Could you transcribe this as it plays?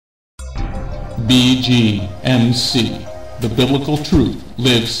BGMC. The biblical truth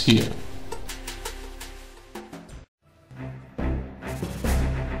lives here.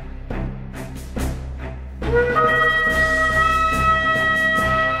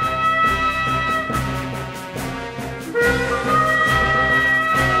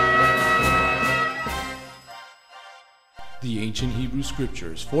 The ancient Hebrew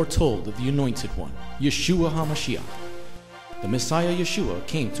scriptures foretold of the Anointed One, Yeshua HaMashiach. The Messiah Yeshua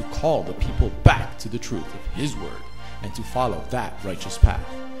came to call the people back to the truth of His word and to follow that righteous path.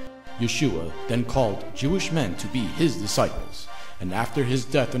 Yeshua then called Jewish men to be His disciples, and after His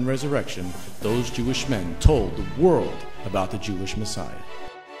death and resurrection, those Jewish men told the world about the Jewish Messiah.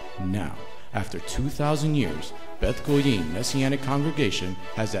 Now, after 2,000 years, Beth Goyim Messianic congregation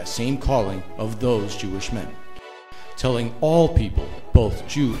has that same calling of those Jewish men, telling all people, both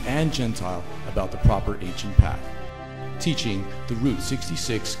Jew and Gentile, about the proper ancient path, teaching the Route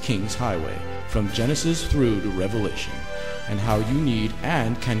 66 King's Highway from Genesis through to Revelation, and how you need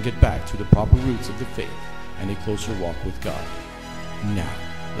and can get back to the proper roots of the faith and a closer walk with God. Now,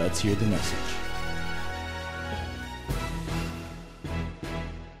 let's hear the message.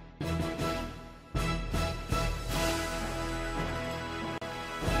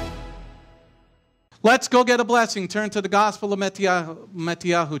 Let's go get a blessing. Turn to the Gospel of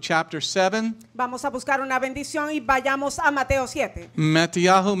Mattiyahu, chapter 7. Vamos a buscar una bendición y vayamos a Mateo 7.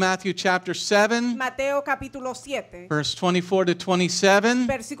 Matthew chapter 7. Mateo capítulo 7. Verse 24 to 27.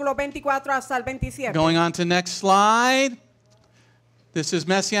 Versículo 24 hasta el 27. Going on to next slide. This is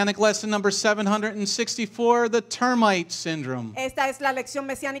Messianic lesson number 764, the termite syndrome. Esta es la lección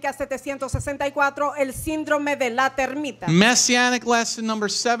mesiánica 764, el síndrome de la termita. Messianic lesson number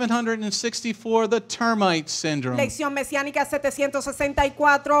 764, the termite syndrome. Lección mesiánica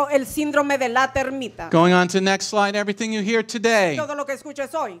 764, el síndrome de la termita. Going on to next slide, everything you hear today Todo lo que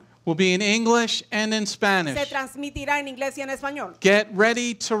escuches hoy will be in English and in se Spanish. transmitirá en inglés y en español. Get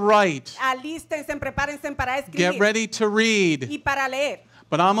ready to write. Alístense, prepárense para escribir Get ready to read. y para leer.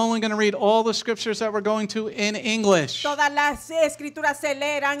 But I'm only going to read all the scriptures that we're going to in English. Todas las escrituras se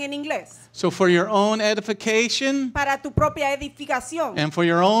leerán en inglés. So for your own edification Para tu propia edificación and for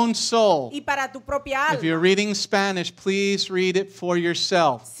your own soul, y para tu propia if you're alma. reading Spanish, please read it for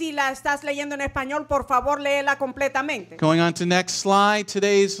yourself. Si la estás leyendo en español, por favor, léela completamente. Going on to next slide,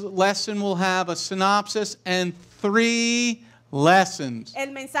 today's lesson will have a synopsis and 3 lessons.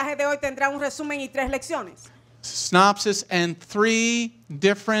 El mensaje de hoy tendrá un resumen y 3 lecciones. Synopsis and 3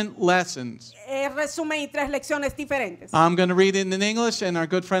 different lessons. Resumen y 3 lecciones diferentes. I'm going to read it in English, and our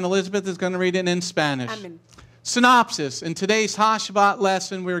good friend Elizabeth is going to read it in Spanish. Amén. Synopsis. In today's HASHABBAT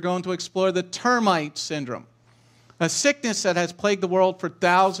lesson, we're going to explore the termite syndrome, a sickness that has plagued the world for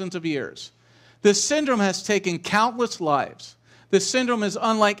thousands of years. This syndrome has taken countless lives. This syndrome is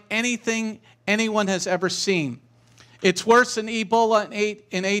unlike anything anyone has ever seen. It's worse than Ebola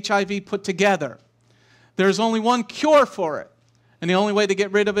and HIV put together. There's only one cure for it, and the only way to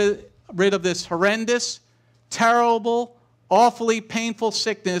get rid of this horrendous, terrible, awfully painful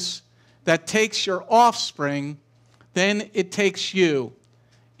sickness that takes your offspring, then it takes you,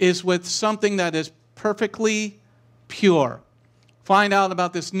 is with something that is perfectly pure. Find out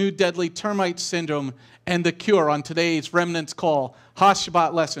about this new deadly termite syndrome and the cure on today's Remnant's Call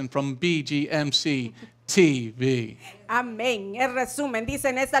HASHABBAT lesson from BGMC TV. Amén. El resumen dice: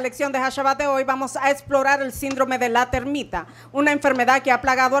 en esta lección de HASHABBAT de hoy vamos a explorar el síndrome de la termita, una enfermedad que ha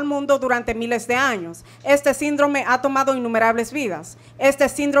plagado al mundo durante miles de años. Este síndrome ha tomado innumerables vidas. Este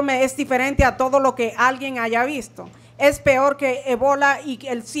síndrome es diferente a todo lo que alguien haya visto. Es peor que Ebola y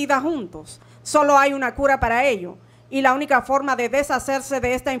el SIDA juntos. Solo hay una cura para ello. Y la única forma de deshacerse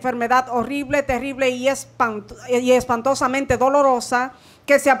de esta enfermedad horrible, terrible y espantosamente dolorosa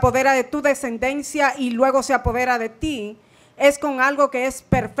que se apodera de tu descendencia y luego se apodera de ti, es con algo que es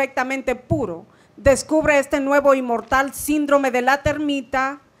perfectamente puro. Descubre este nuevo y mortal síndrome de la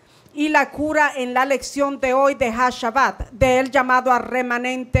termita y la cura en la lección de hoy de HASHABBAT, de él llamado a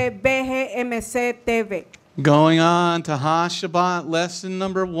remanente BGMCtv. Going on to HASHABBAT lesson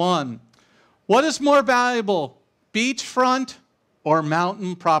number 1. What is more valuable, beachfront or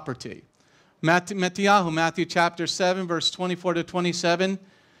mountain property? Mattiyahu, Matthew chapter 7, verse 24 to 27.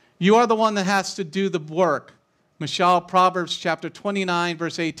 You are the one that has to do the work. Mishal, Proverbs chapter 29,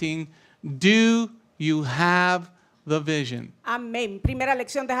 verse 18. Do you have the vision? Amén. Primera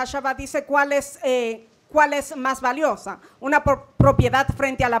lección de HASHABBAT dice: ¿cuál es más valiosa? ¿Una propiedad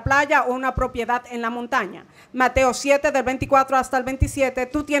frente a la playa o una propiedad en la montaña? Mateo 7, del 24 hasta el 27.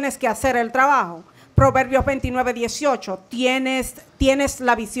 Tú tienes que hacer el trabajo. Proverbios 29, 18. ¿Tienes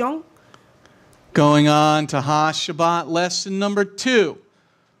la visión? Going on to HASHABBAT lesson number 2.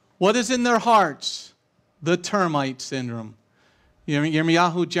 What is in their hearts? The termite syndrome.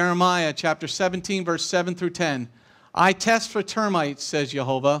 Yirmiyahu, Jeremiah chapter 17, verse 7 through 10. I test for termites, says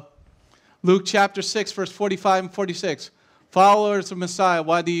Jehovah. Luke chapter 6, verse 45 and 46. Followers of Messiah,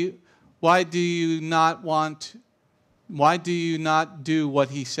 why do you not do what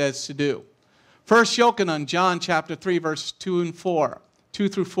he says to do? First Yochanan, John chapter 3, verse 2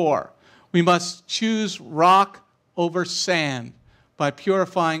 through 4. We must choose rock over sand by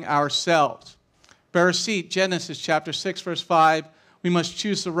purifying ourselves. Bereshit, Genesis chapter 6, verse 5. We must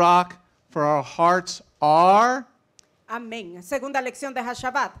choose the rock, for our hearts are... Amén. Segunda lección de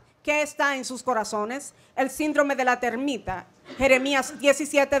HASHABBAT. ¿Qué está en sus corazones? El síndrome de la termita. Jeremías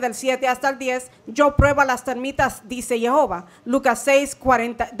 17, del 7 hasta el 10. Yo pruebo a las termitas, dice Jehová. Lucas 6,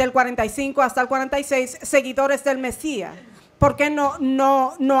 del 45 hasta el 46. Seguidores del Mesías. ¿Por qué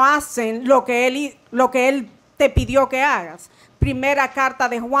no hacen lo que él te pidió que hagas? Primera carta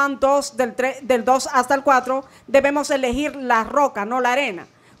de Juan 2, del 2 hasta el 4. Debemos elegir la roca, no la arena,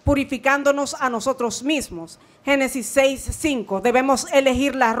 purificándonos a nosotros mismos. Génesis 6, 5. Debemos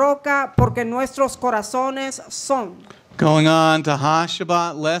elegir la roca porque nuestros corazones son. Going on to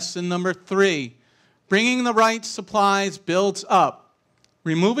HASHABBAT lesson number 3. Bringing the right supplies builds up.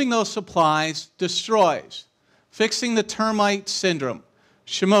 Removing those supplies destroys. Fixing the termite syndrome.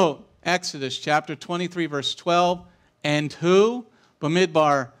 Shemot, Exodus chapter 23, verse 12. And who?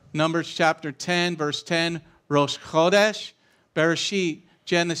 Bamidbar, Numbers chapter 10, verse 10. Rosh Chodesh. Bereshit,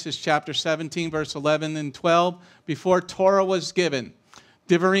 Genesis chapter 17, verse 11 and 12, before Torah was given.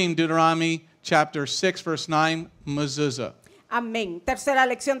 Devarim, Deuteronomy chapter 6, verse 9, mezuzah. Amén. Tercera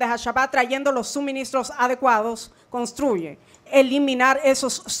lección de HASHABBAT, trayendo los suministros adecuados, construye. Eliminar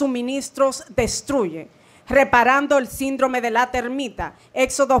esos suministros destruye. Reparando el síndrome de la termita.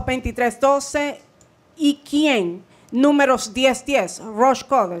 Éxodo 23, 12. ¿Y quién? Números 10, 10. Rosh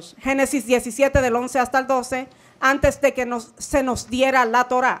Chodesh. Génesis 17, del 11 hasta el 12. Antes de que se nos diera la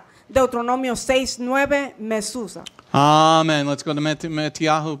Torah. Deuteronomio 6, 9, mezuzah. Amen. Let's go to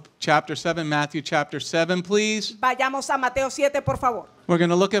Mattiyahu chapter 7. Matthew chapter 7, please. Vayamos a Mateo 7, por favor. We're going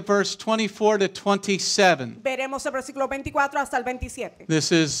to look at verse 24 to 27. Veremos el versículo 24 hasta el 27.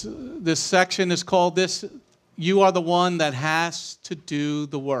 This section is called You are the one that has to do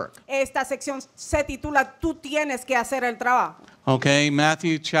the work. Esta sección se titula Tú tienes que hacer el trabajo. Okay,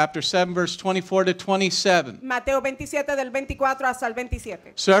 Matthew chapter 7, verse 24 to 27. Mateo 27 del 24 hasta el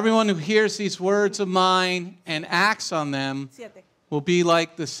 27. So everyone who hears these words of mine and acts on them will be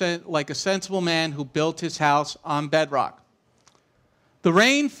like a sensible man who built his house on bedrock. The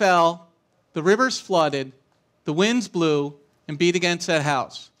rain fell, the rivers flooded, the winds blew and beat against that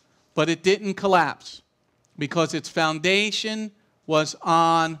house, but it didn't collapse because its foundation was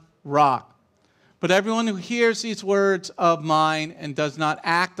on rock. But everyone who hears these words of mine and does not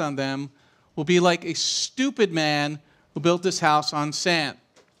act on them will be like a stupid man who built his house on sand.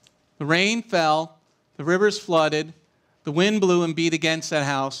 The rain fell, the rivers flooded, the wind blew and beat against that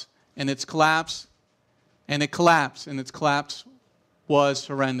house, and it collapsed, and its collapse was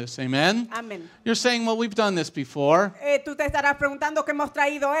horrendous. Amen? Amen. You're saying, well, we've done this before. Tú te estarás preguntando que hemos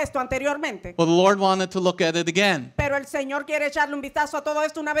traído esto anteriormente. Well, the Lord wanted to look at it again. Pero el Señor quiere echarle un vistazo a todo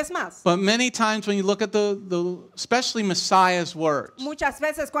esto una vez más. But many times when you look at especially Messiah's words, Muchas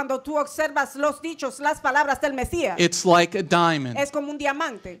veces cuando tú observas los dichos, las palabras del Mesías, it's like a diamond. es como un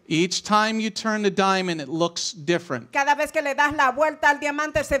diamante. Each time you turn the diamond, it looks different. Cada vez que le das la vuelta al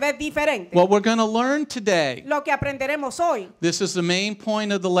diamante se ve diferente. What we're going to learn today, Lo que aprenderemos hoy, this is the main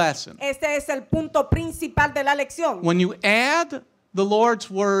point of the lesson. este es el punto principal de la lección. When you add the Lord's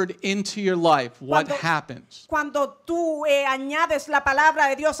word into your life, what happens? Cuando tú añades la palabra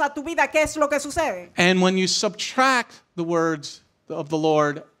de Dios a tu vida, ¿qué es lo que sucede? And when you subtract the words of the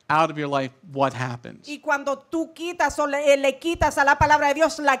Lord out of your life, what happens? Y cuando tú quitas o le quitas a la palabra de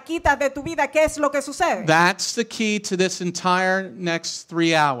Dios, la quitas de tu vida, ¿qué es lo que sucede? That's the key to this entire next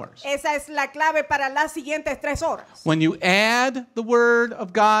 3 hours. Esa es la clave para las siguientes 3 horas. When you add the word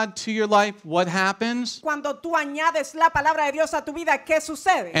of God to your life, what happens? Cuando tú añades la palabra de Dios a tu vida, ¿qué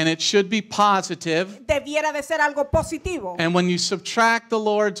sucede? And it should be positive. Debiera de ser algo positivo. And when you subtract the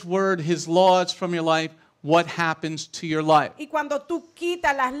Lord's word, his laws from your life, what happens to your life? Y cuando tú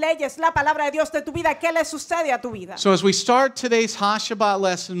quitas las leyes, la palabra de Dios de tu vida, ¿qué le sucede a tu vida? So as we start today's HASHABBAT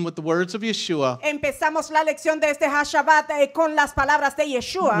lesson with the words of Yeshua, Empezamos la lección de este HASHABBAT con las palabras de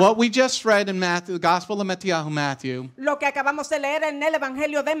Yeshua. what we just read in Matthew, the Gospel of Mattiyahu, Matthew, Lo que acabamos de leer en el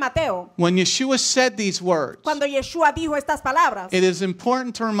Evangelio de Mateo. when Yeshua said these words, Cuando Yeshua dijo estas palabras, it is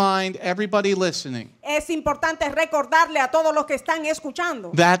important to remind everybody listening es importante recordarle a todos los que están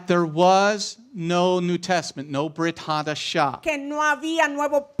escuchando that there was no New Testament, no Brit Hadashah. que no había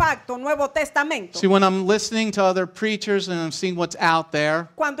nuevo pacto, nuevo testamento. See, when I'm listening to other preachers and I'm seeing what's out there,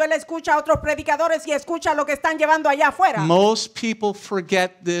 Cuando él escucha a otros predicadores y escucha lo que están llevando allá afuera, most people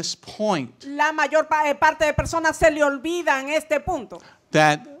forget this point. la mayor parte de personas se le olvidan este punto.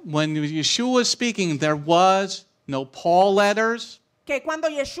 That when Yeshua was speaking, there was no Paul letters. Que cuando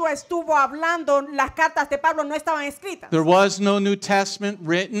Yeshua estuvo hablando, las cartas de Pablo no estaban escritas. There was no New Testament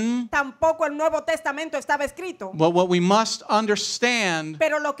written. Tampoco el Nuevo Testamento estaba escrito. But what we must understand,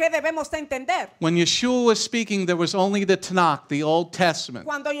 Pero lo que debemos de entender, when Yeshua was speaking, there was only the Tanakh, the Old Testament.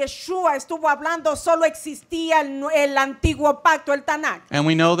 cuando Yeshua estuvo hablando, solo existía el antiguo pacto, el Tanakh. And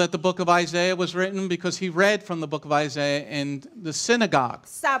we know that the book of Isaiah was written because he read from the book of Isaiah in the synagogue.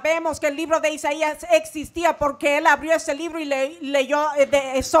 Sabemos que el libro de Isaías existía porque él abrió ese libro y leyó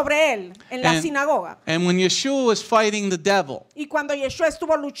sobre él en la sinagoga. And when Yeshua was fighting the devil, Y cuando Yeshua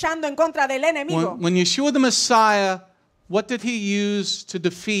estuvo luchando en contra del enemigo, when Yeshua the Messiah, what did he use to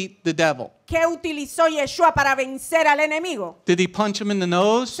defeat the devil? ¿qué utilizó Yeshua para vencer al enemigo? Did he punch him in the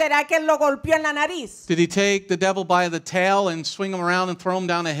nose? ¿Será que él lo golpeó en la nariz? Did he take the devil by the tail and swing him around and throw him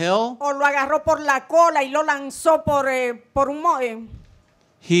down a hill? ¿O lo agarró por la cola y lo lanzó por un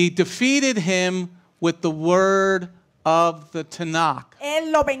He defeated him with the word of the Tanakh.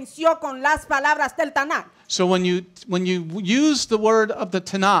 Él lo venció con las palabras del Tanakh. So when you use the word of the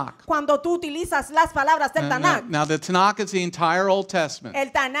Tanakh, Cuando tú utilizas las palabras del Tanakh, now the Tanakh is the entire Old Testament.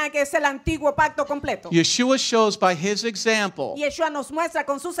 el Tanakh es el antiguo pacto completo. Yeshua shows by his example, Yeshua nos muestra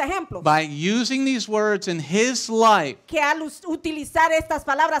con sus ejemplos by using these words in his life, que al utilizar estas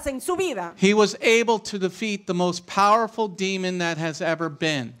palabras en su vida, he was able to defeat the most powerful demon that has ever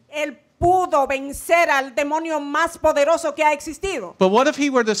been. él pudo vencer al demonio más poderoso que ha existido. But what if he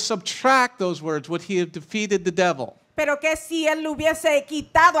were to subtract those words? Would he have defeated the devil? Pero que si él le hubiese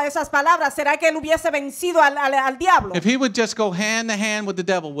quitado a esas palabras, ¿será que él hubiese vencido al diablo? If he would just go hand to hand with the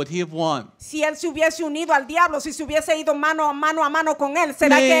devil, would he have won? Si él se hubiese unido al diablo, si se hubiese ido mano a mano con él,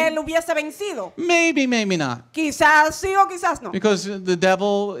 ¿será que él hubiese vencido? Maybe, maybe not. Quizás sí o quizás no. Because the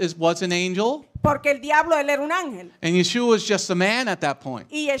devil was an angel, Porque el diablo, él era un ángel. and Yeshua was just a man at that point.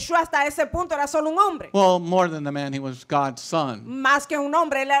 Y Yeshua hasta ese punto era solo un hombre. Well, more than a man, he was God's son. Más que un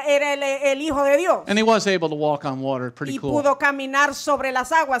hombre, él era el hijo de Dios. And he was able to walk on water, pretty Y cool. pudo caminar sobre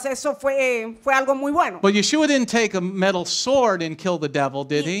las aguas. Eso fue algo muy bueno. But Yeshua didn't take a metal sword and kill the devil,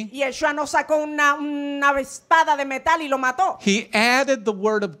 did he? Y Yeshua no sacó una espada de metal y lo mató. He added the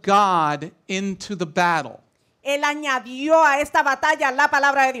word of God into the battle. Él añadió a esta batalla la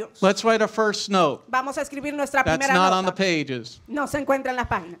palabra de Dios. Let's write our first note. Vamos a escribir nuestra That's primera not on the nota. pages. No se encuentra en las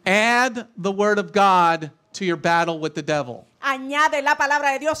páginas. Add the word of God to your battle with the devil. Añade la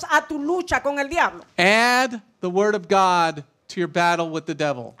palabra de Dios a tu lucha con el diablo. Add the word of God to your battle with the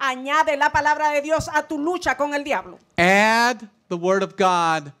devil. Añade la palabra de Dios a tu lucha con el diablo. Add the word of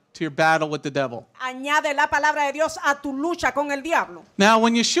God to your battle with the devil. Añade la palabra de Dios a tu lucha con el diablo. Now,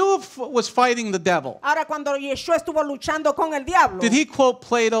 when Yeshua was fighting the devil, Ahora, cuando Yeshua estuvo luchando con el diablo, did he quote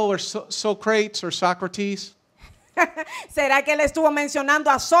Plato or Socrates or Socrates? ¿será que él estuvo mencionando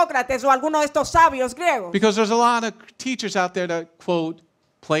a Sócrates o alguno de estos sabios griegos? Because there's a lot of teachers out there that quote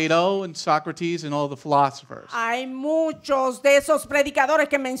Plato and Socrates and all the philosophers. Hay muchos de esos predicadores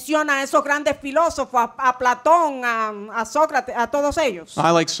que mencionan a esos grandes filósofos, a Platón, a Sócrates, a todos ellos.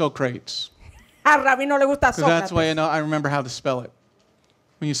 I like Socrates. A Rabino le gusta Because that's Sócrates. why I remember how to spell it.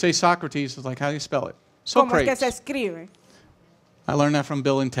 When you say Socrates, it's like, how do you spell it? ¿Cómo es que se Socrates. escribe? I learned that from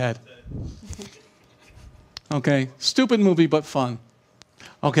Bill and Ted. Okay, stupid movie, but fun.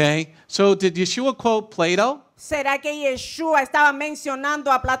 Okay, so did Yeshua quote Plato? ¿Será que Yeshua estaba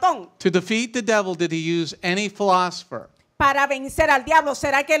mencionando a Platón? To defeat the devil, did he use any philosopher? Para vencer al diablo,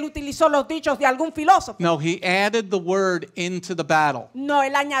 ¿será que él utilizó los dichos de algún filósofo? No, he added the word into the battle. No,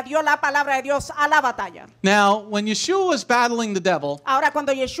 él añadió la palabra de Dios a la batalla. Now, when Yeshua was battling the devil, Ahora,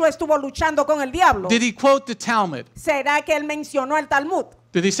 cuando Yeshua estuvo luchando con el diablo, did he quote the Talmud? ¿será que él mencionó el Talmud?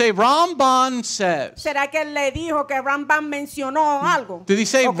 Did he say Ramban says? ¿Será que él le dijo que Rambam mencionó algo? Did he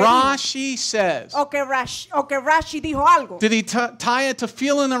say ¿O que dijo? Rashi says? ¿O que Rashi dijo algo? Did he tie a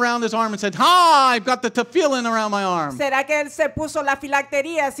tefillin around his arm and said, "Ha, I've got the tefillin around my arm"? ¿Será que él se puso las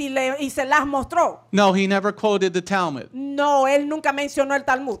filacterías y se las mostró? No, he never quoted the Talmud. No, él nunca mencionó el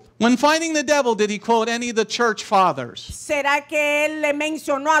Talmud. When fighting the devil, did he quote any of the church fathers? ¿Será que él le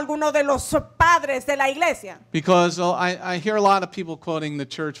mencionó a alguno de los padres de la iglesia? Because I hear a lot of people quoting the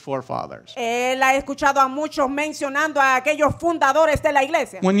church forefathers. Él ha escuchado a muchos mencionando a aquellos fundadores de la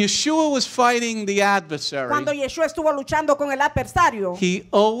iglesia. When Yeshua was fighting the adversary, Cuando Yeshua estuvo luchando con el adversario, he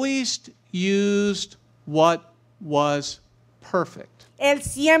always used what was perfect. Él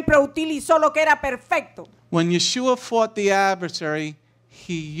siempre utilizó lo que era perfecto. When Yeshua fought the adversary,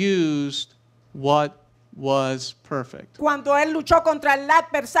 he used what was perfect. Cuando él luchó contra el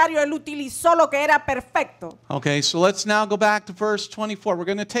adversario, él utilizó lo que era perfecto. Okay, so let's now go back to verse 24. We're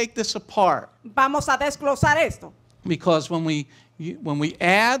going to take this apart Vamos a desglosar esto. because when we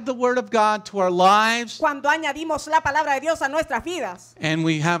add the word of God to our lives Cuando añadimos la palabra de Dios a nuestras vidas, and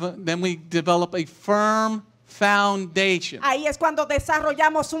then we develop a firm foundation. ahí es cuando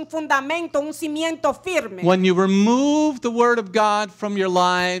desarrollamos un fundamento, un cimiento firme. When you remove the word of God from your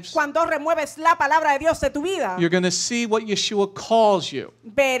lives, Cuando remueves la palabra de Dios de tu vida, you're going to see what Yeshua calls you.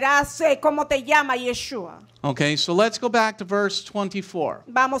 verás cómo te llama Yeshua. Okay, so let's go back to verse 24.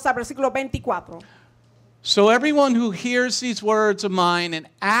 Vamos al versículo 24. So everyone who hears these words of mine and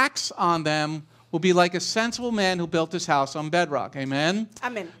acts on them will be like a sensible man who built his house on bedrock. Amen?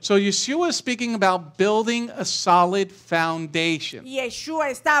 Amén. So Yeshua is speaking about building a solid foundation. Yeshua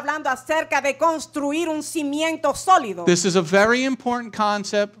está hablando acerca de construir un cimiento sólido. This is a very important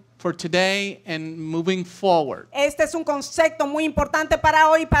concept for today and moving forward. Este es un concepto muy importante para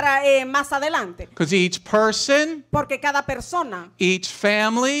hoy y para más adelante. Because each person, Porque cada persona, each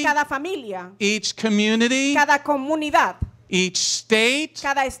family, cada familia, each community, cada comunidad, each state,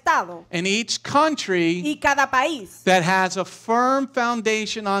 cada estado and each country y cada país that has a firm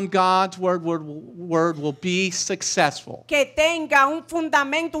foundation on God's word will be successful. que tenga un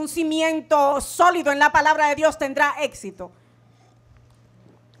fundamento, un cimiento sólido en la palabra de Dios tendrá éxito.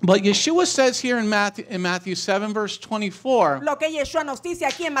 But Yeshua says here in Matthew 7 verse 24, Lo que Yeshua nos dice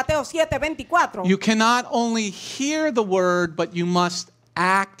aquí en Mateo 7:24, you cannot only hear the word, but you must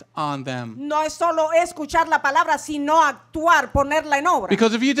act on them. no es solo escuchar la palabra, sino actuar, ponerla en obra.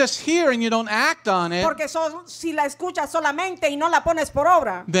 Because if you just hear and you don't act on it, Porque si la escuchas solamente y no la pones por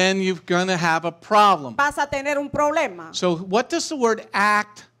obra, then you're going to have a problem. vas a tener un problema. So what does the word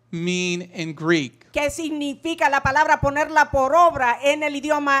act mean in Greek? ¿Qué significa la palabra ponerla por obra en el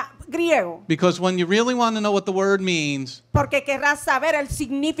idioma griego? Because when you really want to know what the word means, Porque querrás saber el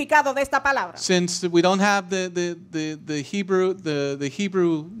significado de esta palabra. since we don't have the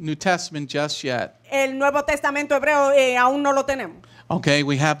Hebrew New Testament just yet, El Nuevo Testamento hebreo aún no lo tenemos. okay,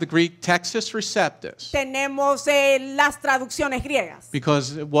 we have the Greek Textus Receptus Tenemos las traducciones griegas.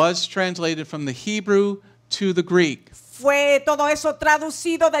 because it was translated from the Hebrew to the Greek. Fue todo eso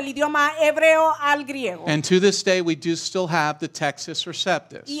traducido del idioma hebreo al griego. And to this day, we do still have the Textus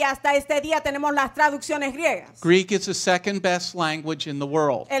Receptus. Y hasta este día tenemos las traducciones griegas. Greek is the second best language in the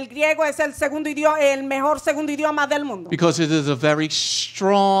world El griego es el mejor segundo idioma del mundo. because it is a very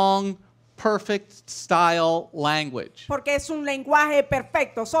strong, perfect style language. Porque es un lenguaje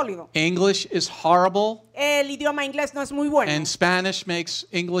perfecto, sólido. English is horrible, El idioma inglés no es muy bueno. and Spanish makes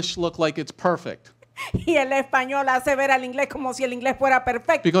English look like it's perfect. Y el español hace ver al inglés como si el inglés fuera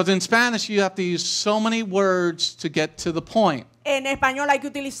perfecto. Because in Spanish, you have to use so many words to get to the point. En español hay que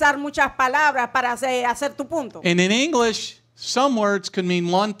utilizar muchas palabras para hacer tu punto. And in English, some words can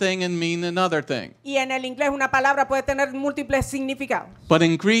mean one thing and mean another thing. Y en el inglés una palabra puede tener múltiples significados. But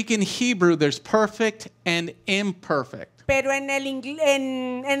in Greek and Hebrew, there's perfect and imperfect. Pero en el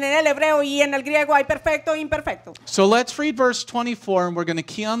hebreo y en el griego hay perfecto e imperfecto. So let's read verse 24, and we're going to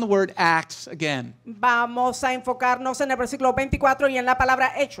key on the word acts again. Vamos a enfocarnos en el versículo 24 y en la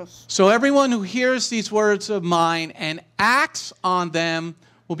palabra hechos. So everyone who hears these words of mine and acts on them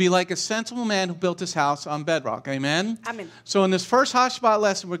will be like a sensible man who built his house on bedrock. Amen? Amén. So in this first HASHABBAT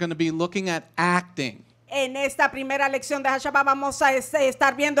lesson, we're going to be looking at acting. En esta primera lección de HASHABBAT vamos a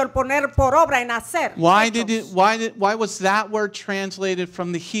estar viendo el poner por obra, en hacer. Why hechos. why was that word translated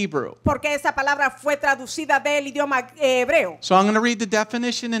from the Hebrew? Porque esa palabra fue traducida del idioma hebreo. So I'm going to read the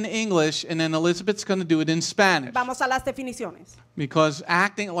definition in English, and then Elizabeth's going to do it in Spanish. Vamos a las definiciones. Because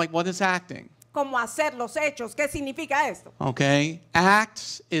acting, like, what is acting? ¿Cómo hacer los hechos? ¿Qué significa esto? Okay,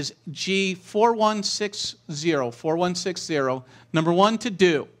 acts is G4160. Number 1, to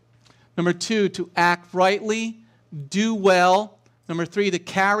do. Number 2, to act rightly, do well. Number 3, to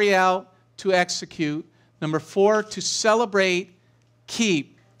carry out, to execute. Number 4, to celebrate,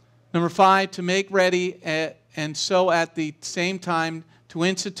 keep. Number 5, to make ready, and so at the same time to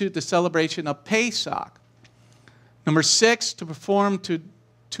institute the celebration of Pesach. Number 6, to perform to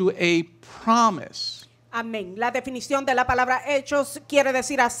a promise. Amén. La definición de la palabra hechos quiere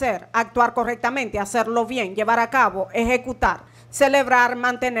decir hacer, actuar correctamente, hacerlo bien, llevar a cabo, ejecutar, celebrar,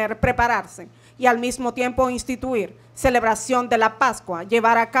 mantener, prepararse. y al mismo tiempo instituir celebración de la Pascua,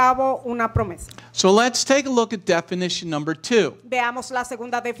 llevar a cabo una promesa. So let's take a look at definition number 2. Veamos la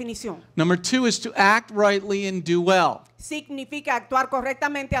segunda definición. Number 2 is to act rightly and do well. Significa actuar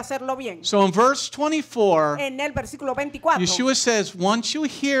correctamente, hacerlo bien. So in verse 24, En el versículo 24, Yeshua says, once you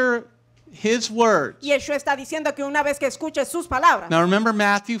hear his words. Yeshua está diciendo que una vez que escuche sus palabras. Now remember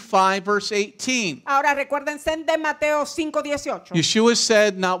Matthew 5 verse 18. Ahora recuérdense de Mateo 5:18. Yeshua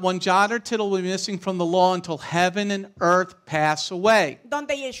said, not one jot or tittle will be missing from the law until heaven and earth pass away.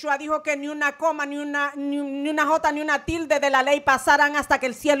 Donde Yeshua dijo que ni una coma, ni una jota, ni una tilde de la ley pasarán hasta que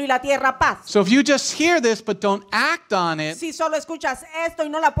el cielo y la tierra pasen. So if you just hear this but don't act on it, Si solo escuchas esto y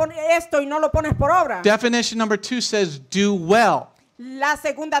no lo pones por obra. definition number 2 says, do well. La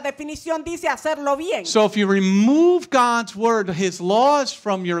segunda definición dice hacerlo bien. So if you remove God's word, his laws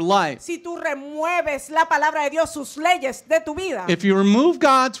from your life, Si tú remueves la palabra de Dios, sus leyes de tu vida. if you remove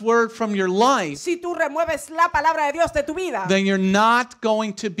God's word from your life, Si tú remueves la palabra de Dios de tu vida, then you're not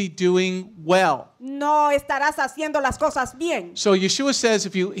going to be doing well. no estarás haciendo las cosas bien. So Yeshua says,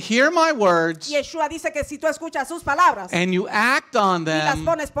 if you hear my words Yeshua dice que si tú escuchas sus palabras and you act on y las them,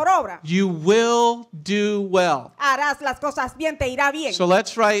 pones por obra, you will do well. harás las cosas bien, te irá bien. So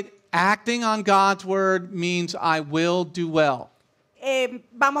let's write, acting on God's word means I will do well.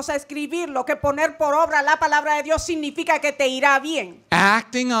 Vamos a escribir lo que poner por obra la palabra de Dios significa que te irá bien.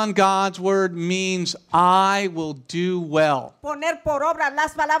 Acting on God's word means I will do well. Poner por obra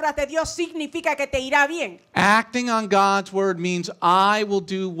las palabras de Dios significa que te irá bien. Acting on God's word means I will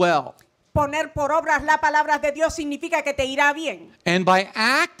do well. Poner por obras las palabras de Dios significa que te irá bien. And by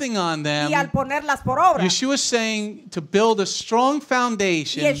acting on Y al them, ponerlas por obra, Yeshua is saying to build a strong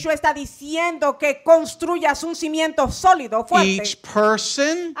foundation. Yeshua está diciendo que construyas un cimiento sólido, fuerte, Each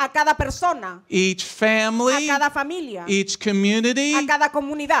person, a cada persona, each a family, cada familia, each community, a cada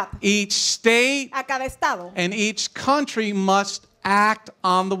comunidad, each state, a cada estado. and each country must act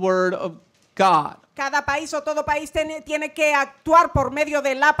on the word of God. Cada país o todo país tiene que actuar por medio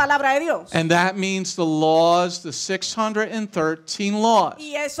de la palabra de Dios. And that means the laws, the 613 laws.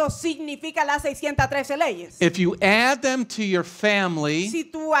 Y eso significa las 613 leyes. If you add them to your family, Si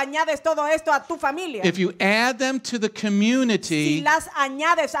tú añades todo esto a tu familia, if you add them to the si community, las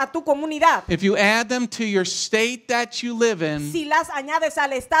añades a tu comunidad, if you add them to your state that you live in, si las añades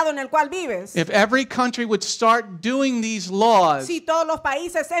al estado en el cual vives, if every country would start doing these laws, si todos los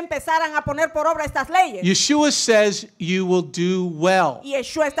países empezaran a poner por obra estas leyes, Yeshua says you will do well. y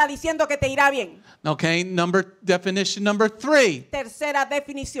Yeshua está diciendo que te irá bien. Okay, definition number 3, Tercera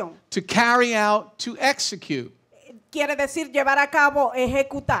definición. to carry out, to execute. Quiere decir llevar a cabo,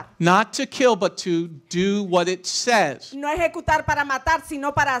 ejecutar. Not to kill, but to do what it says. No ejecutar para matar,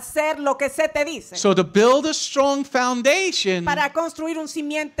 sino para hacer lo que se te dice. So to build a strong foundation, Para construir un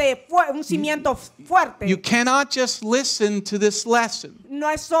cimiento fuerte. you cannot just listen to this lesson. No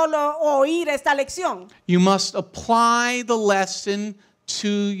es solo oír esta lección. You must apply the lesson to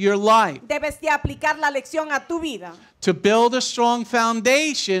your life. Debes de aplicar la lección a tu vida. To build a strong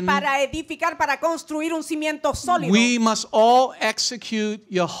foundation, Para edificar, para construir un cimiento sólido. we must all execute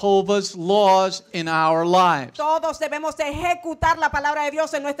Jehovah's laws in our lives. Todos debemos de ejecutar la palabra de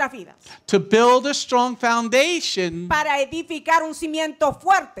Dios en nuestras vidas. To build a strong foundation, Para edificar un cimiento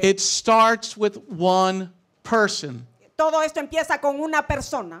fuerte. it starts with one person. Todo esto empieza con una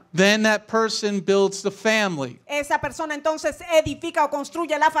persona. Then that person builds the family. Esa persona entonces edifica o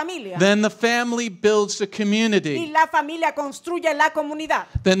construye la familia. Then the family builds the Y community. la familia construye la comunidad.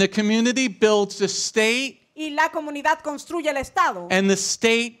 Then the community builds the state, Y la comunidad construye el estado. and the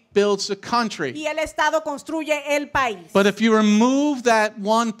state builds the country. Y el estado construye el país. But if you remove that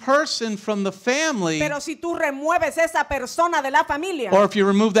one person from the family, Pero si tú remueves esa persona de la familia, or if you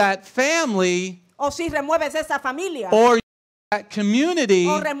remove that family, o si remueves esa familia, or that community,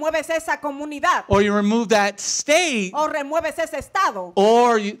 o remueves esa comunidad, or you remove that state, o remueves ese estado,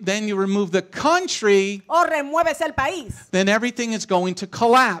 or then you remove the country, o remueves el país, then everything is going to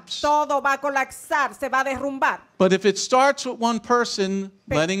collapse. todo va a colapsar, se va a derrumbar. But if it starts with one person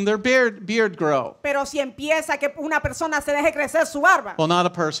letting their beard grow, Pero si empieza que una persona se deje crecer su barba, well, not a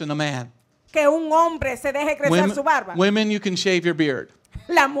person, a man. que un hombre se deje crecer su barba, Women, you can shave your beard.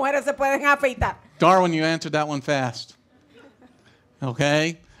 las mujeres se pueden afeitar. Darwin, you answered that one fast.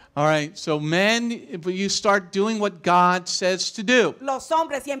 Okay? All right. So men, if you start doing what God says to do, Los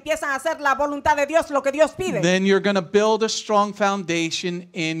hombres, si empiezan a hacer la voluntad de Dios, lo que Dios pide, then you're going to build a strong foundation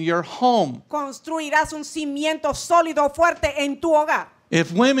in your home. construirás un cimiento sólido, fuerte en tu hogar.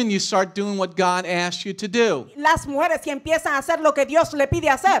 If women, you start doing what God asked you to do. Las mujeres si empiezan a hacer lo que Dios le pide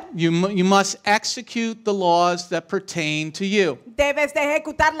hacer. You must execute the laws that pertain to you. Debes de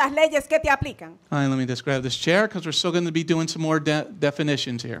ejecutar las leyes que te aplican. All right, let me just grab this chair because we're still going to be doing some more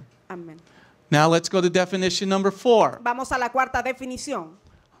definitions here. Amén. Now let's go to definition number 4. Vamos a la cuarta definición.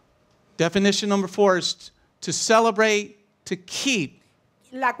 Definition number 4 is to celebrate, to keep.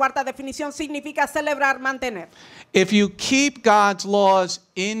 La cuarta definición significa celebrar, mantener. If you keep God's laws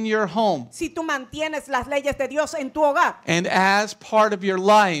in your home Si tú mantienes las leyes de Dios en tu hogar and as part of your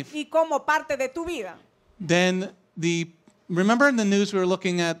life, y como parte de tu vida, then remember in the news we were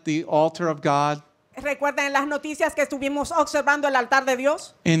looking at the altar of God recuerden en las noticias que estuvimos observando el altar de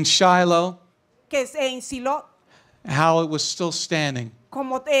Dios, in Shiloh, que es en Silo, how it was still standing.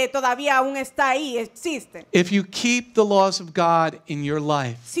 como todavía aún está ahí, existe. If you keep the laws of God in your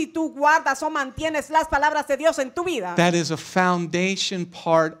life, Si tú guardas o mantienes las palabras de Dios en tu vida, that is a foundation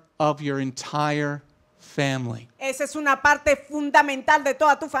part of your entire family. esa es una parte fundamental de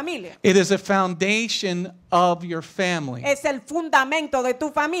toda tu familia. It is a foundation of your family. Es el fundamento de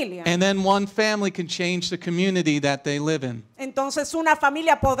tu familia. And then one family can change the community that they live in. Entonces una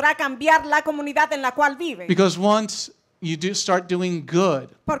familia podrá cambiar la comunidad en la cual vive. Because once you start doing good,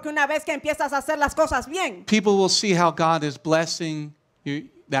 Porque una vez que empiezas a hacer las cosas bien, people will see how God is blessing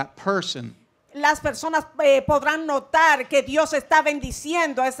that person. las personas podrán notar que Dios está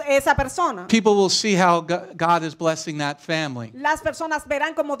bendiciendo a esa persona. People will see how God is blessing that family. Las personas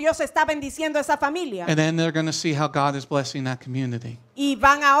verán como Dios está bendiciendo a esa familia. And then they're going to see how God is blessing that community. Y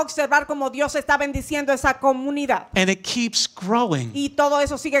van a observar como Dios está bendiciendo a esa comunidad. And it keeps growing. Y todo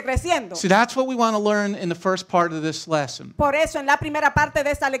eso sigue creciendo. See, that's what we want to learn in the first part of this lesson. Por eso en la primera parte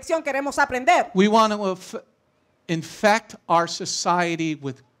de esta lección queremos aprender. We want to infect our society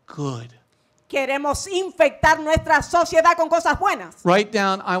with good. Queremos infectar nuestra sociedad con cosas buenas. Write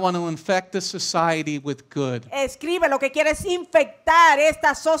down, I want to infect the society with good. Escribe lo que quieres infectar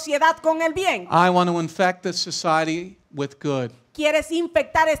esta sociedad con el bien. I want to infect the society with good. Quieres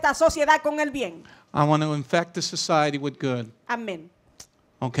infectar esta sociedad con el bien. I want to infect the society with good. Amén.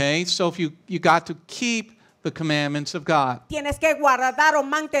 Okay, so if you got to keep the commandments of God. Tienes que guardar o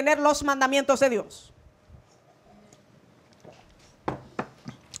mantener los mandamientos de Dios.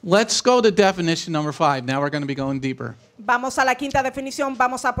 Let's go to definition number 5. Now we're going to be going deeper. Vamos a la quinta definición,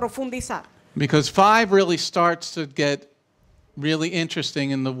 vamos a profundizar. Because 5 really starts to get really interesting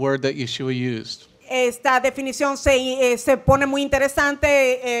in the word that Yeshua used. Esta definición se pone muy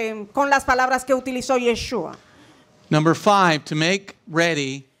interesante con las palabras que utilizó Yeshua. Number 5, to make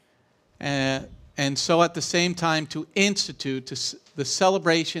ready, and so at the same time to institute the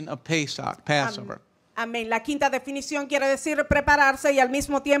celebration of Pesach, Passover. Amén. La quinta definición quiere decir prepararse y al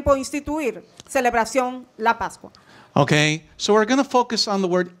mismo tiempo instituir celebración la Pascua. Okay, so we're going to focus on the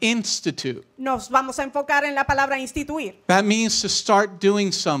word institute. Nos vamos a enfocar en la palabra instituir. That means to start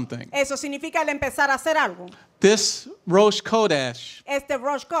doing something. Eso significa el empezar a hacer algo. This Rosh Kodesh, Este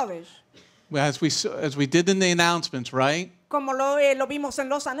Rosh Kodesh, as we did in the announcements, right? como lo vimos en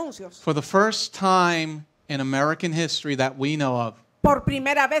los anuncios, For the first time in American history that we know of, por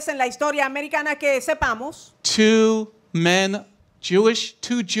primera vez en la historia americana que sepamos, two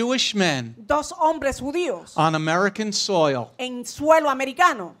Jewish men dos hombres judíos on American soil en suelo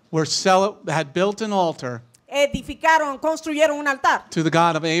americano had built an altar construyeron un altar to the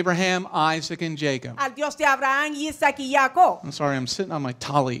God of Abraham, Isaac, and Jacob. al Dios de Abraham, Isaac y Jacob. I'm sorry, I'm sitting on my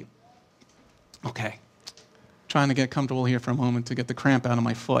tali. Okay. Trying to get comfortable here for a moment to get the cramp out of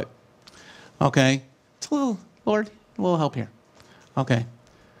my foot. Okay. It's a little help here. Okay.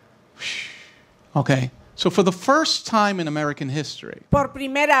 Okay. So for the first time in American history, Por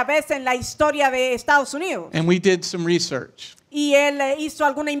primera vez en la historia de Estados Unidos. and we did some research, Y él hizo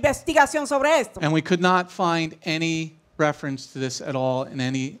alguna investigación sobre esto. and we could not find any reference to this at all in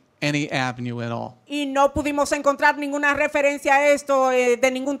any avenue at all. Y no pudimos encontrar ninguna referencia a esto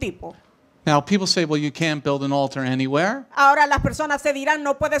de ningún tipo. Now, people say, well, you can't build an altar anywhere. Ahora las personas se dirán,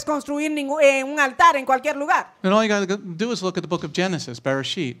 no puedes construir un altar en cualquier lugar. And all you got to do is look at the book of Genesis,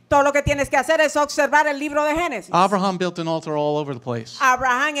 Bereshit. Todo lo que tienes que hacer es observar el libro de Génesis. Abraham built an altar all over the place.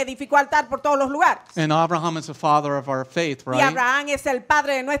 Abraham edificó altar por todos los lugares. And Abraham is the father of our faith, Y right? Abraham es el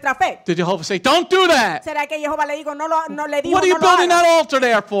padre de nuestra fe. Did Jehovah say, don't do that? ¿Será que Jehová le dijo, no le dijo, What are you no lo building hagas? that altar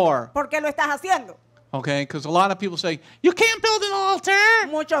there for? ¿Por qué lo estás haciendo? Okay, because a lot of people say, you can't build an altar.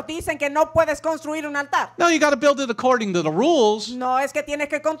 Muchos dicen que no puedes construir un altar. No, you got to build it according to the rules. No es que tienes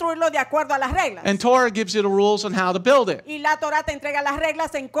que construirlo de acuerdo a las reglas. And Torah gives you the rules on how to build it. Y la Torah te entrega las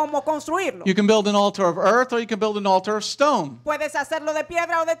reglas en cómo construirlo. You can build an altar of earth or you can build an altar of stone. Puedes hacerlo de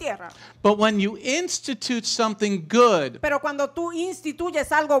piedra o de tierra. But when you institute something good, Pero cuando tú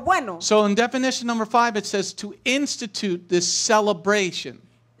instituyes algo bueno, so in definition number 5 it says to institute this celebration.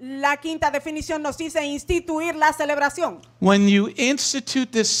 la quinta definición nos dice instituir la celebración. When you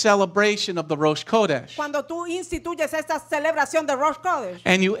institute this celebration of the Rosh Chodesh Cuando tú instituyes esta celebración de Rosh Chodesh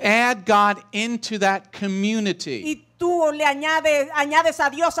and you add God into that community, y tú le añades a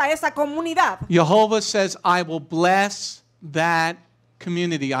Dios a esa comunidad, Jehovah says, I will bless that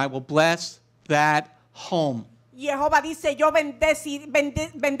community. I will bless that home. Jehová dice, yo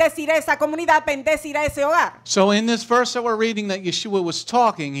bendeciré esa comunidad, bendeciré ese hogar. So in this verse that we're reading that Yeshua was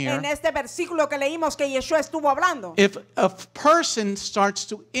talking here, En este versículo que leímos que Yeshua estuvo hablando, if a person starts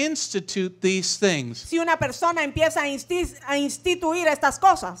to institute these things, si una persona empieza a instituir estas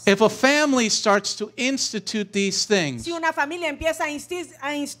cosas, if a family starts to institute these things, si una familia empieza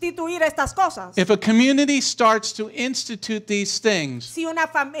a instituir estas cosas, if a community starts to institute these things, si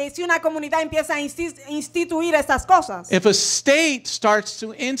una comunidad empieza a instituir estas cosas, if a state starts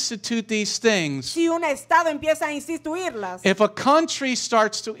to institute these things, si un estado empieza a instituirlas, if a country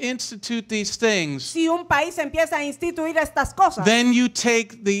starts to institute these things, si un país empieza a instituir estas cosas, then you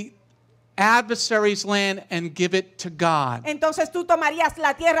take the adversary's land and give it to God. entonces tú tomarías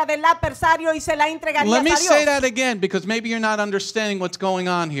la tierra del adversario y se la entregarías Let me a say Dios. that again because maybe you're not understanding what's going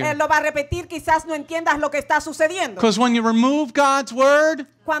on here. Él lo va a repetir, quizás no entiendas lo que está sucediendo. Because when you remove God's word,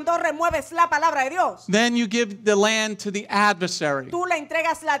 Cuando remueves la palabra de Dios, then you give the land to the adversary. tú le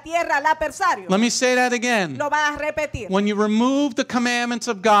entregas la tierra al adversario. Let me say that again. Lo vas a repetir. When you remove the commandments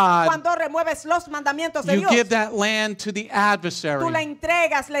of God, Cuando remueves los mandamientos de you Dios, give that land to the tú le adversary.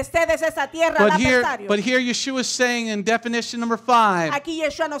 entregas, le cedes esa tierra al adversario. But here Yeshua is saying in definition number 5, Aquí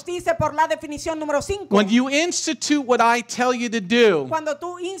Yeshua nos dice por la definición número 5, when you institute what I tell you to do, cuando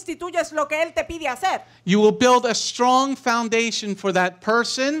tú instituyes lo que Él te pide hacer, you will build a strong foundation for that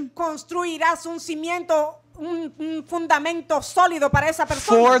person, construirás un cimiento, un fundamento sólido para esa for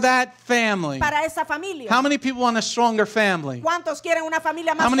persona, that family. para esa familia. How many people want a stronger family? ¿Cuántos quieren una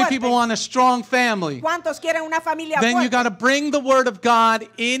familia más How many fuerte? people want a strong family? ¿Cuántos quieren una familia Then you fuerte? got to bring the word of God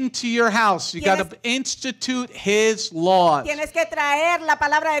into your house. You got to institute his laws. Tienes que traer la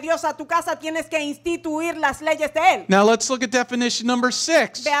palabra de Dios a tu casa, tienes que instituir las leyes de Él. Now let's look at definition number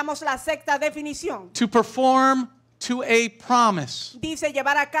 6. Veamos la sexta definición. To perform to a promise. Dice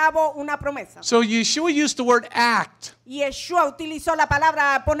llevar a cabo una promesa. So Yeshua used the word act. Yeshua utilizó la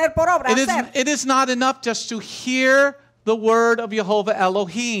palabra poner por obra, hacer. It is not enough just to hear the word of Jehovah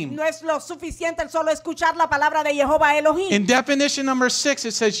Elohim. No es lo suficiente el solo escuchar la palabra de Jehová Elohim. In definition number 6,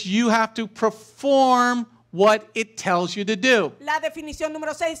 it says you have to perform what it tells you to do. La definición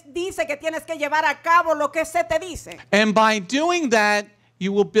número 6 dice que tienes que llevar a cabo lo que se te dice. And by doing that,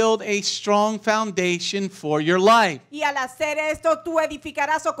 you will build a strong foundation for your life. Y al hacer esto, tú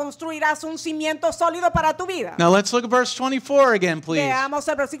edificarás o construirás un cimiento sólido para tu vida. Now let's look at verse 24 again, please. Veamos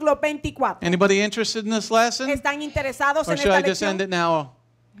el versículo 24. Anybody interested in this lesson? ¿Están interesados Or en should esta I just end lección? it now?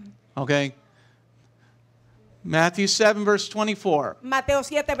 Okay. Matthew 7, verse 24. Mateo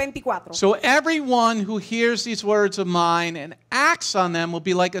 7, 24. So everyone who hears these words of mine and acts on them will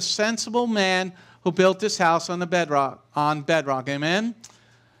be like a sensible man who built his house on the bedrock. Amen.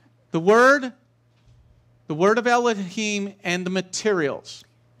 The word of Elohim and the materials.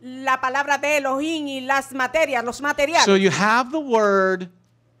 La palabra de Elohim y las materias, los materiales. So you have the word.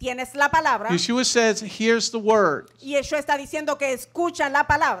 Tienes la palabra. Yeshua says, here's the word. Y Yeshua está diciendo que escuchan la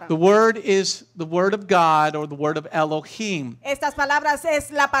palabra. The word is the word of God or the word of Elohim. Estas palabras es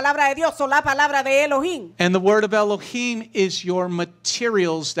la palabra de Dios o la palabra de Elohim. And the word of Elohim is your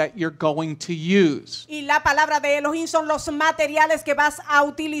materials that you're going to use. Y la palabra de Elohim son los materiales que vas a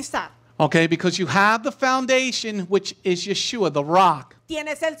utilizar. Okay, because you have the foundation, which is Yeshua, the rock.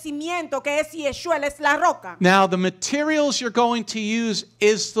 Tienes el cimiento que es Yeshua, él es la roca. Now, the materials you're going to use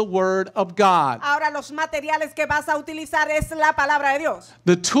is the word of God. Ahora los materiales que vas a utilizar es la palabra de Dios.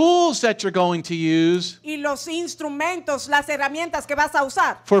 The tools that you're going to use Y los instrumentos, las herramientas que vas a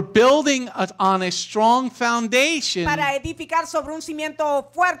usar for building on a strong foundation para edificar sobre un cimiento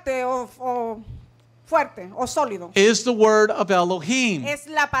fuerte o sólido is the word of Elohim. es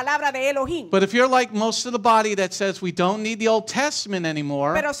la palabra de Elohim. But if you're like most of the body that says we don't need the Old Testament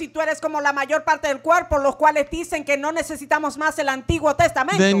anymore, Pero si tú eres como la mayor parte del cuerpo, los cuales dicen que no necesitamos más el Antiguo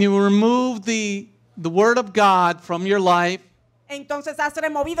Testamento, then you remove the word of God from your life entonces has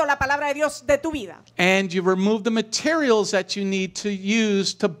removido la palabra de Dios de tu vida. And you remove the materials that you need to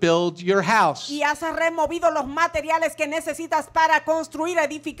use to build your house. Y has removido los materiales que necesitas para construir,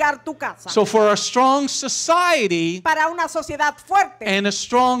 edificar tu casa. So for a strong society Para una sociedad fuerte, and a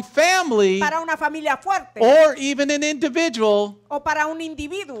strong family, para una familia fuerte, or even an individual, o para un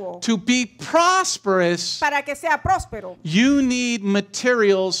individuo, to be prosperous, para que sea próspero, you need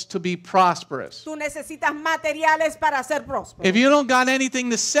materials to be prosperous. tú necesitas materiales para ser próspero. If you don't got anything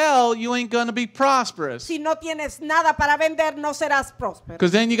to sell, you ain't going to be prosperous. Si no tienes nada para vender, no serás próspero.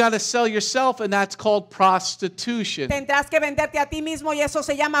 Because then you got to sell yourself, and that's called prostitution. Tendrás que venderte a ti mismo y eso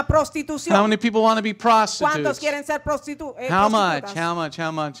se llama How prostitución. many people want to be prostitutes? ¿Cuántos quieren ser How much? prostitutas? How much?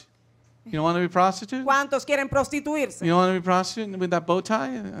 How much? You don't want to be prostitute? ¿Cuántos quieren prostituirse? You don't want to be prostitute with that bow tie?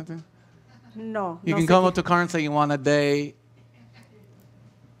 No. You no can sé come qué. up to car and say you want a date.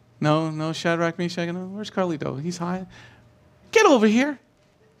 No, Shadrach, Meshach, no. Where's Carlito? He's high. Get over here.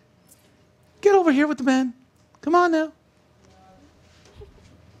 Get over here with the men. Come on now.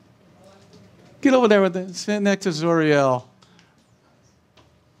 Get over there with the, sit next to Zoriel.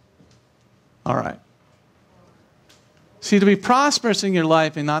 All right. See, to be prosperous in your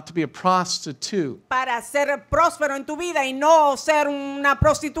life and not to be a prostitute, Para ser próspero en tu vida y no ser una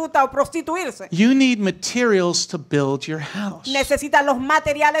prostituta o prostituirse. you need materials to build your house. Necesitas los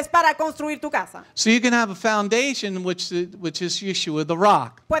materiales para construir tu casa. So you can have a foundation, which is Yeshua, the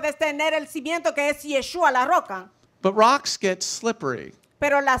rock. Puedes tener el cimiento que es Yeshua, la roca. But rocks get slippery.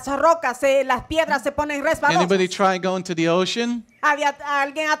 Pero las rocas, las piedras se ponen Anybody resbalosas. try going to the ocean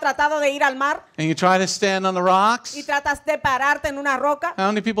 ¿Alguien ha tratado de ir al mar and you try to stand on the y rocks? tratas de pararte en una roca? How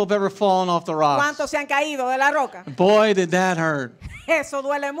many people have ever fallen off the rocks? ¿Cuántos se han caído de la roca? Boy, did that hurt. Eso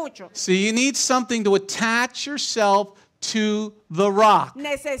duele mucho. So you need something to attach yourself to the rock.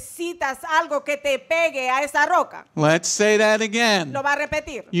 Necesitas algo que te pegue a esa roca. Let's say that again. Lo va a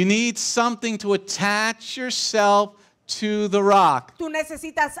repetir. You need something to attach yourself to the rock. Tú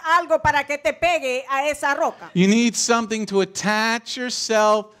necesitas algo para que te pegue a esa roca. You need something to attach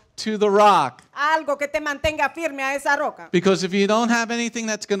yourself to the rock. Algo que te mantenga firme a esa roca. Because if you don't have anything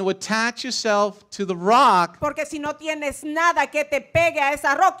that's going to attach yourself to the rock, Porque si no tienes nada que te pegue a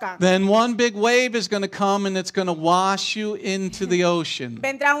esa roca, then one big wave is going to come and it's going to wash you into the ocean.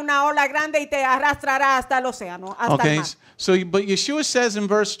 vendrá una ola grande y te arrastrará hasta el océano, hasta el Okay, mar. so but Yeshua says in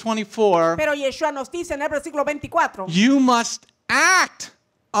verse 24, Pero Yeshua nos dice en el versículo 24, you must act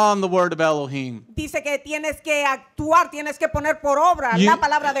on the word of Elohim. dice que tienes que actuar, tienes que poner por obra You- la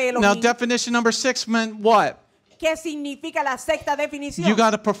palabra de now, Elohim. definition number 6 meant what? ¿Qué significa la sexta definición? You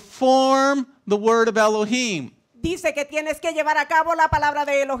got to perform the word of Elohim. Dice que tienes que llevar a cabo la palabra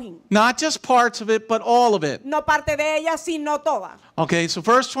de Elohim. Not just parts of it, but all of it. No parte de ella, sino toda. Okay, so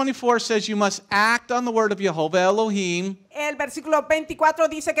verse 24 says you must act on the word of Jehovah Elohim, El versículo 24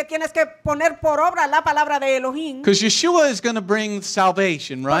 dice que tienes que poner por obra la palabra de Elohim. because Yeshua is going to bring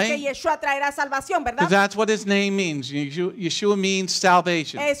salvation, Porque right? Yeshua traerá salvación, Because ¿verdad? that's what his name means. Yeshua means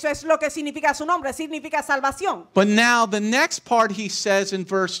salvation. Eso es lo que significa su nombre, significa salvación. But now the next part he says in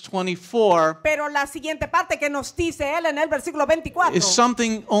verse 24 Pero la siguiente parte que nos dice él en el versículo 24 is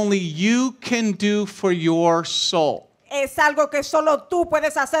something only you can do for your soul. es algo que solo tú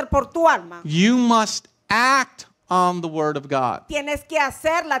puedes hacer por tu alma. You must act on the word of God. Tienes que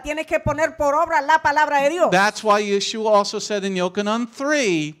hacerla, tienes que poner por obra la palabra de Dios. That's why Yeshua also said in Yochanan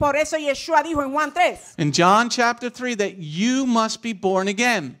 3, Por eso Yeshua dijo en Juan 3. in John chapter 3, that you must be born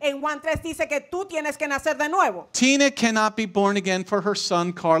again. En Juan 3 dice que tú tienes que nacer de nuevo. Tina cannot be born again for her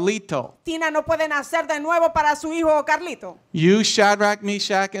son Carlito. Tina no puede nacer de nuevo para su hijo Carlito. You, Shadrach,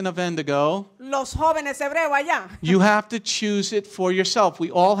 Meshach, and Abednego, Los jóvenes hebreos allá. you have to choose it for yourself. We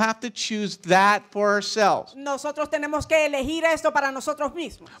all have to choose that for ourselves. Nosotros tenemos que elegir esto para nosotros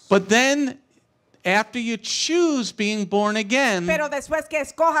mismos. But then, after you choose being born again, Pero después que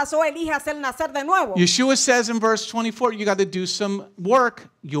escojas o elijas el nacer de nuevo, Yeshua says in verse 24, you got to do some work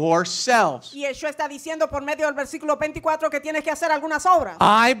yourselves. y Yeshua está diciendo por medio del versículo 24 que tienes que hacer algunas obras.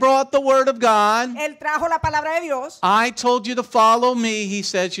 I brought the word of God. Él trajo la palabra de Dios I told you to follow me, he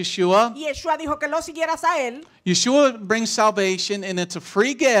says, Yeshua. y Yeshua dijo que lo siguieras a él. Yeshua brings salvation and it's a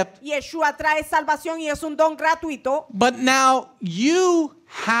free gift. Yeshua trae salvación y es un don gratuito. But now you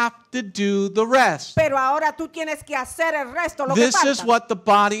have to do the rest. Pero ahora tú tienes que hacer el resto, lo que This is falta. what the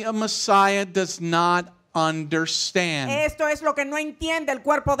body of Messiah does not understand. Esto es lo que no entiende el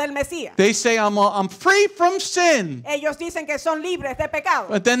cuerpo del Mesías. They say, I'm free from sin. Ellos dicen que son libres de pecado,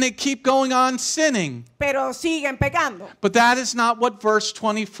 But then they keep going on sinning. pero siguen pecando. But that is not what verse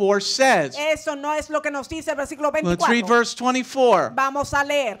 24 says. Eso no es lo que nos dice el versículo Let's read 24. verse 24. Vamos a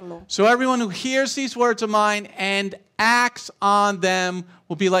leerlo. So everyone who hears these words of mine and acts on them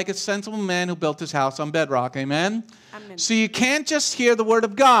will be like a sensible man who built his house on bedrock. Amen? Amén. So you can't just hear the word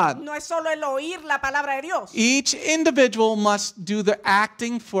of God. No es solo el oír la palabra de Dios. Each individual must do the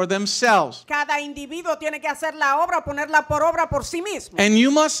acting for themselves. Cada individuo tiene que hacer la obra, ponerla por obra por sí mismo. And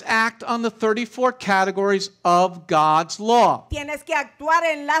you must act on the 34 categories of God's law Tienes que actuar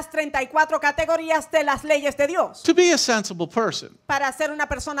en las 34 categorías de las leyes de Dios to be a sensible person. para ser una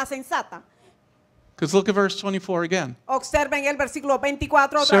persona sensata. Because look at verse 24 again. Observen el versículo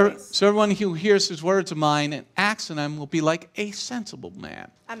 24 otra vez. So everyone who hears his words of mine and acts on them will be like a sensible man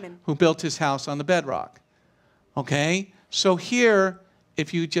Amén. who built his house on the bedrock. Okay? So here,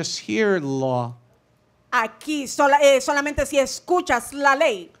 if you just hear the law, Aquí solamente si escuchas la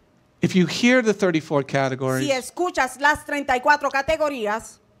ley, if you hear the 34 categories si escuchas las 34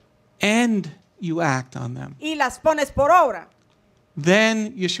 categorías and you act on them, y las pones por obra,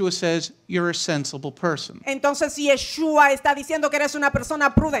 then Yeshua says you're a sensible person. entonces Yeshua está diciendo que eres una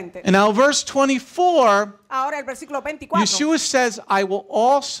persona prudente. And now verse 24, Ahora el versículo 24. Yeshua says, I will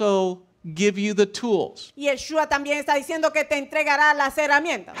also give you the tools. Yeshua también está diciendo que te entregará las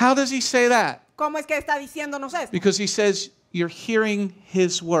herramientas. How does he say that? ¿Cómo es que está diciéndonos esto? Because he says you're hearing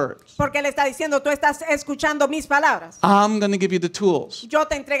his words. Porque él está diciendo, tú estás escuchando mis palabras. I'm going to give you the tools. Yo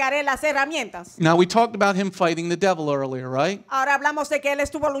te entregaré las herramientas. Now we talked about him fighting the devil earlier, right? Ahora hablamos de que él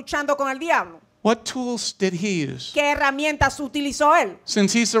estuvo luchando con el diablo. What tools did he use? ¿Qué herramientas utilizó él?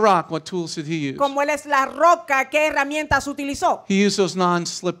 Since he's the rock, what tools did he use? Como él es la roca, ¿qué herramientas utilizó? He used those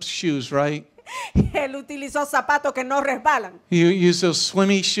non-slip shoes, right? Él utilizó zapatos que no resbalan. You use those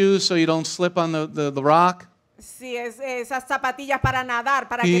swimmy shoes so you don't slip on the rock. Sí, esas zapatillas para nadar,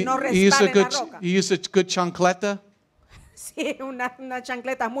 para He, que no he used a resbalen la good roca. he used a good chancleta. Sí, una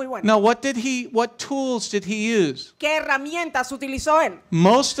chancleta muy buena. Now what tools did he use? ¿Qué herramientas utilizó él?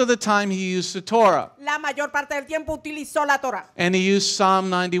 Most of the time he used the Torah La mayor parte del tiempo utilizó la Torah. and he used Psalm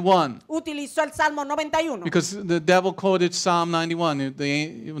 91 Utilizó el Salmo 91. because the devil quoted Psalm 91.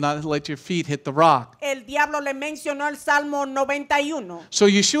 You will not let your feet hit the rock. El diablo le mencionó el Salmo 91. So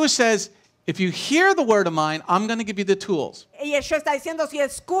Yeshua says, if you hear the word of mine, I'm going to give you the tools. Y Yeshua está diciendo, si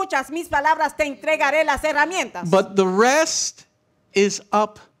escuchas mis palabras, te entregaré las herramientas. But the rest is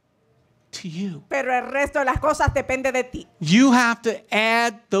up to you. Pero el resto de las cosas depende de ti. You have to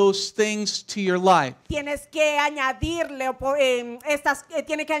add those things to your life. Tienes que añadirle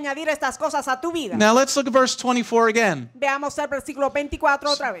tienes que añadir estas cosas a tu vida. Now let's look at verse 24 again. Veamos el versículo 24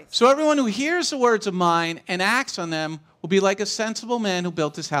 otra vez. So everyone who hears the words of mine and acts on them will be like a sensible man who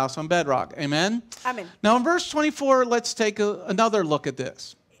built his house on bedrock. Amen? Amén. Now in verse 24, let's take another look at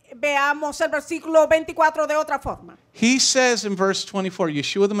this. Veamos el versículo 24 de otra forma. He says in verse 24,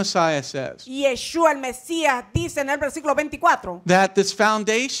 Yeshua the Messiah says, Yeshua el Mesías dice en el versículo 24 that this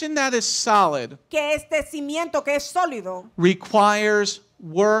foundation that is solid que este cimiento que es sólido requires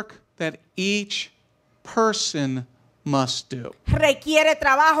work that each person must do. requiere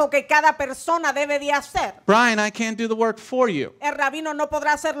trabajo que cada persona debe de hacer. Brian, I can't do the work for you. El rabino no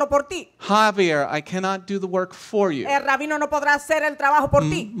podrá hacerlo por ti. Javier, I cannot do the work for you. El rabino no podrá hacer el trabajo por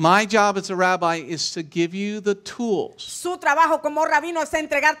ti. My job as a rabbi is to give you the tools. Su trabajo como rabino es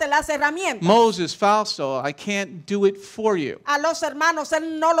entregarte las herramientas. Moses, Fausto, I can't do it for you. A los hermanos,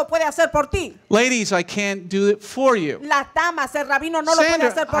 él no lo puede hacer por ti. Ladies, I can't do it for you. Las damas, el rabino no lo puede Sandra,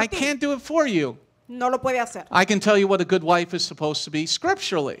 hacer por I ti. can't do it for you. No lo puede hacer. I can tell you what a good wife is supposed to be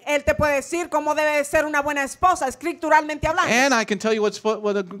scripturally. Él te puede decir cómo debe ser una buena esposa, escrituralmente hablando. And I can tell you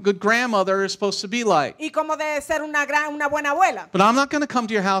what a good grandmother is supposed to be like. Y cómo debe ser una buena abuela. But I'm not going to come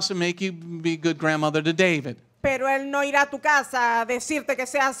to your house and make you be a good grandmother to David. Pero él no irá a tu casa a decirte que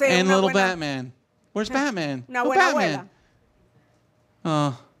se hace And una little buena, Batman. Where's Batman? una Oh, buena Batman.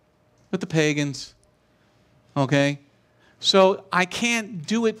 abuela. With the pagans. Okay? So I can't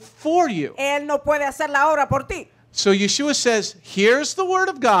do it for you. Él no puede hacer la obra por ti. So Yeshua says, here's the word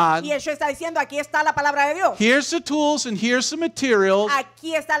of God. Y eso está diciendo, aquí está la palabra de Dios. Here's the tools and here's the materials.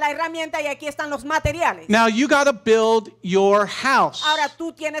 Aquí está la herramienta y aquí están los materiales. Now you got to build your house. Ahora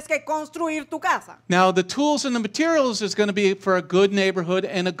tú tienes que construir tu casa. Now the tools and the materials is going to be for a good neighborhood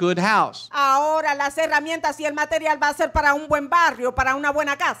and a good house. Ahora las herramientas y el material va a ser para un buen barrio, para una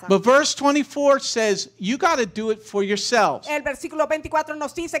buena casa. But verse 24 says you got to do it for yourselves. El versículo 24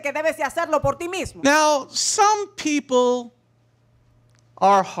 nos dice que debes de hacerlo por ti mismo. Now some people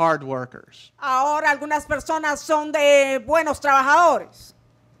are hard workers. Ahora algunas personas son de buenos trabajadores.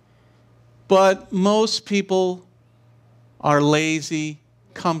 But most people are lazy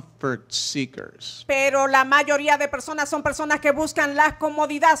comfort seekers. Pero la mayoría de personas son personas que buscan la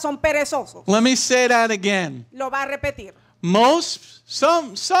comodidad, son perezosos. Let me say that again. Lo va a repetir. Most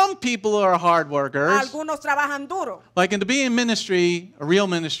Some people are hard workers. Algunos trabajan duro. Like to be in ministry, a real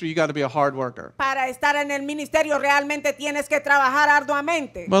ministry, you got to be a hard worker. Para estar en el ministerio realmente tienes que trabajar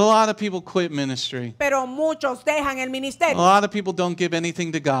arduamente. But a lot of people quit ministry. Pero muchos dejan el A ministerio. lot of people don't give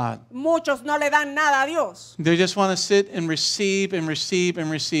anything to God. Muchos no le dan nada a Dios. They just want to sit and receive and receive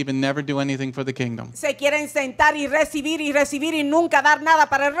and receive and never do anything for the kingdom. Se quieren sentar y recibir y nunca dar nada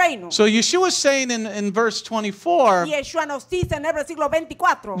para el reino. So Yeshua is saying in verse 24, Y Yeshua nos dice en el versículo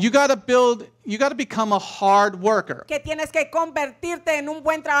 24 you got to become a hard worker. que tienes que convertirte en un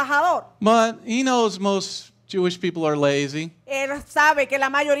buen trabajador. But he knows most Jewish people are lazy. Él sabe que la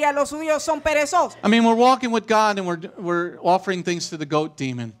mayoría de los judíos son perezosos. I mean, we're walking with God and we're offering things to the goat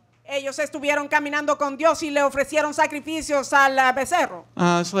demon. Ellos estuvieron caminando con Dios y le ofrecieron sacrificios al becerro,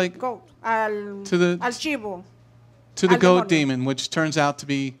 It's like goat, al chivo. to the al goat demonio. demon, which turns out to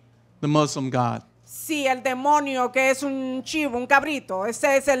be the Muslim God. Sí, el demonio que es un chivo, un cabrito,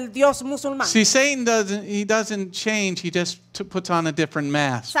 ese es el Dios musulmán. See, Satan doesn't change. He just puts on a different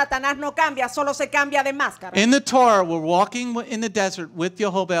mask. Satanás no cambia, solo se cambia de máscara. In the Torah, we're walking in the desert with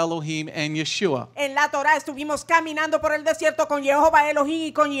Jehovah Elohim and Yeshua. En la Torah estuvimos caminando por el desierto con Jehová Elohim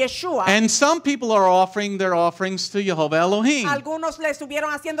y con Yeshua. And some people are offering their offerings to Jehovah Elohim. Algunos le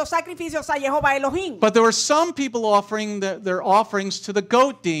estuvieron haciendo sacrificios a Jehová Elohim. But there were some people offering their offerings to the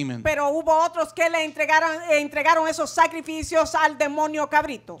goat demon. Pero hubo otros que le entregaron esos sacrificios al demonio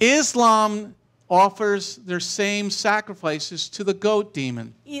cabrito. Islam offers their same sacrifices to the goat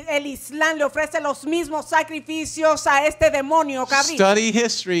demon. Y el Islam le ofrece los mismos sacrificios a este demonio cabrito. Study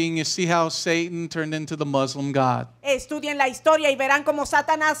history and you see how Satan turned into the Muslim God. Estudien la historia y verán cómo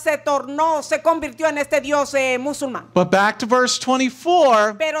Satanás se convirtió en este Dios musulmán. But back to verse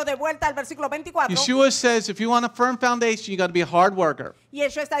 24, Pero de vuelta al versículo 24, Yeshua says if you want a firm foundation, you got to be a hard worker. y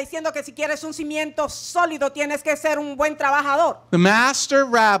Yeshua está diciendo que si quieres un cimiento sólido tienes que ser un buen trabajador. The master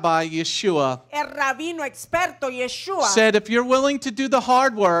rabbi, Yeshua, El rabino experto Yeshua said if you're willing to do the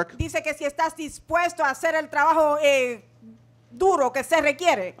hard work dice que si estás dispuesto a hacer el trabajo duro que se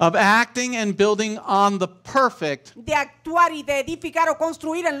requiere of acting and building on the perfect. de actuar y de edificar o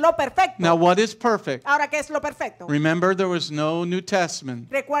construir en lo perfecto. Now, what is perfect? Ahora, ¿qué es lo perfecto? Remember, there was no New Testament.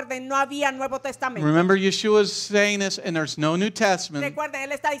 Recuerden, no había Nuevo Testamento. Remember, Yeshua's saying this, and there's no New Testament. Recuerden,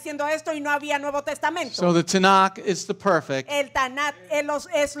 él está diciendo esto y no había Nuevo Testamento. So the Tanakh is the perfect. El Tanat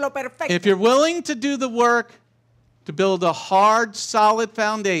es lo perfecto. If you're willing to do the work to build a hard, solid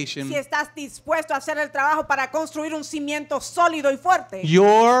foundation, Si estás dispuesto a hacer el trabajo para construir un cimiento sólido y fuerte,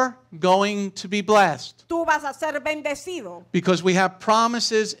 you're going to be blessed. tú vas a ser bendecido. Because we have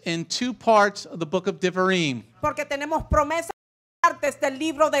promises in two parts of the book of Devarim. Porque tenemos promesas partes del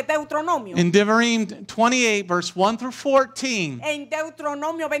libro de Deuteronomio. In Devarim 28, verse 1 through 14, En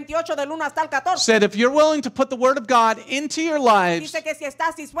Deuteronomio 28 del 1 hasta el 14. said if you're willing to put the word of God into your lives, Dice que si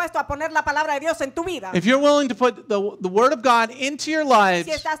estás dispuesto a poner la palabra de Dios en tu vida, if you're willing to put the word of God into your lives,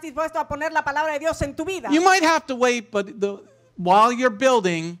 si estás dispuesto a poner la palabra de Dios en tu vida, you might have to wait, but while you're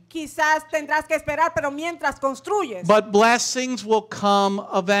building, quizás tendrás que esperar, pero mientras construyes, but blessings will come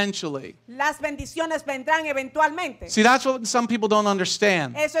eventually. las bendiciones vendrán eventualmente. See, that's what some people don't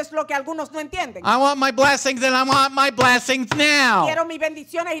understand. Eso es lo que algunos no entienden. I want my blessings and I want my blessings now. Quiero mis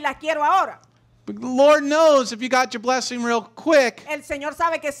bendiciones y las quiero ahora. But the Lord knows if you got your blessing real quick, El Señor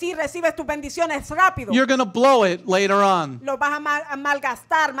sabe que si recibes tus bendiciones rápido, you're going to blow it later on. lo vas a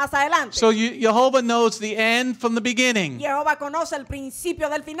malgastar más adelante. So Jehovah knows the end from the beginning. Jehová conoce el principio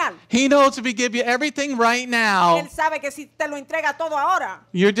del final. He knows if he give you everything right now, Él sabe que si te lo entrega todo ahora,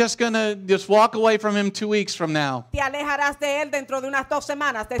 you're just going to just walk away from him 2 weeks from now. te alejarás de él dentro de unas 2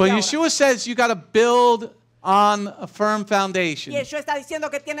 semanas. Desde But ahora. Yeshua says you got to build on a firm foundation. Y Yeshua está diciendo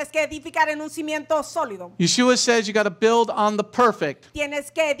que tienes que edificar en un cimiento sólido. Yeshua says you got to build on the perfect.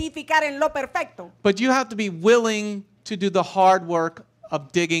 Tienes que edificar en lo perfecto. But you have to be willing to do the hard work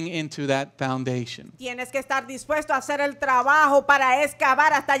of digging into that foundation. Tienes que estar dispuesto a hacer el trabajo para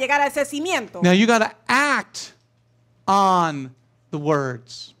excavar hasta llegar a ese cimiento. Now you got to act on the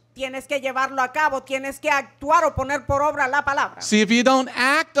words. Tienes que llevarlo a cabo, tienes que actuar o poner por obra la palabra. See, if you don't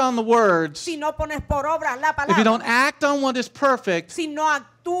act on the words, Si no pones por obra la if you don't palabra, act on what is perfect, si no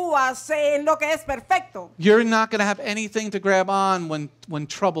actúas en lo que es perfecto, you're not going to have anything to grab on when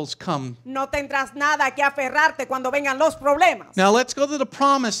troubles come. no tendrás nada que aferrarte cuando vengan los problemas. Now let's go to the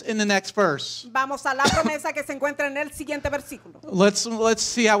promise in the next verse. Vamos a la promesa que se encuentra en el siguiente versículo. Let's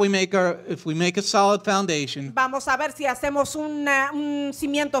see how we make if we make a solid foundation. Vamos a ver si hacemos un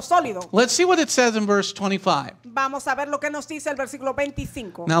cimiento sólido. Let's see what it says in verse 25. Vamos a ver lo que nos dice el versículo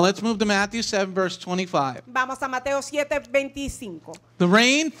 25. Now let's move to Matthew 7, verse 25. Vamos a Mateo 7, 25. The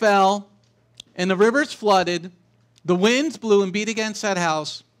rain fell, and the rivers flooded, The winds blew and beat against that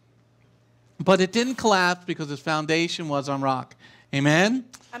house, but it didn't collapse because its foundation was on rock. Amen?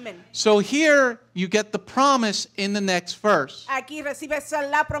 Amén. So here you get the promise in the next verse. Aquí recibes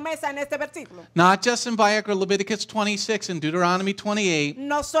la promesa en este versículo. Not just in Leviticus 26 and Deuteronomy 28.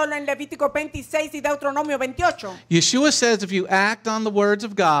 No solo en Levítico 26 y Deuteronomio 28. Yeshua says if you act on the words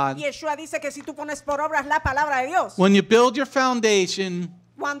of God, Yeshua dice que si tú pones por obras la palabra de Dios, when you build your foundation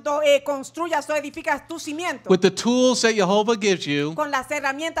cuando construyas o edificas tu cimiento with the tools that Jehovah gives you, con las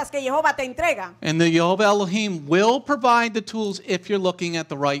herramientas que Jehová te entrega, and the Jehovah Elohim will provide the tools if you're looking at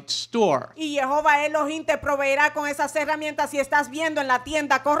the right store. y Jehová Elohim te proveerá con esas herramientas si estás viendo en la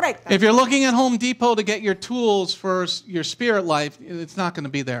tienda correcta. If you're looking at Home Depot to get your tools for your spirit life, it's not going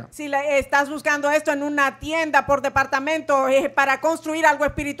to be there. Si estás buscando esto en una tienda por departamento para construir algo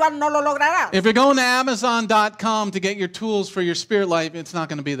espiritual, no lo lograrás. If you're going to Amazon.com to get your tools for your spirit life, it's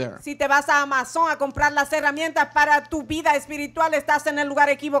not going to be there. Si te vas a Amazon a comprar las herramientas para tu vida espiritual, estás en el lugar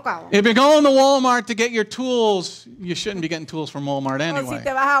equivocado. If you're going to Walmart to get your tools, you shouldn't be getting tools from Walmart O si anyway.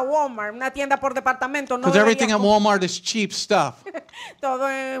 te vas a Walmart, una tienda por departamento, no Because everything deberías at Walmart is cheap stuff. todo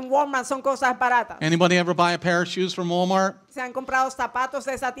en Walmart son cosas baratas. Anybody ever buy a pair of shoes from Walmart? ¿Se han comprado zapatos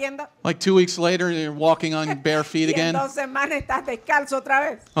de esa tienda? Like 2 weeks later, you're walking on your bare feet Y en again. 2 semanas estás descalzo otra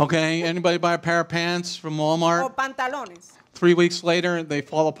vez. Okay, anybody buy a pair of pants from O Walmart? pantalones. 3 weeks later, they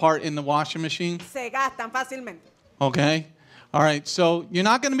fall apart in the washing machine. Se gastan fácilmente. Okay? All right, so you're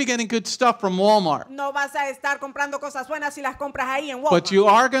not going to be getting good stuff from Walmart. No vas a estar comprando cosas buenas si las compras ahí en Walmart. But you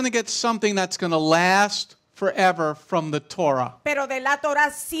are going to get something that's going to last forever from the Torah. Pero de la Torah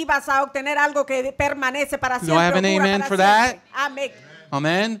sí vas a obtener algo que permanece para Do siempre. I have an o dura amen para for siempre. Amén.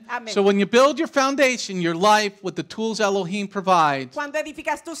 Amen? Amen. So when you build your foundation, your life with the tools Elohim provides, Cuando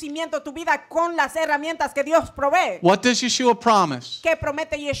edificas tu cimiento, tu vida con las herramientas que Dios provee. what does Yeshua promise? ¿Qué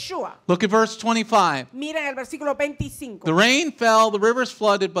promete Yeshua? Look at verse 25. Miren el versículo 25. The rain fell, the rivers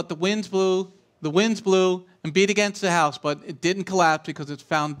flooded, but the winds blew and beat against the house, but it didn't collapse because its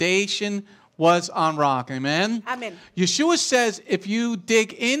foundation was on rock. Amen? Amén. Yeshua says if you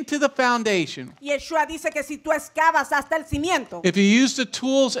dig into the foundation, Yeshua dice que si tú excavas hasta el cimiento, if you use the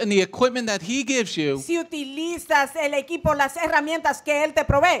tools and the equipment that he gives you, si utilizas el equipo, las herramientas que Él te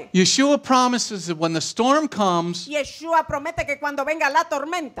provee, Yeshua promises that when the storm comes, Yeshua promete que cuando venga la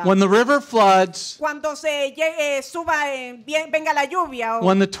tormenta, when the river floods, cuando venga la lluvia, o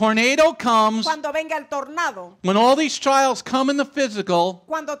when the tornado comes, cuando venga el tornado, when all these trials come in the physical,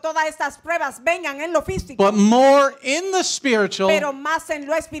 cuando todas estas pruebas vengan en lo físico, but more in the spiritual, pero más en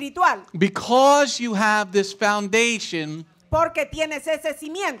lo espiritual, because you have this foundation porque tienes ese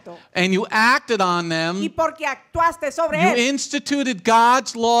cimiento and you acted on y them, porque actuaste sobre you él, instituted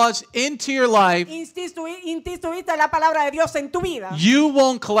God's laws into your life, instituiste la palabra de Dios en tu vida, you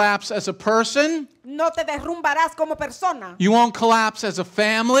won't collapse as a person, no te derrumbarás como persona, you won't collapse as a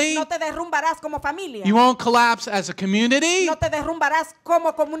family, no te derrumbarás como familia, you won't collapse as a community, no te derrumbarás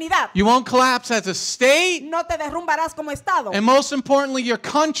como comunidad, you won't collapse as a state, no te derrumbarás como estado, and most importantly, your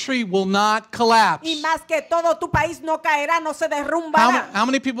country will not collapse. y más que todo tu país no caerá, no se derrumbará. How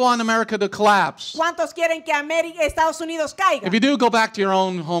many people want America to collapse? ¿Cuántos quieren que Estados Unidos caiga? If you do, go back to your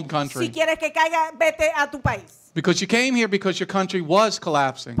own home Si country. quieres que caiga, vete a tu país. Because you came here because your country was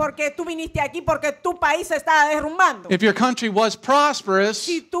collapsing. Porque tú viniste aquí porque tu país se está derrumbando. If your country was prosperous,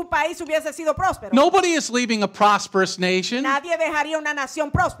 Si tu país hubiese sido próspero, nobody is leaving a prosperous nation. nadie dejaría una nación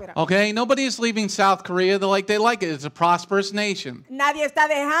próspera. Okay? Nobody is leaving South Korea. They like it. It's a prosperous nation. Nadie está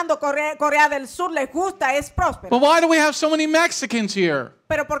dejando Corea del Sur, les gusta, es próspero. But why do we have so many Mexicans here?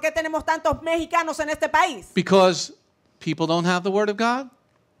 Pero ¿por qué tenemos tantos mexicanos en este país? Because people don't have the Word of God.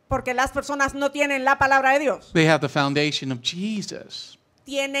 Porque las personas no tienen la palabra de Dios. They have the foundation of Jesus.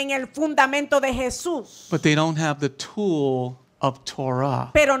 Tienen el fundamento de Jesús, But they don't have the tool of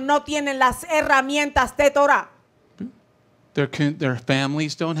Torah. pero no tienen las herramientas de Torah. Their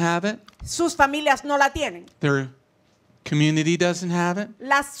families don't have it. Sus familias no la tienen. Their community doesn't have it.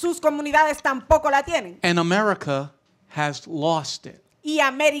 Sus comunidades tampoco la tienen. And America has lost it. Y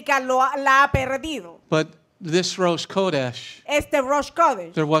América la ha perdido. But this Rosh Kodesh, Este Rosh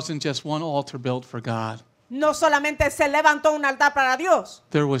Kodesh there wasn't just one altar built for God. no solamente se levantó un altar para Dios,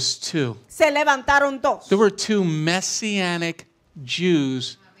 There was two. se levantaron dos. There were two Messianic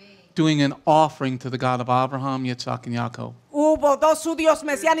Jews doing an offering to the God of Abraham, Yitzhak, and Yaakov. Hubo dos judíos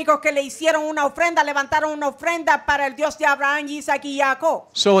mesiánicos que le hicieron una ofrenda, levantaron una ofrenda para el Dios de Abraham, Isaac y Jacob.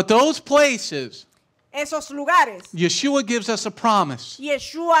 So at those places, Esos lugares, Yeshua gives us a promise.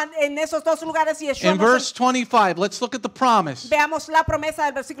 Yeshua, en esos dos lugares, Yeshua In verse 25, let's look at the promise. veamos la promesa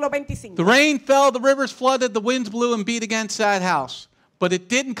del versículo 25. The rain fell, the rivers flooded, the winds blew and beat against that house. but it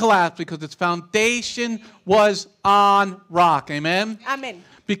didn't collapse because its foundation was on rock. Amen? Amén.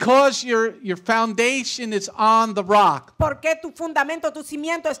 Because your foundation is on the rock. Porque tu fundamento, tu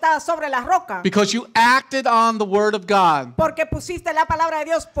cimiento está sobre la roca. Because you acted on the word of God. Porque pusiste la palabra de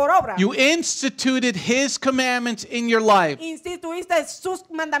Dios por obra. You instituted His commandments in your life. Instituiste sus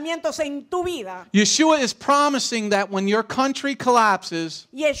mandamientos en tu vida. Yeshua is promising that when your country collapses,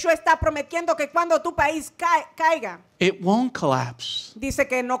 Yeshua está prometiendo que cuando tu país caiga, it won't collapse. dice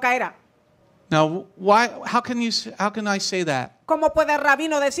que no caerá. Now, why? How can I say that? ¿Cómo puede el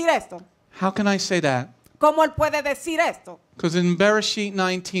rabino decir esto? How can I say that? ¿Cómo él puede decir esto? Because in Bereshit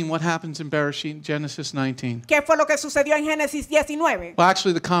 19, what happens in Bereshit, Genesis 19? ¿Qué fue lo que sucedió en Génesis 19? Well,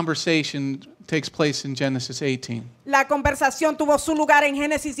 actually, the conversation takes place in Genesis 18. La conversación tuvo su lugar en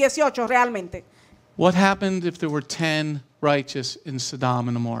Génesis 18 realmente. What happened if there were 10 righteous in Sodom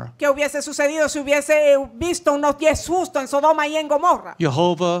and Gomorrah? ¿Qué hubiese sucedido si hubiese visto unos 10 justos en Sodoma y en Gomorra?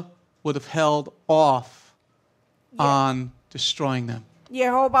 Jehovah would have held off on destroying them.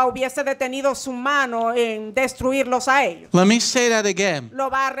 Jehová hubiese detenido su mano en destruirlos a ellos. Let me say that again. Lo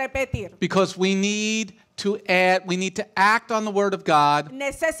va a repetir. Because we need to act on the word of God.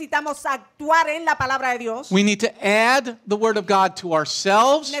 Necesitamos actuar en la palabra de Dios. We need to add the word of God to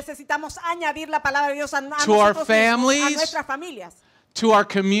ourselves, Necesitamos añadir la palabra de Dios a to our nosotros mismos, families, a nuestras familias, to our a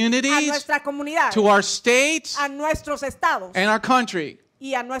communities, nuestra comunidad, to our states, a nuestros estados and our country.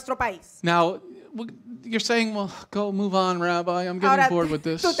 y a nuestro país. Now, you're saying, well, go move on, Rabbi. I'm getting Ahora, bored with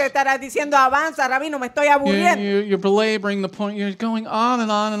this. tú te estarás diciendo, avanza, rabino, me estoy aburriendo. You're belaboring the point. You're going on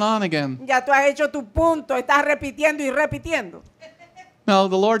and on and on again. Ya tú has hecho tu punto, estás repitiendo y repitiendo. No,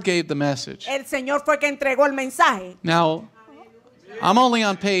 the Lord gave the message. El Señor fue que entregó el mensaje. Now, I'm only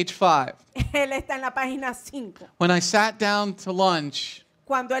on page 5. Él está en la página 5. When I sat down to lunch,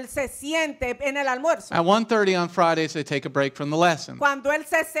 Cuando él se siente en el almuerzo. at 1:30 on Fridays, I take a break from the lesson. Cuando él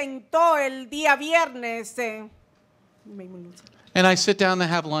se sentó el día viernes, And I sit down to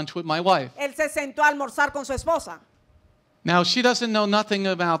have lunch with my wife. él se sentó a almorzar con su esposa. Now, she doesn't know nothing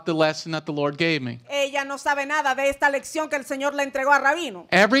about the lesson that the Lord gave me. Ella no sabe nada de esta lección que el Señor le entregó a Rabino.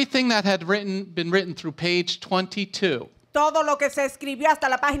 Everything that had been written through page 22, Todo lo que se escribió hasta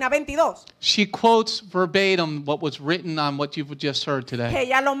la página 22. she quotes verbatim what was written on what you've just heard today.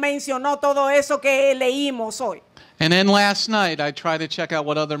 Ella lo mencionó todo eso que leímos hoy. And then last night, I tried to check out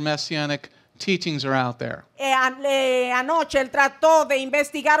what other Messianic teachings are out there. Anoche él trató de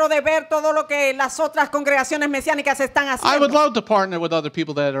investigar o de ver todo lo que las otras congregaciones mesiánicas están I would haciendo. love to partner with other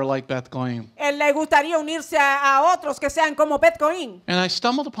people that are like Beth Goyim. Él le gustaría unirse a otros que sean como Beth Cohen. And I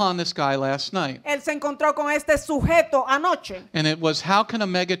stumbled upon this guy last night. Él se encontró con este sujeto anoche. And it was, how can a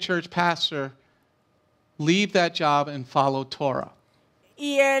megachurch pastor leave that job and follow Torah?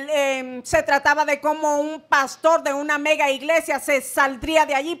 Y él se trataba de cómo un pastor de una mega iglesia se saldría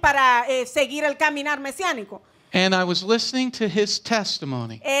de allí para seguir el caminar mesiánico. And I was listening to his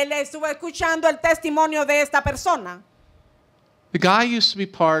testimony. Él estuvo escuchando el testimonio de esta persona. The guy used to be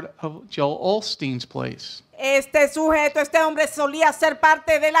part of Joel Osteen's place. Este sujeto, este hombre solía ser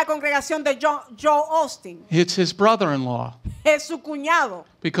parte de la congregación de Joe Austin. It's his brother-in-law. Es su cuñado.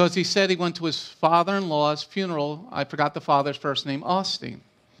 Because he said he went to his father-in-law's funeral. I forgot the father's first name, Austin.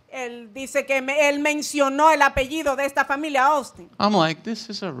 Él dice que él mencionó el apellido de esta familia Austin. I'm like, this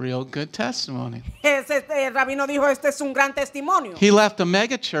is a real good testimony. El rabino dijo, este es un gran testimonio. He left a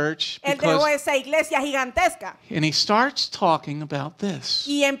megachurch Él dejó because, esa iglesia gigantesca and he starts talking about this.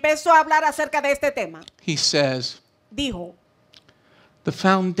 y empezó a hablar acerca de este tema. He says, Dijo, the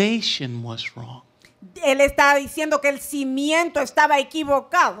foundation was wrong. él está diciendo que el cimiento estaba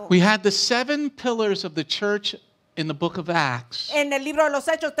equivocado. We had the 7 pillars of the church in the book of Acts, En el libro de los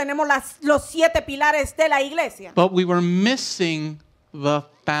Hechos tenemos los 7 pilares de la iglesia, but we were missing the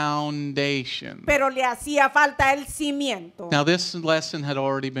foundation. pero le hacía falta el cimiento. Now, this lesson had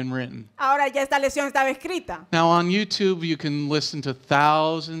already been written. Ahora ya esta lección estaba escrita. Now, on YouTube, you can listen to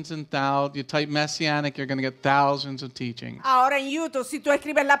thousands and thousands. You type Messianic, you're going to get thousands of teachings. Ahora en YouTube, si tú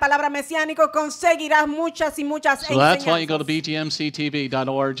escribes la palabra mesiánico, conseguirás muchas y muchas So that's why you go to enseñanzas.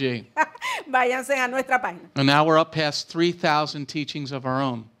 Bgmctv.org. Váyanse a nuestra página. And now we're up past 3,000 teachings of our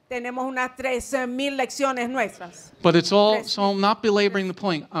own. Tenemos unas 13,000 lecciones nuestras. But it's all, so I'm not belaboring the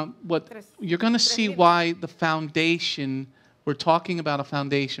point. What you're going to see 3,000. why the foundation, we're talking about a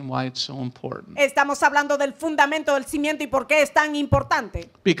foundation, why it's so important. Estamos hablando del fundamento, del cimiento y por qué es tan importante.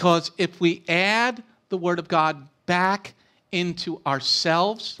 Because if we add the Word of God back into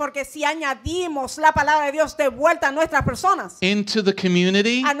ourselves, Porque si añadimos la palabra de Dios de vuelta a nuestras personas, into the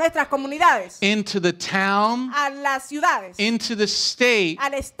community, a nuestras comunidades, into the town, a las ciudades, into the state,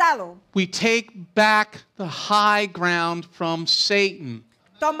 al estado, we take back the high ground from Satan.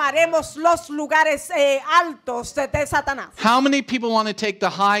 tomaremos los lugares altos de Satanás. How many people want to take the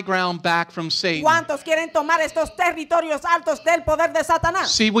high ground back from Satan? ¿Cuántos quieren tomar estos territorios altos del poder de Satanás?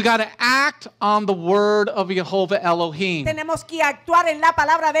 See, we got to act on the word of Jehovah Elohim. Tenemos que actuar en la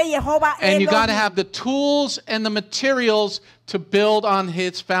palabra de Jehová And you got to Elohim. have the tools and the materials to build on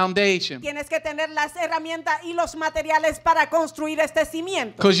his foundation. Tienes que tener las herramientas y los materiales para construir este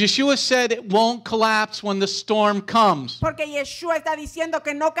cimiento. Because Yeshua said it won't collapse when the storm comes. Porque Yeshua está diciendo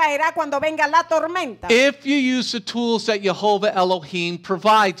que no caerá cuando venga la tormenta. If you use the tools that Jehovah Elohim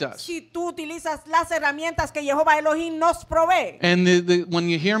provides us. Si tú utilizas las herramientas que Jehová Elohim nos provee. And when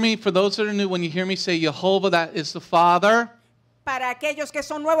you hear me, for those that are new, when you hear me say Jehovah, that is the Father. Para aquellos que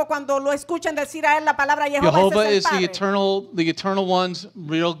son nuevos, cuando lo escuchen decir a él la palabra Jehová, Jehovah ese is es el Padre. the eternal one's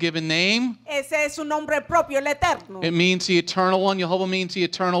real given name. Ese es su nombre propio, el eterno. It means the eternal one. Jehovah means the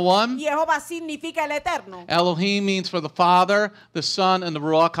eternal one. Jehová significa el eterno. Elohim means for the Father, the Son, and the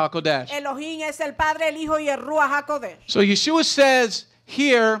Ruach HaKodesh. Elohim es el Padre, el Hijo y el Ruach HaKodesh. So Yeshua says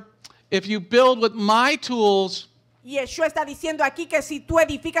here, if you build with my tools Y Yeshua está diciendo aquí que si tú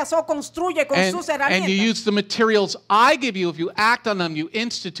edificas o construyes con sus and herramientas, you use the materials I give you, if you act on them, you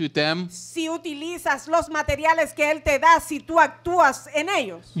institute them, si utilizas los materiales que él te da, si tú actúas en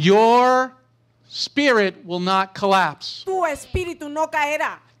ellos, your spirit will not collapse. tu espíritu no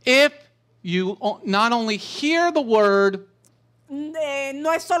caerá. If you not only hear the word,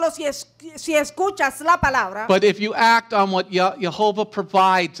 No es solo si escuchas la palabra, but if you act on what Jehovah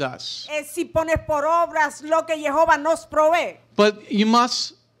provides us. es si pones por obras lo que Jehová nos provee. But you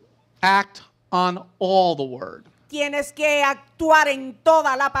must act on all the word. Tienes que actuar en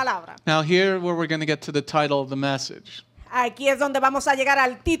toda la palabra. Now here where we're going to get to the title of the message. Aquí es donde vamos a llegar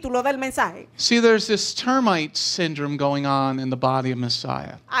al título del mensaje. See, there's this termite syndrome going on in the body of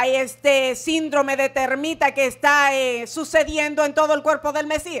Messiah. Hay este síndrome de termita que está sucediendo en todo el cuerpo del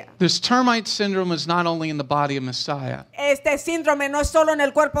Mesías. This termite syndrome is not only in the body of Messiah, Este síndrome no es solo en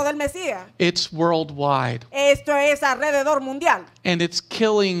el cuerpo del Mesías. it's worldwide. Esto es alrededor mundial. And it's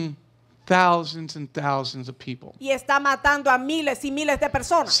killing thousands and thousands of people. Y está matando a miles y miles de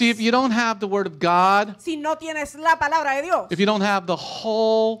personas. See, if you don't have the Word of God, Si no tienes la palabra de Dios, if you don't have the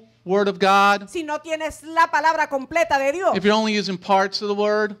whole Word of God, si no tienes la palabra completa de Dios, if you're only using parts of the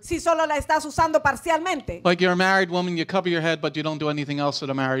Word, si solo la estás usando parcialmente, like you're a married woman, you cover your head, but you don't do anything else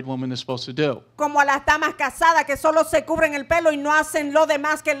that a married woman is supposed to do. como a las damas casadas que solo se cubren el pelo y no hacen lo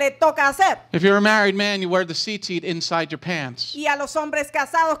demás que le toca hacer. If you're a married man, you wear the tzitzit inside your pants. Y a los hombres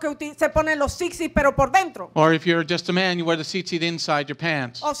casados que se ponen los zigzags pero por dentro. Or if you're just a man, you wear the tzitzit inside your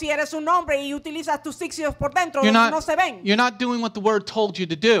pants. O si eres un hombre y utilizas tus zigzags por dentro, You're no se ven. not doing what the Word told you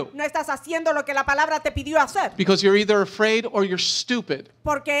to do. No estás haciendo lo que la palabra te pidió hacer. Because you're either afraid or you're stupid.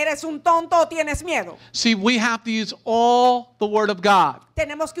 Porque eres un tonto o tienes miedo. See, we have to use all the Word of God.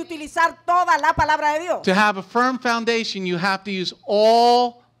 Tenemos que utilizar toda la palabra de Dios. To have a firm foundation, you have to use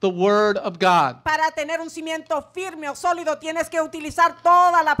all the Word of God. Para tener un cimiento firme o sólido tienes que utilizar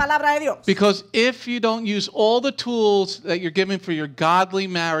toda la palabra de Dios. Because if you don't use all the tools that you're given for your godly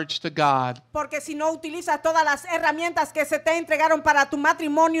marriage to God, Porque si no utilizas todas las herramientas que se te entregaron para tu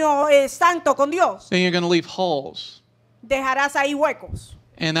matrimonio santo con Dios, then you're going to leave holes. dejarás ahí huecos.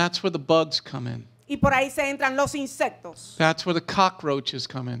 And that's where the bugs come in. Y por ahí se entran los insectos. That's where the cockroaches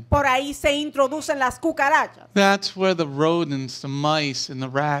come in. Por ahí se introducen las cucarachas, That's where the rodents, the mice, and the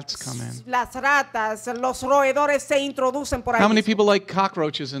rats come in. las ratas, los roedores se introducen por ahí. How many mismo. people like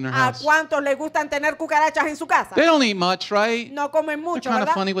cockroaches in their ¿A house? cuántos les gustan tener cucarachas en su casa? They don't eat much, right? No comen They're mucho, kind of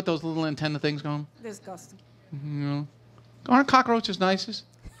 ¿verdad? funny with those little antenna things going. Disgusting. You know, aren't cockroaches nicest?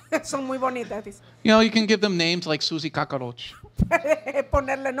 Son muy bonitas, dice. You know, you can give them names like Susie Cockroach,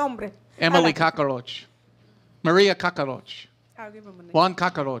 Ponerle nombre. Emily Cockroach, Maria Cockroach, I'll give him a name. Juan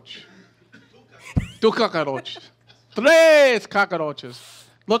Cockroach, two cockroaches, tres cockroaches.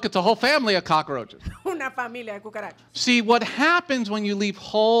 Look, it's a whole family of cockroaches. Una familia de cucarachas. See, what happens when you leave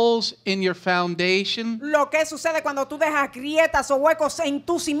holes in your foundation, Lo que sucede cuando tú dejas grietas o huecos en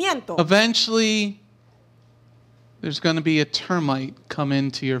tu cimiento, eventually there's going to be a termite come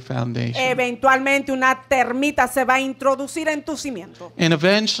into your foundation. eventualmente una termita se va a introducir en tu cimiento. And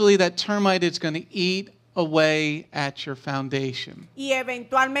eventually that termite is going to eat away at your foundation. Y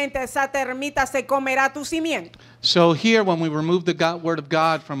eventualmente esa termita se comerá tu cimiento. So here, when we remove the Word of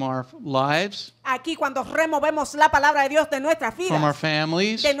God from our lives, Aquí cuando removemos la palabra de Dios de nuestras from our vidas,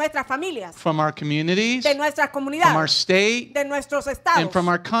 families, de nuestras familias, from our communities, de nuestras from our comunidades, state, de nuestros and estados from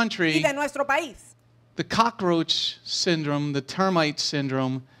our y country, de nuestro país, the cockroach syndrome, the termite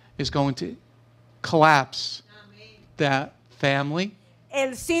syndrome, is going to collapse that family,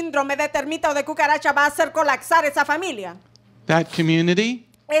 el síndrome de termita o de cucaracha va a hacer colapsar esa familia, that community,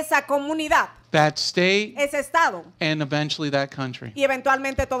 esa comunidad, that state, ese estado and eventually that country. y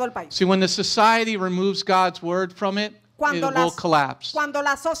eventualmente todo el país. See, when the society removes God's word from it, Cuando it will collapse. cuando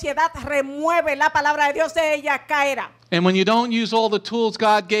la sociedad remueve la palabra de Dios, ella caerá. And when you don't use all the tools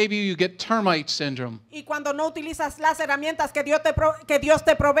God gave you, you get termite syndrome. Y cuando no utilizas las herramientas que Dios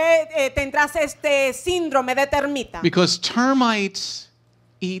te provee, tendrás este síndrome de termita. Because termites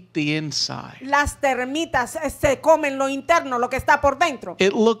eat the inside. Las termitas se comen lo interno, lo que está por dentro.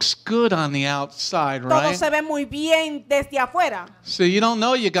 It looks good on the outside, Todo right? se ve muy bien desde afuera. So you don't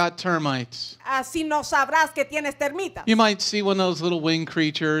know you got termites. Así no sabrás que tienes termitas. You might see one of those little winged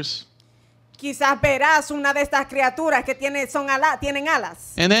creatures. Quizás verás una de estas criaturas que tienen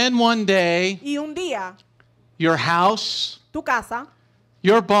alas. And then one day, Y un día, your house, tu casa,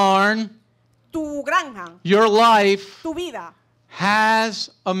 your barn, tu granja, your life tu vida, has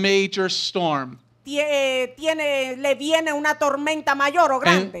a major storm. le viene una tormenta mayor o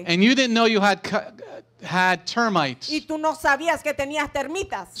grande. And you didn't know you had termites. Y tú no sabías que tenías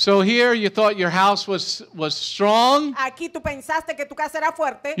termitas. So here you thought your house was strong. Aquí tú pensaste que tu casa era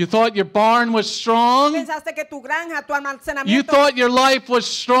fuerte. You thought your barn was strong. Pensaste que tu granja, tu You almacenamiento. thought your life was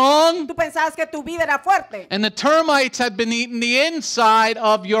strong. Tú pensabas que tu vida era fuerte. And the termites had been eating the inside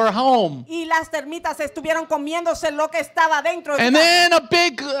of your home. Y las termitas estuvieron comiéndose lo que estaba dentro de tu And casa. then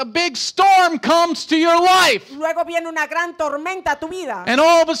a big storm comes to your life. Luego viene una gran tormenta a tu vida. And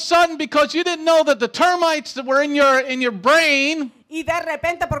all of a sudden, because you didn't know that the termites that were in your brain, Y de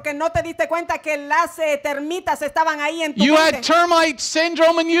repente, porque no te diste cuenta que las termitas estaban ahí en tu you had mente, termite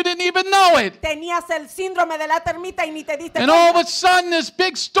syndrome and you didn't even know it. tenías el síndrome de la termita y ni te diste And all of cuenta. a sudden, this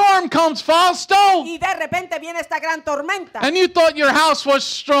big storm comes, Fausto. Y de repente viene esta gran tormenta. And you thought your house was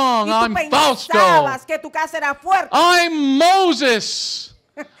strong. Y I'm tú Fausto. pensabas que tu casa era fuerte. I'm Moses.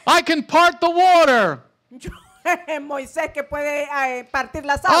 I can part the water. Moisés que puede partir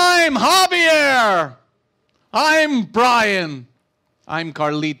las aguas. I'm Javier. I'm Brian. I'm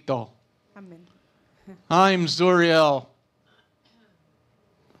Carlito. Amén. I'm Zuriel.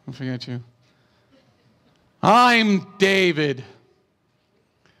 I forget you. I'm David.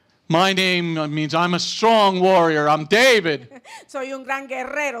 My name means I'm a strong warrior. I'm David. Soy un gran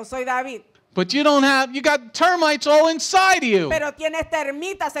guerrero, soy David. But you got termites all inside you. Pero tienes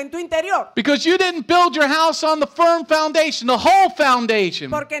termitas en tu interior. Because you didn't build your house on the firm foundation, the whole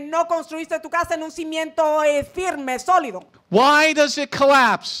foundation. Porque no construiste tu casa en un cimiento firme, sólido. Why does it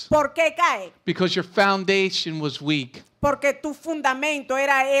collapse? ¿Por qué cae? Because your foundation was weak. Porque tu fundamento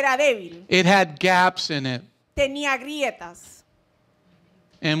era débil. It had gaps in it. Tenía grietas.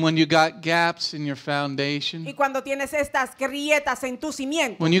 And when you got gaps in your Y foundation, cuando tienes estas grietas en tu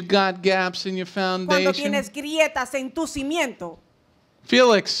cimiento, when you got gaps in your cuando foundation, tienes grietas en tu cimiento,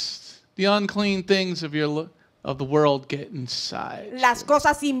 Felix, the unclean things of the world get inside. las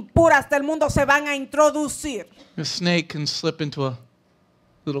cosas impuras del mundo se van a introducir. A snake can slip into a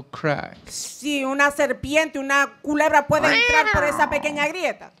little crack. Si una serpiente, una culebra puede entrar por esa pequeña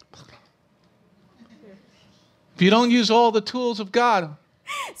grieta. If you don't use all the tools of God,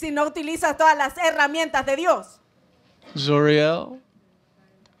 Si no utilizas todas las herramientas de Dios. Zuriel,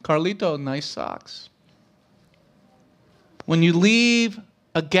 Carlito, nice socks. When you leave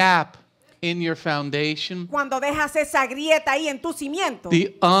a gap in your foundation, Cuando dejas esa grieta ahí en tu cimiento,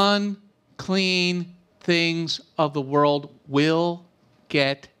 the unclean things of the world will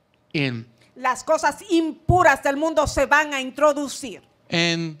get in. las cosas impuras del mundo se van a introducir.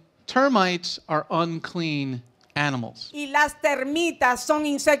 And termites are unclean animals. Y las termitas son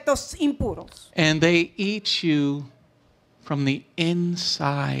insectos impuros. And they eat you from the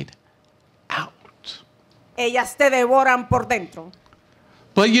inside out. Ellas te devoran por dentro.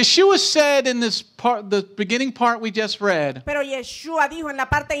 But Yeshua said in this part, the beginning part we just read, Pero Yeshua dijo en la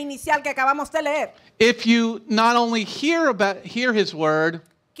parte inicial que acabamos de leer, if you not only hear his word,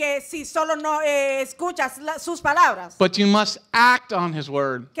 que si solo no escuchas sus palabras, but you must act on his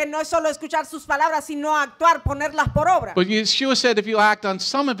word. que no es solo escuchar sus palabras, sino actuar, ponerlas por obra. But Yeshua said if you act on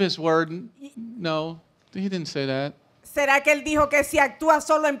some of his word, no, he didn't say that. ¿Será que él dijo que si actúa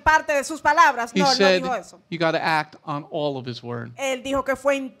solo en parte de sus palabras? He No, él no said dijo eso. you got to act on all of his word. Él dijo que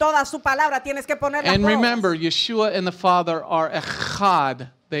fue en toda su palabra, tienes que ponerla And por obras. remember, Yeshua and the Father are echad.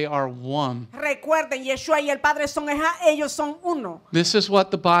 They are one. Recuerden, Yeshua y el Padre son ellos son uno. This is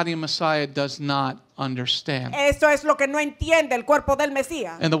what the body of Messiah does not understand. Esto es lo que no entiende el cuerpo del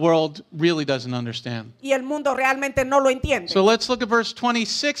Mesías. And the world really doesn't understand. Y el mundo realmente no lo entiende. So let's look at verse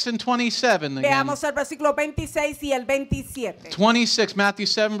 26 and 27 again. Veamos el versículo 26 y el 27. 26, Matthew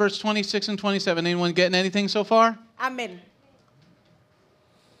 7, verse 26 and 27. Anyone getting anything so far? Amén.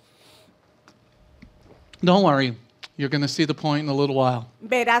 Don't worry. You're going to see the point in a little while.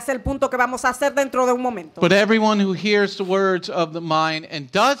 Verás el punto que vamos a hacer dentro de un momento. But everyone who hears the words of the mine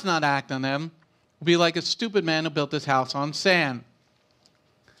and does not act on them will be like a stupid man who built his house on sand.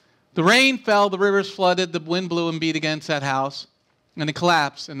 The rain fell, the rivers flooded, the wind blew and beat against that house, and it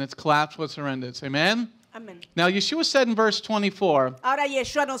collapsed, and its collapse was horrendous. Amen? Amén. Now, Yeshua said in verse 24 Ahora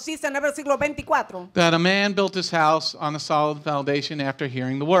Yeshua nos dice en el versículo 24 that a man built his house on a solid foundation after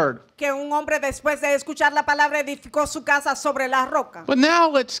hearing the word. que un hombre después de escuchar la palabra edificó su casa sobre la roca. But now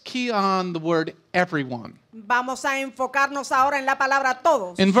let's key on the word everyone. Vamos a enfocarnos ahora en la palabra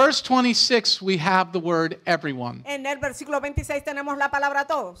todos. In verse 26, we have the word everyone. En el versículo 26 tenemos la palabra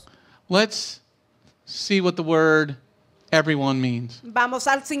todos. Let's see what the word everyone means. Vamos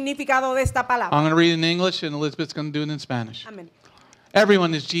al significado de esta I'm palabra. going to read it in English and Elizabeth's going to do it in Spanish. Amén.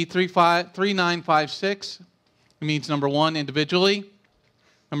 Everyone is G3956. It means number one, individually.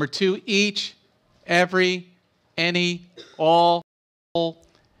 Number two, each, every, any, all,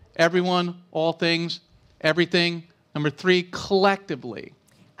 everyone, all things, everything. Number three, collectively.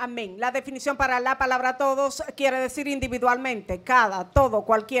 Amén. La definición para la palabra todos quiere decir individualmente, cada, todo,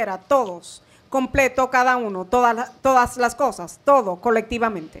 cualquiera, todos, completo, cada uno, todas las cosas, todo,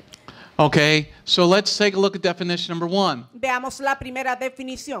 colectivamente. Okay, so let's take a look at definition number one. Veamos la primera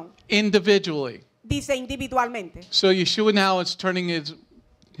definición. Individually. Dice individualmente. So Yeshua now is turning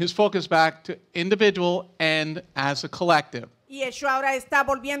his focus back to individual and as a collective. Y Yeshua ahora está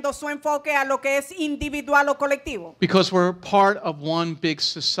volviendo su enfoque a lo que es individual o colectivo. Because we're part of one big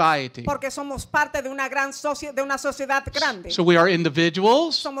society. Porque somos parte de una gran de una sociedad grande. So we are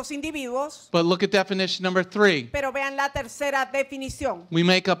individuals, Somos individuos, but look at definition number three. pero vean la tercera definición. We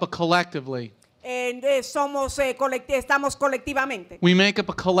make up a collectively. Estamos colectivamente. We make up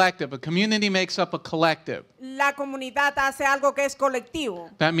a collective. A community makes up a collective. La comunidad hace algo que es colectivo.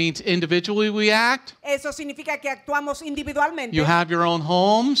 That means individually we act. Eso significa que actuamos individualmente. You have your own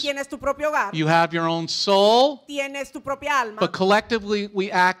homes. Tienes tu propio hogar. You have your own soul. Tienes tu propia alma. But collectively we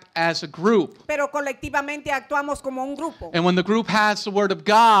act as a group. Pero colectivamente actuamos como un grupo. And when the group has the word of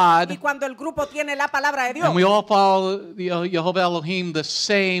God, Y cuando el grupo tiene la palabra de Dios. and we all follow the Yehovah Elohim the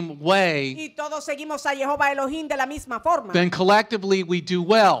same way, Y todos seguimos a Jehová Elohim de la misma forma. then collectively we do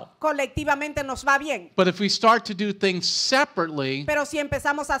well. Colectivamente nos va bien. But if we start to do things separately, Pero si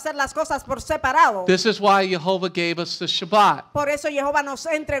empezamos a hacer las cosas por separado, this is why Yehovah gave us the Shabbat. por eso Jehová nos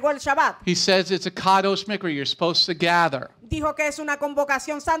entregó el Shabbat. He says it's a kadosh mikra. You're supposed to gather. Dijo que es una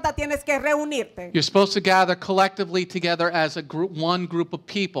convocación santa, tienes que reunirte. You're supposed to gather collectively together as a group, one group of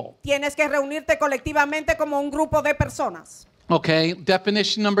people. Tienes que reunirte colectivamente como un grupo de personas. Okay,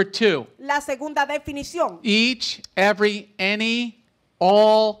 definition number two. La segunda definición. Each, every, any,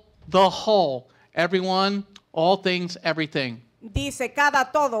 all, the whole. Everyone, all things, everything. Dice cada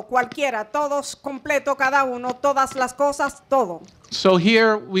todo, cualquiera, todos completo, cada uno, todas las cosas, todo. So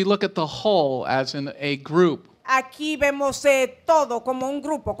here we look at the whole as in a group. Aquí vemos todo como un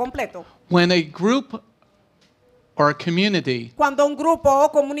grupo completo. When a group or a community Cuando un grupo o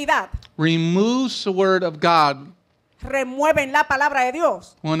comunidad removes the word of God, remueven la palabra de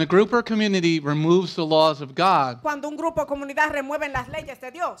Dios, when a group or community removes the laws of God, cuando un grupo o comunidad remueven las leyes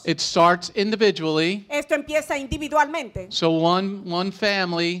de Dios, it starts individually. esto empieza individualmente. So one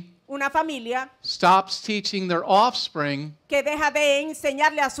family Una familia stops teaching their offspring, que deja de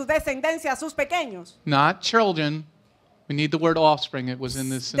enseñarle a su descendencia, a sus pequeños, not children. We need the word offspring. It was in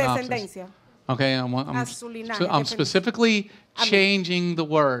this synopsis. descendencia. Okay, A su linaje, so I'm specifically Amén. changing the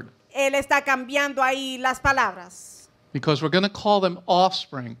word Él está cambiando ahí las palabras. because we're going to call them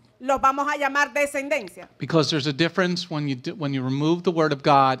offspring Los vamos a llamar descendencia. because there's a difference when you remove the word of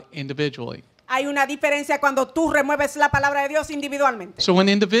God individually. Hay una diferencia cuando tú remueves la palabra de Dios individualmente. So when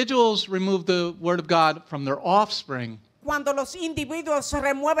individuals remove the word of God from their offspring, Cuando los individuos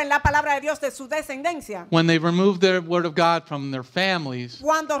remueven la palabra de Dios de su descendencia. when they remove the word of God from their families,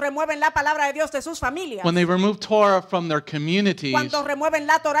 Cuando remueven la palabra de Dios de sus familias. when they remove Torah from their communities, Cuando remueven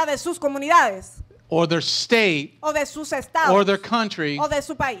la Torah de sus comunidades. or their state o de sus estados or their country, o de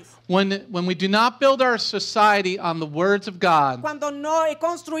su país. when we do not build our society on the words of God, Cuando no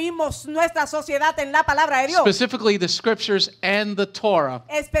construimos nuestra sociedad en la palabra de Dios, specifically the scriptures and the Torah,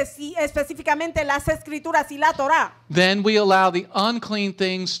 específicamente las escrituras y la Torá, then we allow the unclean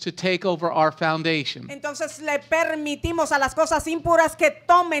things to take over our foundation. entonces le permitimos a las cosas impuras que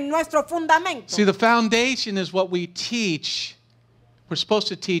tomen nuestro fundamento. See, the foundation is what we teach. We're supposed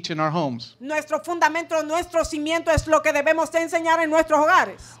to teach in our homes. Nuestro fundamento, nuestro cimiento es lo que debemos de enseñar en nuestros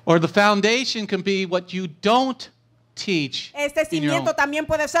hogares. Or the foundation can be what you don't teach Este in your home. cimiento también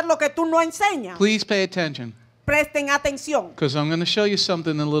puede ser lo que tú no enseñas. Please pay attention, Presten atención. because I'm going to show you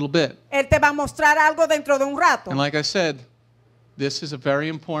something in a little bit. Él te va a mostrar algo dentro de un rato. And like I said, this is a very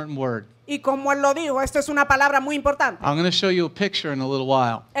important word. Y como él lo dijo, esto es una palabra muy importante. I'm going to show you a picture in a little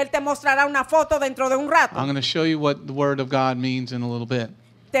while. Él te mostrará una foto dentro de un rato. I'm going to show you what the word of God means in a little bit.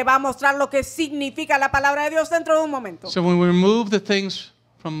 Te va a mostrar lo que significa la palabra de Dios dentro de un momento. So when we remove the things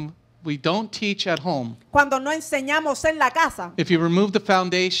from we don't teach at home, Cuando no enseñamos en la casa, if you remove the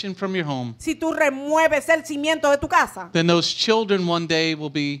foundation from your home, si tú remueves el cimiento de tu casa, then those children one day will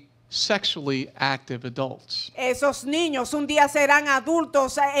be sexually active adults. esos niños un día serán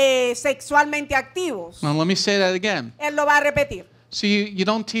adultos sexualmente activos. Now let me say that again. Él lo va a repetir. See, you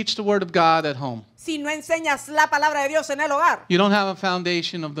don't teach the word of God at home. Si no enseñas la palabra de Dios en el hogar, You don't have a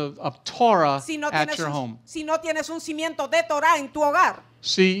foundation of Torah si no at tienes your home. si no tienes un cimiento de Torah en tu hogar,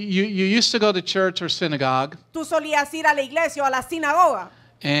 See, you used to go to church or synagogue, tú solías ir a la iglesia o a la sinagoga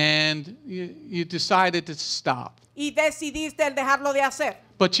and you decided to stop. y decidiste el dejarlo de hacer,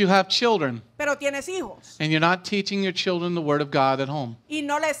 But you have children, pero tienes hijos and you're not teaching your children the word of God at home. y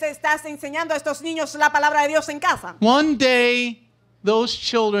no les estás enseñando a estos niños la palabra de Dios en casa. One day, those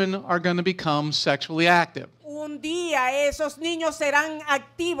children are going to become sexually active. Un día esos niños serán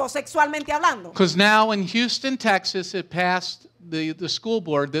activos sexualmente hablando, Because now in Houston, Texas, it passed the school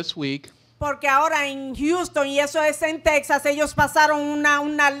board this week porque ahora en Houston, y eso es en Texas, ellos pasaron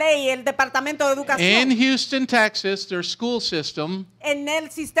una ley, el Departamento de In Educación, Houston, Texas, their school system en el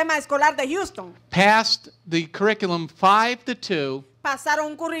sistema escolar de Houston. passed the curriculum 5 to 2. Pasaron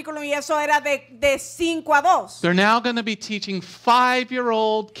un currículum y eso era de 5 a 2. They're now going to be teaching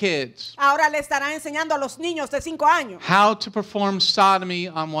 5-year-old kids Ahora le estarán enseñando a los niños de 5 años how to perform sodomy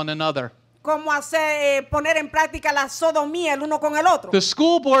on one another. cómo hacer, poner en práctica la sodomía el uno con el otro. The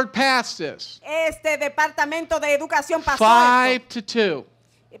school board passed this Este Departamento de Educación pasó 5 esto. to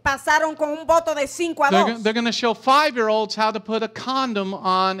 2. Pasaron con un voto de 5 a They're 2. going to show 5-year-olds how to put a condom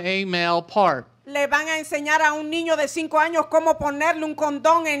on a male part. Le van a enseñar a un niño de 5 años cómo ponerle un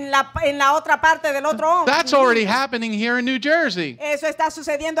condón en la otra parte del otro hombre. That's already happening here in New Jersey. Eso está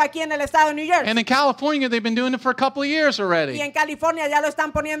sucediendo aquí en el estado de New Jersey. And in California, they've been doing it for a couple of years Y already. en California ya lo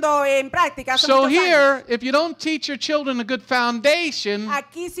están poniendo en práctica. Hace So muchos años. here, if you don't teach your children a good foundation,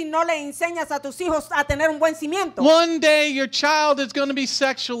 Aquí si no le enseñas a tus hijos a tener un buen cimiento, one day your child is going to be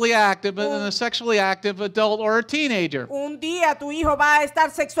sexually active, and a sexually active adult or a teenager. un día tu hijo va a estar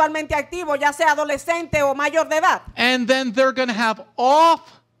sexualmente activo, ya sea adolescente o mayor de edad. And then they're going to have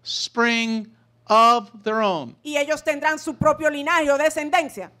offspring of their own. Y ellos tendrán su propio linaje o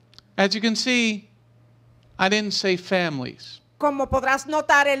descendencia. As you can see, I didn't say families. Como podrás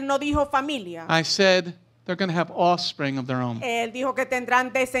notar, él no dijo familia. I said they're going to have offspring of their own. Él dijo que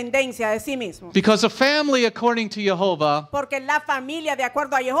tendrán descendencia de sí mismos. Because a family, according to Jehovah, Porque la familia, de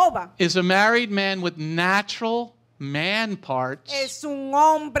acuerdo a Jehová, is a married man with natural man parts. es un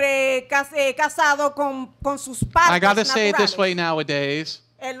hombre casado con sus partes I got to say it naturales. this way nowadays.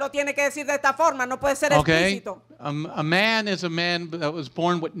 Él lo tiene que decir de esta forma, no puede ser Okay? explícito. A man is a man that was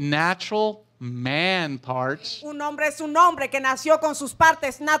born with natural man parts, Un hombre es un hombre que nació con sus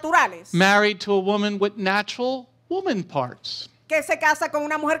partes naturales, married to a woman with natural woman parts, que se casa con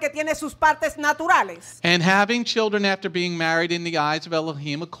una mujer que tiene sus partes naturales and having children after being married in the eyes of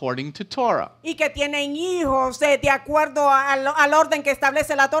Elohim according to Torah. y que tienen hijos de acuerdo al orden que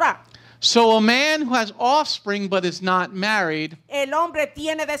establece la Torá. So a man who has offspring but is not married, El hombre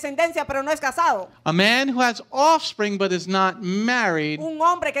tiene descendencia pero no es casado. a man who has offspring but is not married, Un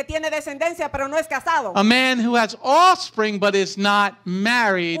hombre que tiene descendencia pero no es casado. a man who has offspring but is not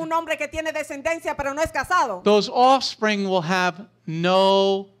married, Un hombre que tiene descendencia pero no es casado. those offspring will have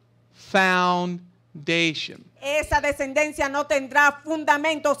no foundation. Esa descendencia no tendrá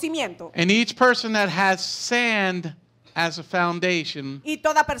fundamento o cimiento. And each person that has sand as a foundation. Y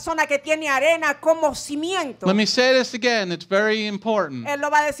toda persona que tiene arena como cimiento. Let me say this again, it's very important. Él lo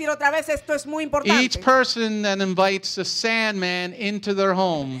va a decir otra vez, esto es muy importante. Each person that invites the sandman into their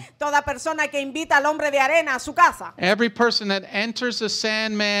home, Toda persona que invita al hombre de arena a su casa. every person that enters the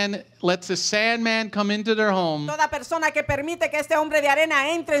sandman, lets the sandman come into their home, Toda persona que permite que este hombre de arena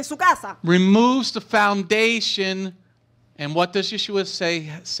entre en su casa. removes the foundation, and what does Yeshua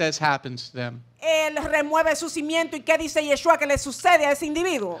says happens to them? Él remueve su cimiento. ¿Y qué dice Yeshua que le sucede a ese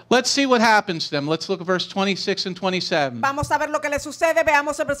individuo? Let's see what happens to them. Let's look at verse 26 and 27. Vamos a ver lo que le sucede.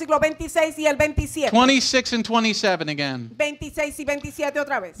 Veamos el versículo 26 y el 27. 26 and 27 again. 26 y 27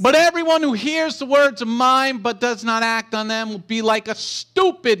 otra vez. But everyone who hears the words of mine but does not act on them will be like a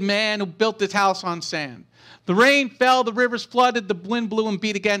stupid man who built his house on sand. The rain fell, the rivers flooded, the wind blew and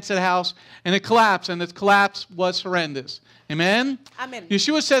beat against the house, and it collapsed, and its collapse was horrendous. Amen? Amén.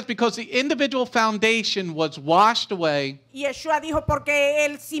 Yeshua says because the individual foundation was washed away, Y Yeshua dijo porque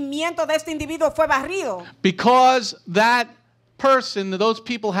el cimiento de este individuo fue barrido. because that person, those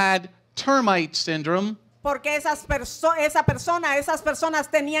people had termite syndrome. Porque esas personas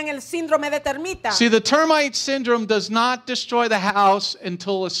tenían el síndrome de termita. See, the termite syndrome does not destroy the house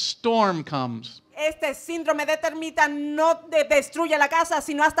until a storm comes. Este síndrome de termita no destruye la casa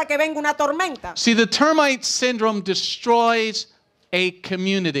sino hasta que venga una tormenta. See, the termite syndrome destroys a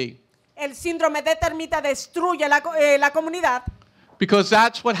community. El síndrome de termita destruye la comunidad. Because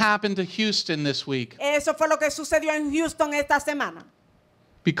that's what happened to Houston this week. Eso fue lo que sucedió en Houston esta semana.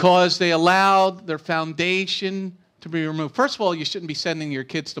 Because they allowed their foundation to be removed. First of all, you shouldn't be sending your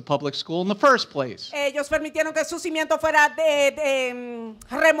kids to public school in the first place. Ellos permitieron que su cimiento fuera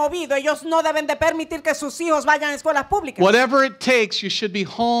removido. Ellos no deben de permitir que sus hijos vayan a escuelas públicas. Whatever it takes, you should be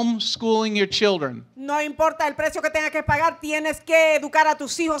homeschooling your children. No importa el precio que tengas que pagar, tienes que educar a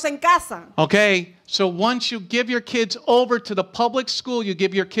tus hijos en casa. Okay? So once you give your kids over to the public school, you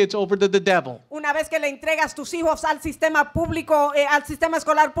give your kids over to the devil. Una vez que le entregas tus hijos al sistema público, al sistema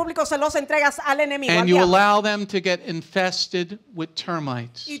escolar público, se los entregas al enemigo. And al you diablo. allow them to get infested with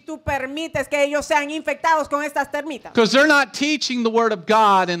termites. Y tú permites que ellos sean infectados con estas termitas. Because they're not teaching the Word of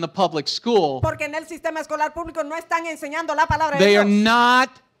God in the public school. Porque en el sistema escolar público no están enseñando la palabra de They Dios. are not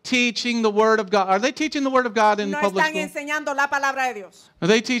teaching the Word of God. Are they teaching the Word of God in No public están school? enseñando la palabra de Dios. Are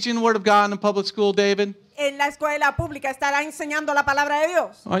they teaching the Word of God in the public school, David? En la escuela pública estará enseñando la palabra de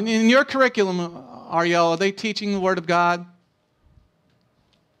Dios. In your curriculum, Ariel, are they teaching the Word of God?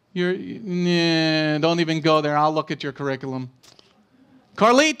 Don't even go there. I'll look at your curriculum.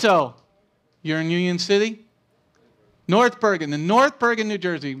 Carlito, you're in Union City? North Bergen, in North Bergen, New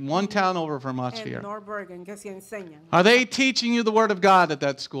Jersey, one town over from us En here. North Bergen, que se enseñan. Are they teaching you the Word of God at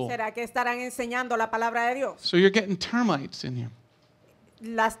that school? ¿Será que estarán enseñando la palabra de Dios? So you're getting termites in here.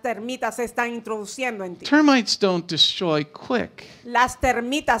 Las termitas se están introduciendo en ti. Termites don't destroy quick. Las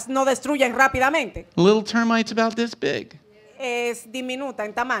termitas no destruyen rápidamente. A little termite's about this big. Es diminuta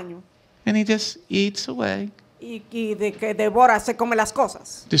en tamaño And he just eats away, y que devora, se come las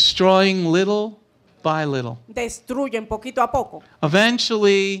cosas. destroying little by little. Destruyen poquito a poco.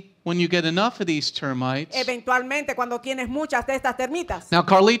 Eventually, when you get enough of these termites, Eventualmente, cuando tienes muchas de estas termitas, now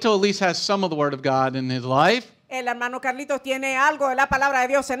Carlito at least has some of the Word of God in his life. el hermano Carlitos tiene algo de la palabra de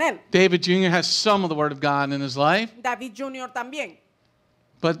Dios en él. David Jr. has some of the Word of God in his life. David Jr. también.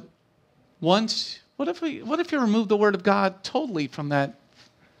 But once, what if you remove the Word of God totally from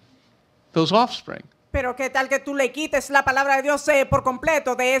those offspring? Pero qué tal que tú le quites la palabra de Dios por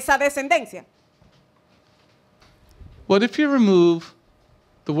completo de esa descendencia. What if you remove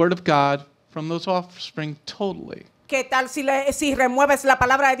the Word of God from those offspring totally? ¿Qué tal si remueves la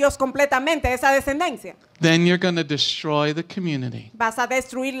palabra de Dios completamente de esa descendencia? Then you're going to destroy the community. Vas a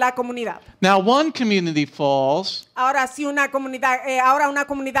destruir la comunidad. Now, one community falls, Ahora si una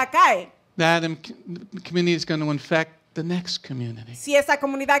comunidad cae, that community is going to infect the next community. si esa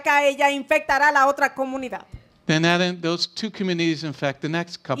comunidad cae, ella infectará la otra comunidad. Then those two communities infect the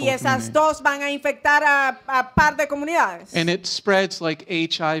next couple Y of esas communities. dos van a infectar a par de comunidades. And it spreads like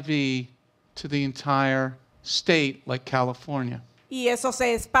HIV to the entire state, like California. Y eso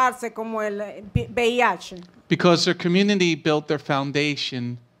se esparce como el VIH. Because their community built their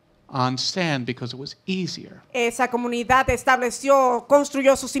foundation on sand because it was easier. Esa comunidad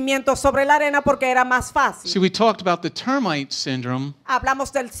construyó sus cimientos sobre la arena porque era más fácil. See, we talked about the termite syndrome.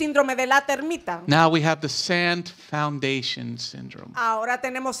 Hablamos del síndrome de la termita. Now we have the sand foundation syndrome. Ahora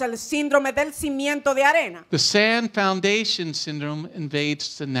tenemos el síndrome del cimiento de arena. The sand foundation syndrome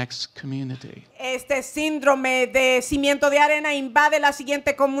invades the next community. Este síndrome de cimiento de arena invade la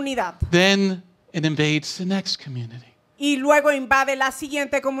siguiente comunidad. Then it invades the next community. Y luego invade la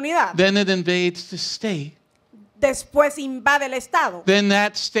siguiente comunidad. Then it invades the state. después invade el estado. Then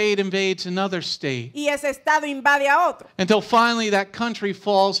that state invades another state. Y ese estado invade a otro. Until finally that country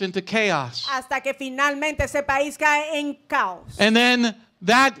falls into chaos. Hasta que finalmente ese país cae en caos. And then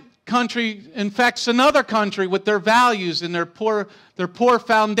that country infects another country with their values and their poor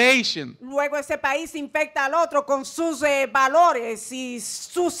foundation. Luego ese país infecta al otro con sus valores y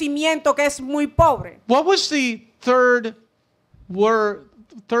su cimiento que es muy pobre. What was the third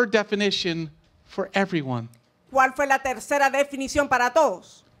definition for everyone? ¿Cuál fue la tercera definición para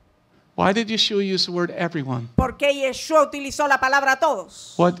todos? Why did Yeshua use the word everyone? ¿Por qué Yeshua utilizó la palabra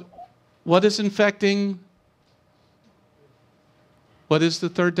todos? What is infecting? What is the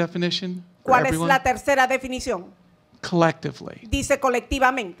third definition for ¿Cuál es everyone? la tercera definición? Collectively. Dice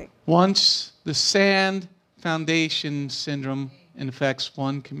colectivamente. Once the sand foundation syndrome infects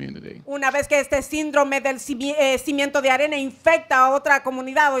one community, Una vez que este síndrome del cimiento de arena infecta a otra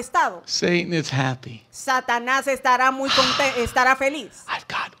comunidad o estado, Satan is happy. Satanás estará muy contento, estará feliz. I've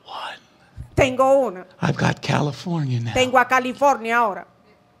got one. Tengo una. I've got California now. Tengo a California ahora.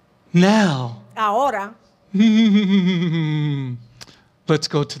 Now, Ahora, let's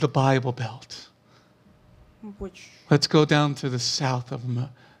go to the Bible Belt. which, Let's go down to the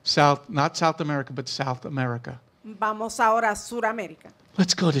not South America, but South America. vamos ahora a Suramérica.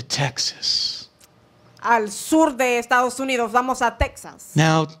 Let's go to Texas. Al sur de Estados Unidos, vamos a Texas.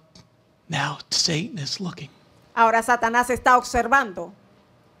 Now Satan is looking. Ahora Satanás está observando.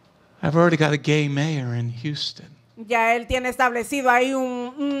 I've already got a gay mayor in Houston. Ya él tiene establecido ahí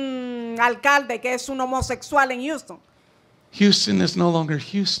un alcalde que es un homosexual en Houston. Houston is no longer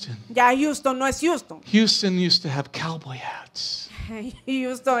Houston. Ya Houston no es Houston. Houston used to have cowboy hats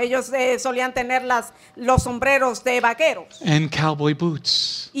Houston, ellos solían tener los sombreros de vaqueros and cowboy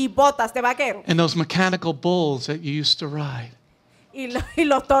boots y botas de vaquero and those mechanical bulls that you used to ride. y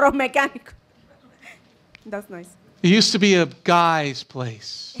los toros mecánicos. That's nice. It used to be a guy's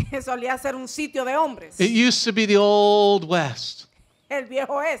place. Solía ser un sitio de hombres, It used to be the old West. el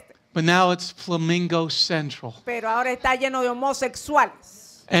viejo oeste, But now it's Flamingo Central. pero ahora está lleno de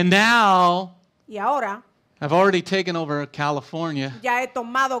homosexuales. And now, Y ahora I've already taken over California. ya he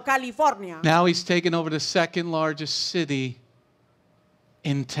tomado California. Now he's taken over the second largest city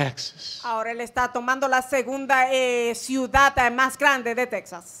in Texas. Ahora él está tomando la segunda ciudad más grande de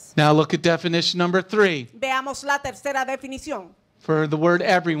Texas. Now look at definition number 3 Veamos la tercera definición for the word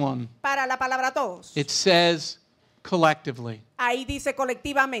everyone. para la palabra todos. It says collectively. Ahí dice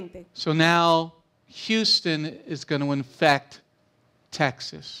colectivamente. So now Houston is going to infect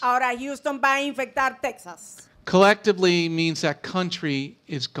Texas. Ahora Houston va a infectar Texas. Collectively means that country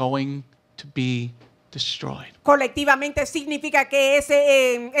is going to be destroyed. Colectivamente significa que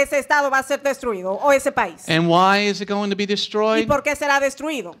ese estado va a ser destruido o ese país. And why is it going to be ¿Y destroyed? por qué será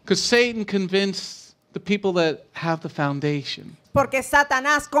destruido? Because Satan convinced the people that have the foundation, Porque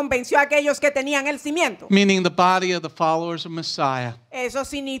Satanás convenció a aquellos que tenían el cimiento. meaning the body of the followers of Messiah. Eso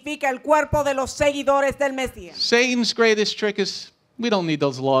significa el cuerpo de los seguidores del Mesías. Satan's greatest trick is we don't need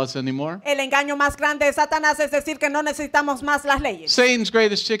those laws anymore. El engaño más grande de Satanás es decir que no necesitamos más las leyes. Satan's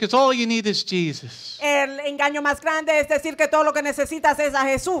greatest trick is all you need is Jesus. El engaño más grande es decir que todo lo que necesitas es a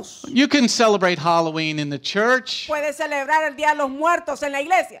Jesús. You can celebrate Halloween in the church. Puedes celebrar el Día de los Muertos en la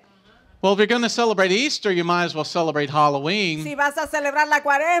iglesia. Well, if you're going to celebrate Easter, you might as well celebrate Halloween. Si vas a celebrar la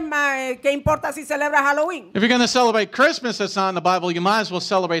Cuaresma, ¿qué importa si celebras Halloween? If you're going to celebrate Christmas that's not in the Bible, you might as well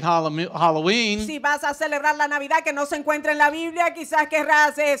celebrate Halloween. Si vas a celebrar la Navidad que no se encuentra en la Biblia, quizás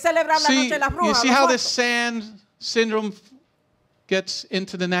querrás celebrar la See, Noche de las you Brujas. see los how this muertos. sand syndrome gets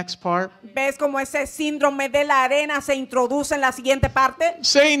into the next part? ¿Ves cómo ese síndrome de la arena se introduce en la siguiente parte?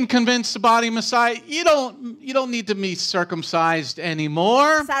 Satan convinced the body of Messiah, you don't need to be circumcised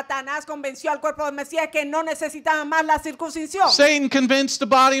anymore. Satanás convenció al cuerpo del Mesías que no necesitaban más la circuncisión. Satan convinced the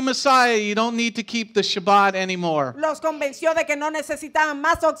body of Messiah, you don't need to keep the Shabbat anymore. Los convenció de que no necesitaban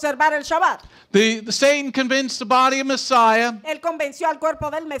más observar el Shabbat. The Satan convinced the body of Messiah Él convenció al cuerpo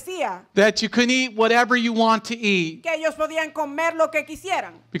del Mesías that you can eat whatever you want to eat. que ellos podían comer lo que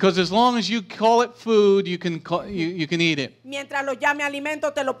quisieran. Because as long as you call it food, you can eat it. Mientras lo llame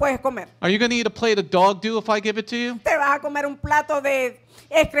alimento, te lo puedes comer. Are you going to eat a plate of dog do if I give it to you? Te vas a comer un plato de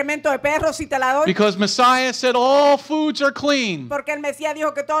excremento de perro si te la doy. Because Messiah said all foods are clean. Porque el Mesías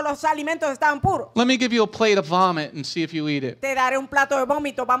dijo que todos los alimentos estaban puros. Let me give you a plate of vomit and see if you eat it. Te daré un plato de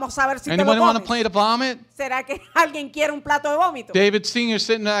vómito. Vamos a ver si te Anyone lo want a comes. plate of vomit? ¿Será que alguien quiere un plato de vómito? David Sr.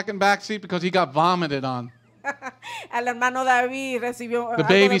 sitting back in the back seat because he got vomited on. El hermano David recibió The algo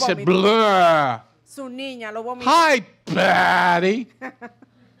baby de said, vómito. blur. Su niña lo vomitó. Hi, Patty.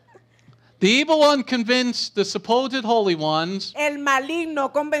 The evil one convinced the supposed holy ones El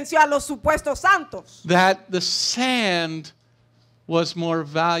maligno convenció a los supuestos santos that the sand was more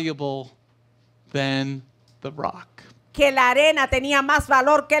valuable than the rock. que la arena tenía más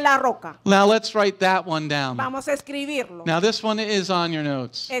valor que la roca. Now let's write that one down. Vamos a escribirlo. Now this one is on your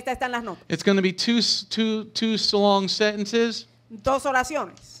notes. Esta está en las notas. It's going to be two long sentences. Dos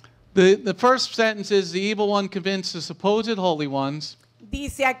oraciones. The first sentence is the evil one convinced the supposed holy ones.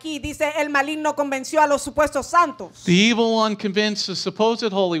 Dice aquí, dice el maligno convenció a los supuestos santos. The evil one convinced the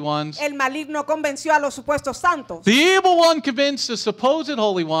supposed holy ones. El maligno convenció a los supuestos santos. The evil one convinced the supposed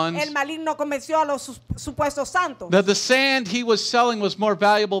holy ones El maligno convenció a los supuestos santos that the sand he was selling was more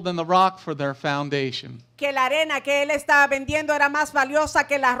valuable than the rock for their foundation. que la arena que él estaba vendiendo era más valiosa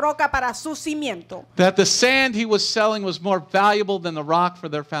que la roca para su cimiento. That the sand he was selling was more valuable than the rock for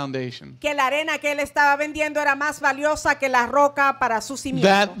their foundation. Que la arena que él estaba vendiendo era más valiosa que la roca para su cimiento.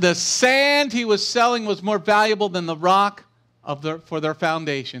 That the sand he was selling was more valuable than the rock for their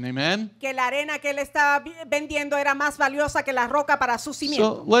foundation. Amen? Que la arena que él estaba vendiendo era más valiosa que la roca para su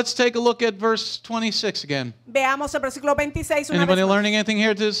cimiento. So let's take a look at verse 26 again. Veamos el versículo 26 una Anybody vez más. learning anything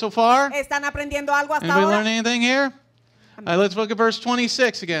here so far? ¿Están aprendiendo algo hasta Anybody ahora? learning anything here? All right, let's look at verse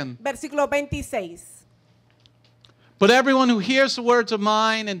 26 again. Versículo 26. But everyone who hears the words of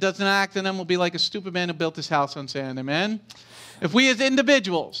mine and doesn't act on them will be like a stupid man who built his house on sand. Amen? If we as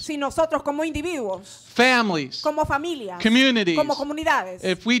individuals, Si nosotros como individuos, families, como familias, communities, como comunidades,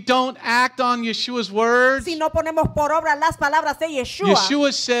 if we don't act on Yeshua's words, si no ponemos por obra las palabras de Yeshua,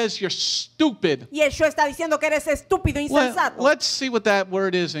 Yeshua says you're stupid. Yeshua está diciendo que eres estúpido, insensato. Let's see what that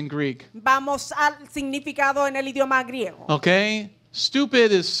word is in Greek. Vamos al significado en el idioma griego. Okay?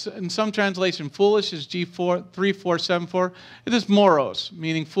 Stupid is, in some translation, foolish is G3474. It is moros,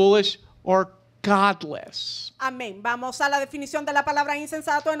 meaning foolish or godless. Amén. Vamos a la definición de la palabra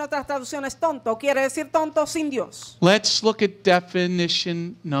insensato. En otras traducciones, tonto. Quiere decir tonto sin Dios. Let's look at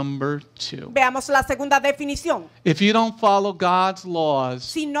definition number 2. Veamos la segunda definición. If you don't follow God's laws,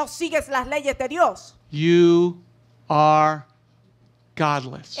 Si no sigues las leyes de Dios, you are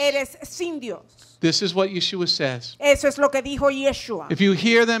godless. eres sin Dios. This is what Yeshua says. Eso es lo que dijo Yeshua. If you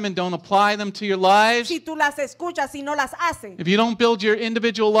hear them and don't apply them to your lives, Si tú las escuchas y no las haces, if you don't build your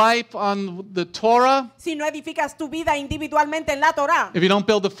individual life on the Torah, si no edificas tu vida individualmente en la Torah, if you don't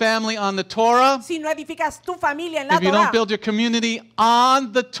build a family on the Torah, si no edificas tu familia en la if you Torah, don't build your community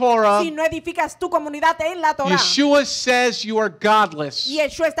on the Torah, si no edificas tu comunidad en la Torah, Yeshua says you are godless.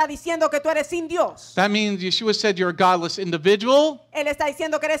 Yeshua está diciendo que tú eres sin Dios. That means Yeshua said you're a godless individual, Él está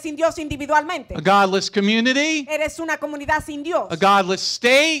diciendo que eres sin Dios individualmente. a godless community, Eres una comunidad sin Dios. a godless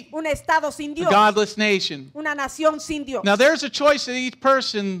state, Un estado sin a Dios. godless nation. Una nación sin Dios. Now there's a choice that each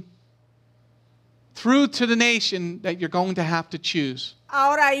person through to the nation that you're going to have to choose.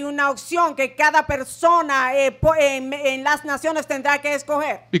 Ahora hay una opción que cada persona en las naciones tendrá que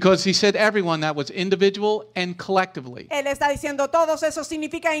escoger. Because he said everyone, that was individual and collectively. Él está diciendo todos, eso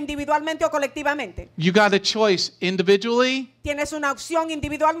significa individualmente o colectivamente. You got a choice individually, Tienes una opción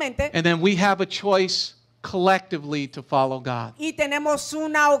individualmente and then we have a choice collectively to follow God. y tenemos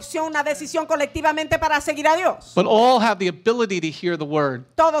una opción, una decisión colectivamente para seguir a Dios. But all have the ability to hear the word.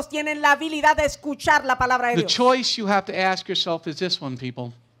 Todos tienen la habilidad de escuchar la palabra de The Dios. choice you have to ask yourself is this one,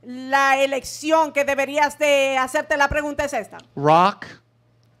 people. La elección que deberías de hacerte la pregunta es esta: Rock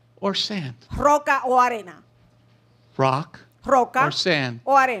or sand? roca o arena. Rock Roca or sand?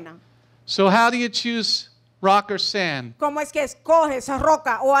 o arena. So how do you choose rock or sand? ¿Cómo es que escoges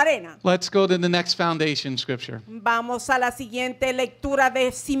roca o arena? Let's go to the next foundation scripture. Vamos a la siguiente lectura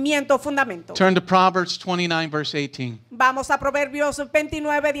de cimiento fundamento. Turn to Proverbs 29, verse 18. Vamos a Proverbios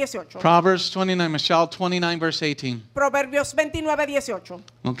 29, 18. Proverbs 29, Mishal 29, verse 18. Proverbios 29, 18.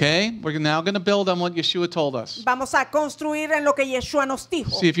 Okay? We're now going to build on what Yeshua told us. Vamos a construir en lo que Yeshua nos dijo.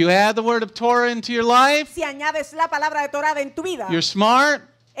 See, if you add the word of Torah into your life, Si añades la palabra de Torah en tu vida, you're smart.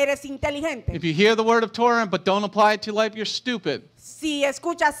 eres inteligente. If you hear the word of Torah but don't apply it to your life, you're stupid. Si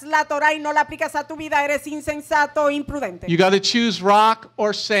escuchas la Torah y no la aplicas a tu vida, eres insensato e imprudente. You got to choose rock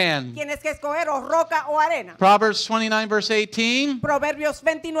or sand. Tienes que escoger o roca o arena. Proverbs 29, verse 18. Proverbios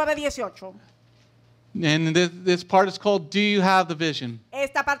 29, 18. And this part is called, Do You Have the Vision?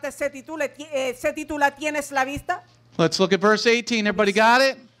 Esta parte se titula ¿Tienes la vista? Let's look at verse 18. Everybody got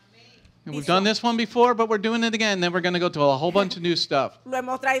it? And we've Dice- done this one before, but we're doing it again. Then we're going to go to a whole bunch of new stuff. Lo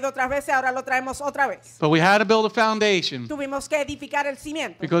hemos traído otras veces, ahora lo traemos otra vez. But we had to build a foundation Tuvimos que edificar el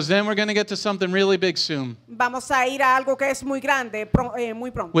cimiento. because then we're going to get to something really big soon. Vamos a ir a algo que es muy grande, muy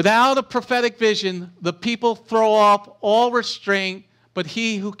pronto. Without a prophetic vision, the people throw off all restraint but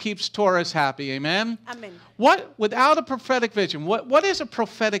he who keeps Torah is happy. Amen? Amén. What, without a prophetic vision, what is a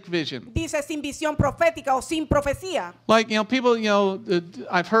prophetic vision? Dice sin visión profética o sin profecía. Like, people,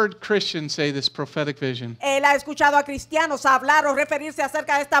 I've heard Christians say this prophetic vision. Él ha escuchado a cristianos hablar o referirse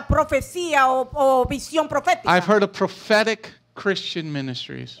acerca de esta profecía o visión profética. I've heard of prophetic Christian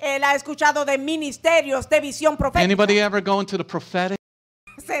ministries. Él ha escuchado de ministerios de visión profética. Anybody ever go into the prophetic?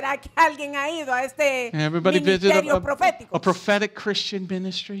 ¿Será que alguien ha ido a este Everybody visit ministerio profético? a prophetic Christian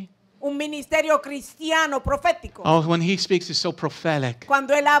ministry? Un ministerio cristiano profético. Oh, when he speaks, it's so prophetic.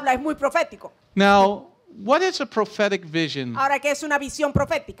 Cuando él habla es muy profético. Now, what is a prophetic vision? Ahora, ¿qué es una visión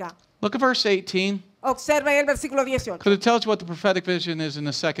profética? Look at verse 18, Observen el versículo 18. because it tells you what the prophetic vision is in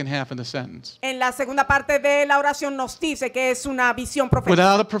the second half of the sentence. En la segunda parte de la oración nos dice que es una visión profética.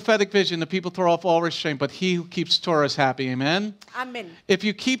 Without a prophetic vision, the people throw off all restraint, but he who keeps Torah is happy. Amen? Amén. If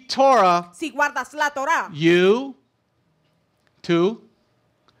you keep Torah, Si guardas la Torá, you,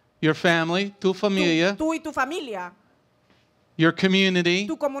 your family, tu familia, tú y tu familia, your community,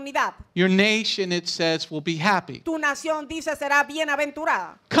 tu comunidad, your nation, it says, will be happy. tu nación, dice, será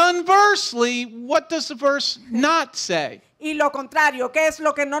bienaventurada. Conversely, what does the verse not say? Y lo contrario, ¿qué es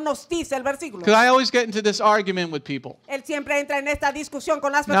lo que no nos dice el versículo? Because I always get into this argument with people. Él siempre entra en esta discusión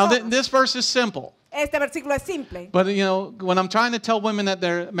con las Now, personas. this verse is simple. Este versículo es simple. But, when I'm trying to tell women that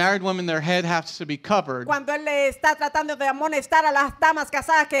they're married women, their head has to be covered. Cuando él le está tratando de amonestar a las damas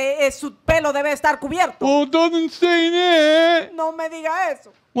casadas que su pelo debe estar cubierto. Oh, it doesn't say that. No me diga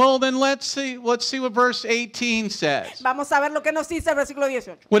eso. Well, then let's see what verse 18 says. Vamos a ver lo que nos dice el versículo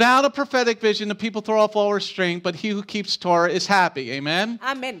 18. Without a prophetic vision, the people throw off all restraint, but he who keeps Torah is happy. Amen?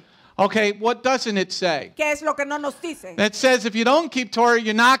 Amén. Okay, what doesn't it say? ¿Qué es lo que no nos dice? It says if you don't keep Torah,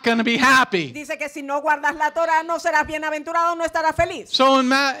 you're not going to be happy. Dice que si no guardas la Torah no serás bienaventurado, no estarás feliz. So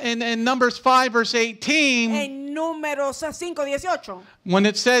in Numbers 5, verse 18, En Números 5:18, when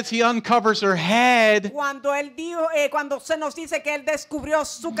it says he uncovers her head, cuando él dijo, cuando se nos dice que él descubrió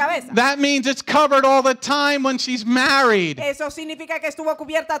su cabeza, that means it's covered all the time when she's married. eso significa que estuvo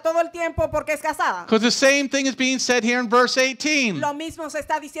cubierta todo el tiempo porque es casada. Because the same thing is being said here in verse 18. Lo mismo se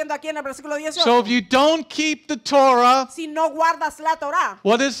está diciendo aquí en el versículo 18. So if you don't keep the Torah, Si no guardas la Torah,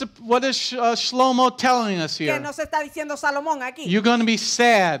 what is Shlomo telling us que here? nos está diciendo Salomón aquí, You're going to be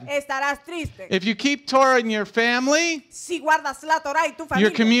sad. estarás triste. If you keep Torah in your family, Si guardas la Torah y tu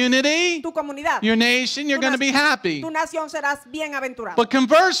your familia, community, tu comunidad, your nation, you're going to be happy. tu nación, serás bienaventurado. But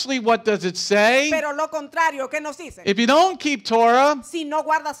conversely, what does it say? Pero lo contrario, ¿qué nos dice? If you don't keep Torah Si no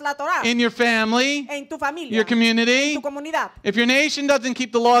guardas la Torah in your family, en tu familia, your community, tu comunidad, if your nation doesn't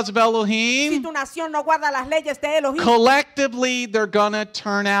keep the laws of si Elohim, tu nación no guarda las leyes de Elohim, collectively they're going to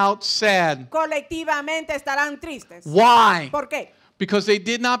turn out sad. colectivamente estarán tristes. Why? ¿Por qué? Because they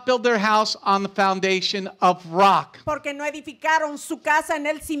did not build their house on the foundation of rock. Porque no edificaron su casa en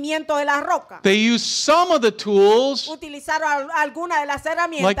el cimiento de la roca. They used some of the tools, Utilizaron alguna de las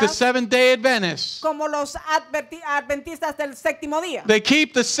like the herramientas Seventh-day Adventists. como los adventistas del séptimo día. They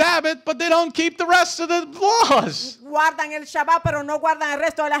keep the Sabbath, but they don't keep the rest of the laws. Guardan el Shabbat, pero no guardan el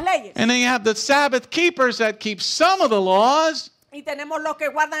resto de las leyes. And then you have the Sabbath keepers that keep some of the laws, Y tenemos los que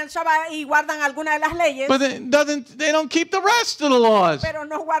guardan el Shabbat y guardan algunas de las leyes, but they don't keep the rest of the laws. pero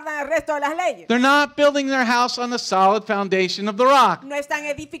no guardan el resto de las leyes. They're not building their house on the solid foundation of the rock. No están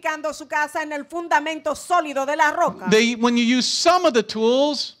edificando su casa en el fundamento sólido de la roca. When you use some of the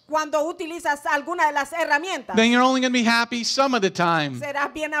tools, Cuando utilizas alguna de las herramientas, then you're only going to be happy some of the time.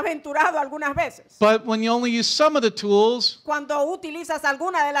 serás bienaventurado algunas veces. But when you only use some of the tools, Cuando utilizas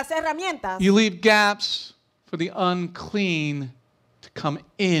alguna de las herramientas, you leave gaps for the unclean to come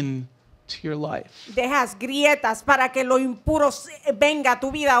in to your life. dejas grietas para que lo impuro venga a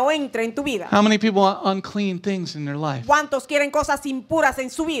tu vida o entre en tu vida. How many people want unclean things in their life? ¿Cuántos quieren cosas impuras en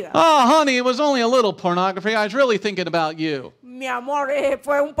su vida? Oh, honey, it was only a little pornography. I was really thinking about you. Mi amor,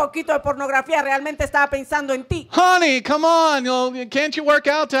 fue un poquito de pornografía, realmente estaba pensando en ti. Honey, come on. Can't you work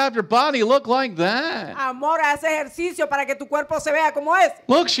out to have your body look like that? Amor, haz ejercicio para que tu cuerpo se vea como es.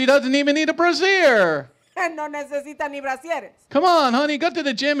 Look, she doesn't even need a brassiere. No necesita ni brasieres. Come on, honey, go to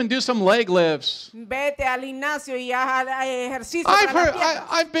the gym and do some leg lifts. Vete al gimnasio y haz ejercicio para las piernas.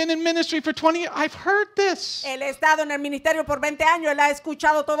 I've been in ministry for 20 years. I've heard this. Él ha estado en el ministerio por 20 años, él ha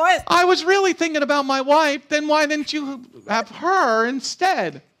escuchado todo esto. I was really thinking about my wife. Then why didn't you have her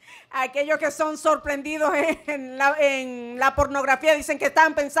instead? Aquellos que son sorprendidos en la pornografía dicen que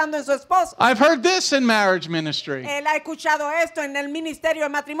están pensando en su esposo. I've heard this in marriage ministry. Él ha escuchado esto en el ministerio de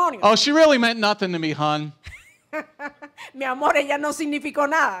matrimonio. Oh, she really meant nothing to me, hon. Mi amor, ella no significó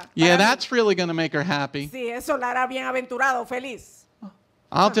nada. Yeah, para mí. that's really going to make her happy. Sí, eso la hará bienaventurado, feliz.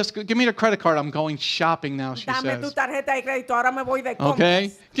 I'll just give me the credit card. I'm going shopping now, she Dame tu says. tarjeta de crédito, ahora me voy de compras.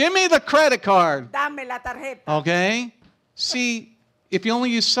 Okay? Give me the credit card. Dame la tarjeta. Okay? See, if you only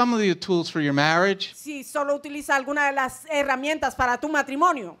use some of the tools for your marriage, Si solo utiliza alguna de las herramientas para tu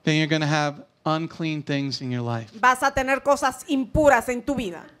matrimonio, then you're going to have unclean things in your life. vas a tener cosas impuras en tu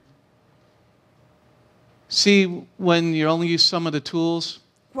vida. See, when you only use some of the tools,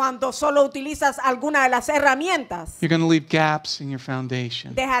 Cuando solo utilizas alguna de las herramientas, you're going to leave gaps in your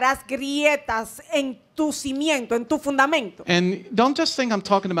foundation. dejarás grietas en tu cimiento, en tu fundamento. And don't just think I'm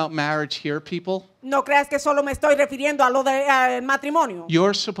talking about marriage here, people. No creas que solo me estoy refiriendo a lo del matrimonio.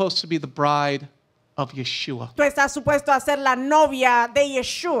 You're supposed to be the bride of Yeshua. Tú estás supuesto a ser la novia de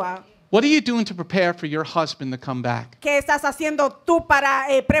Yeshua. What are you doing to prepare for your husband to come back? ¿Qué estás haciendo tú para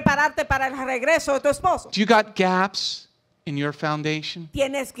prepararte para el regreso de tu esposo? Do you got gaps in your foundation?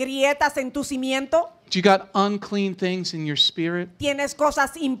 ¿Tienes grietas en tu cimiento? Do you got unclean things in your spirit? ¿Tienes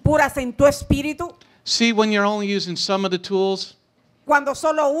cosas impuras en tu espíritu? See, when you're only using some of the tools, Cuando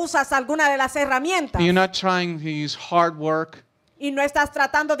solo usas alguna de las herramientas and you're not trying to use hard work. y no estás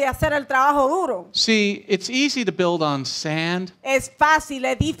tratando de hacer el trabajo duro. See, it's easy to build on sand, Es fácil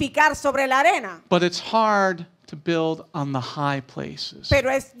edificar sobre la arena, but it's hard to build on the high places.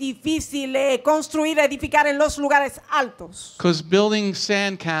 pero es difícil construir, edificar en los lugares altos. Because building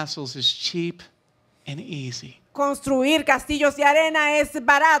sand castles is cheap and easy. Construir castillos de arena es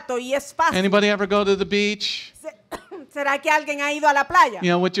barato y es fácil. Anybody ever go to the beach? ¿Será que alguien ha ido a la playa You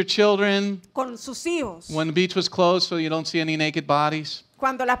know, with your children, con sus hijos? when the beach was closed so you don't see any naked bodies?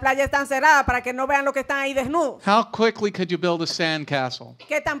 Cuando las playas están cerradas para que no vean lo que están ahí desnudos. How quickly could you build a sand castle?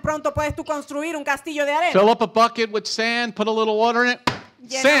 ¿Qué tan pronto puedes tú construir un castillo de arena? Fill up a bucket with sand, put a little water in it,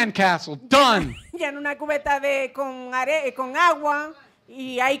 sand castle, done. Llena una cubeta con agua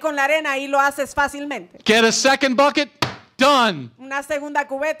y ahí con la arena ahí lo haces fácilmente. Get a second bucket, done. Una segunda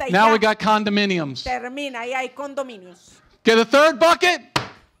cubeta y Now ya we got condominiums. termina. Ahí hay condominios. Get a third bucket,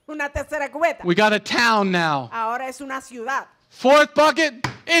 Una tercera cubeta. we got a town now. Ahora es una ciudad. Fourth bucket,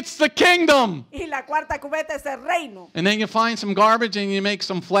 it's the kingdom. Y la cuarta cubeta es el reino. And then you find some garbage and you make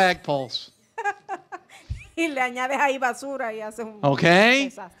some flagpoles. Y le añades ahí basura y haces un Okay?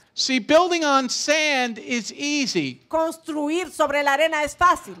 desastre. See, building on sand is easy, Construir sobre la arena es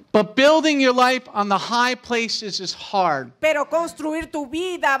fácil, but building your life on the high places is hard. pero construir tu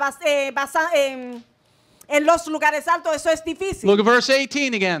vida en los lugares altos, eso es difícil. Look at verse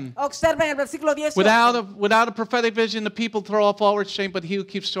 18 again. Observen el versículo 18. Without a prophetic vision, the people throw off all restraint, but he who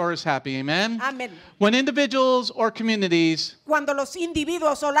keeps store is happy. Amen? Amén. When individuals or communities Cuando los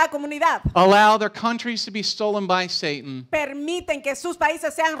individuos o la comunidad allow their countries to be stolen by Satan, permiten que sus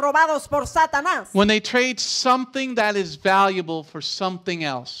países sean robados por Satanás, when they trade something that is valuable for something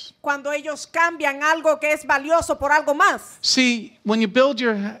else. cuando ellos cambian algo que es valioso por algo más, See, when you build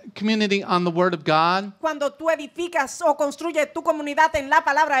your community on the Word of God, cuando tú edificas o construyes tu comunidad en la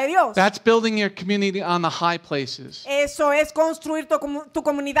palabra de Dios, that's building your community on the high places. eso es construir tu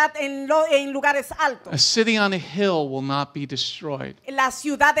comunidad en lugares A altos. city on a hill will not be destroyed, La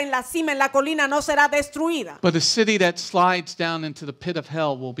ciudad en la cima, en la colina, no será destruida, but a city that slides down into the pit of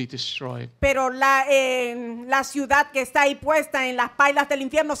hell will be destroyed. pero la ciudad que está ahí puesta en las pailas del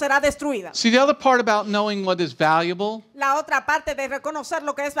infierno será destruida. See, the other part about knowing what is valuable, La otra parte de reconocer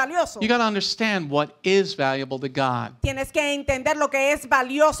lo que es valioso, you got to understand what is valuable to God. tienes que entender lo que es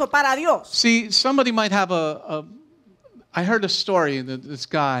valioso para Dios. See, somebody might have I heard a story that this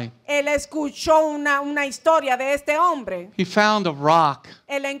guy, Él escuchó una historia de este hombre. he found a rock,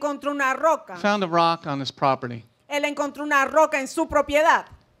 Él encontró una roca. on his property. Él encontró una roca en su propiedad.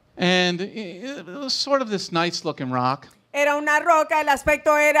 And it was sort of this nice looking rock. Era una roca, el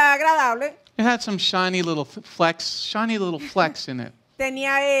aspecto era agradable. It had some shiny little flecks in it.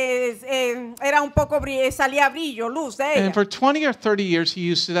 Tenía, era un poco, salía brillo, luz de ella. And for 20 or 30 years, he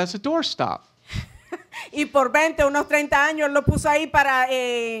used it as a doorstop. Y por 20, unos 30 años lo puso ahí para,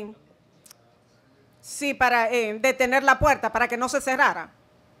 detener la puerta, para que no se cerrara.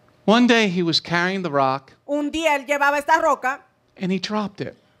 One day, he was carrying the rock, Un día él llevaba esta roca and he dropped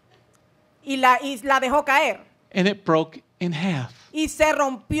it. y la dejó caer. And it broke in half. Y se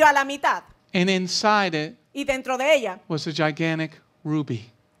rompió a la mitad. And inside it Y dentro de ella was a gigantic ruby.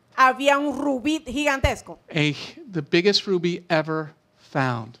 había un rubí gigantesco. The biggest ruby ever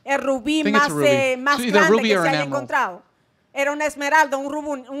found. El rubí I think it's más, a ruby. más It's either a grande ruby que or se an haya emerald. encontrado. Era una esmeralda, un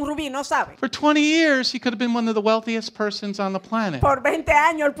rubí, no sabe. For 20 years, he could have been one of the wealthiest persons on the planet. Por 20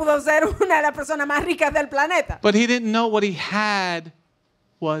 años él pudo ser una de las personas más ricas del planeta. But he didn't know what he had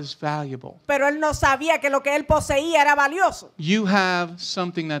was valuable. Pero él no sabía que lo que él poseía era valioso. You have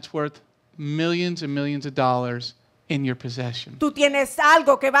something that's worth millions and millions of dollars in your possession. Tú tienes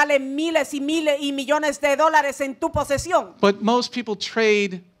algo que vale miles y miles y millones de dólares en tu posesión. But most people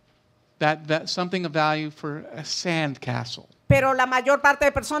trade that something of value for a sand castle. Pero la mayor parte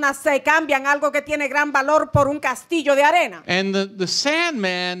de personas se cambian algo que tiene gran valor por un castillo de arena. And the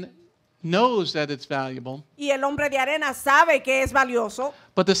sandman knows that it's valuable. Y el hombre de arena sabe que es valioso.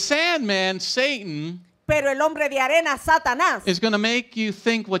 But the sandman, Satan, Pero el hombre de arena, Satanás, is going to make you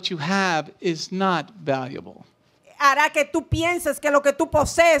think what you have is not valuable. hará que tú pienses que lo que tú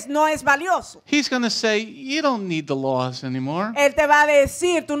posees no es valioso. He's going to say, you don't need the laws anymore. Él te va a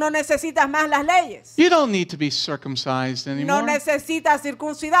decir, tú no necesitas más las leyes. You don't need to be circumcised No anymore. necesitas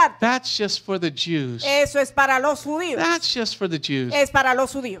circuncidar. That's just for the Jews. Eso es para los judíos. That's just for the Jews. Es para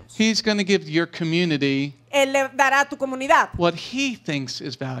los judíos. He's going to give your community Él le dará a tu comunidad what he thinks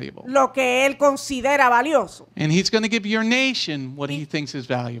is valuable. lo que él considera valioso. And he's going to give your nation what he thinks is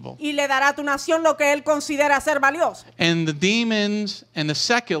valuable. Y le dará a tu nación lo que él considera ser valioso. And the demons and the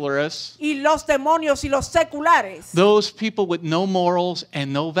secularists, Y los demonios y los seculares, those people with no morals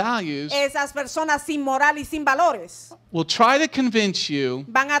and no values, esas personas sin moral y sin valores, will try to convince you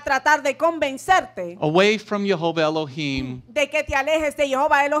van a tratar de convencerte away from Jehovah Elohim de que te alejes de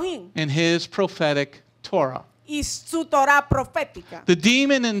Jehová Elohim and his prophetic Torah. y su Torah profética. The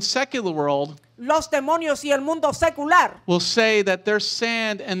demon and secular world Los demonios y el mundo secular will say that their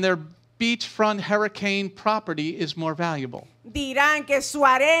sand and their beachfront hurricane property is more valuable. dirán que su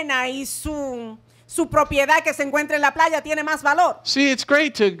arena y su propiedad que se encuentra en la playa tiene más valor. See, it's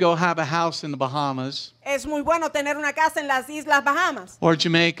great to go have a house in the Bahamas Es muy bueno tener una casa en las Islas Bahamas or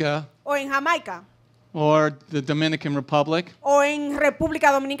Jamaica o en Jamaica or the Dominican Republic. o en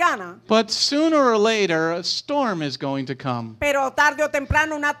República Dominicana. But sooner or later, a storm is going to come. Pero tarde o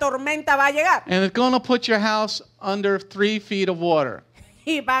temprano una tormenta va a llegar And it's going to put your house under 3 feet of water.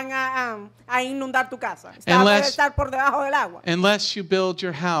 y van a inundar tu casa. Unless- Puede estar por debajo del agua. Unless you build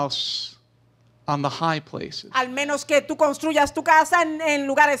your house on the high places. Al menos que tú construyas tu casa en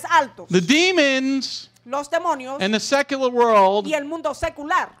lugares altos. The demons Los demonios and the secular world y el mundo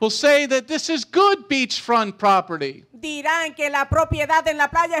secular will say that this is good beachfront property. dirán que la propiedad en la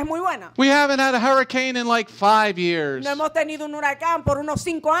playa es muy buena. We haven't had a hurricane in like 5 years. No hemos tenido un huracán por unos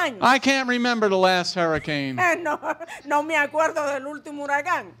 5 años. I can't remember the last hurricane. No me acuerdo del último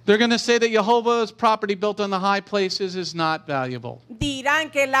huracán. They're going to say that Jehovah's property built on the high places is not valuable.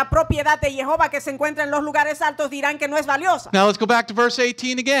 Dirán que la propiedad de Jehová que se encuentra en los lugares altos dirán que no es valiosa. Now let's go back to verse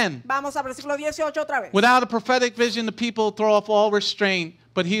 18 again. Vamos al versículo 18 otra vez. Without a prophetic vision, the people throw off all restraint,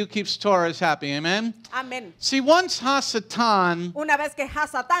 but he who keeps Torah is happy. Amen? Amén. See, once Hasatan Una vez que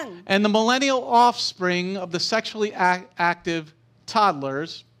Hasatán and the millennial offspring of the sexually active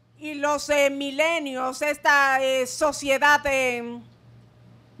toddlers y los milenios, esta sociedad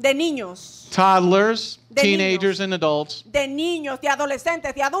de niños, toddlers, De teenagers, niños. and adults, de niños, de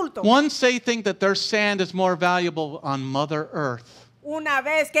adolescentes, de adultos. once they think that their sand is more valuable on Mother Earth, Una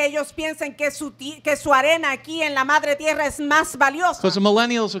vez que ellos piensen que su arena aquí en la madre tierra es más valiosa. because the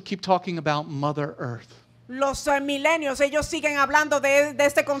millennials will keep talking about Mother Earth. Los milenios, ellos siguen hablando de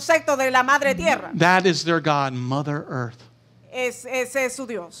este concepto de la madre tierra. That is their God, Mother Earth. Ese es su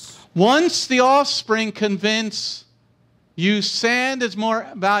Dios. Once the offspring convince you sand is more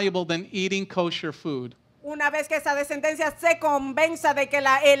valuable than eating kosher food, Una vez que esa descendencia se convenza de que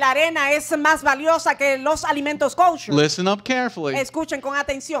la arena es más valiosa que los alimentos kosher. listen up carefully. Escuchen con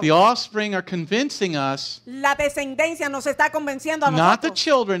atención. The offspring are convincing us, La descendencia nos está convenciendo a not the nosotros.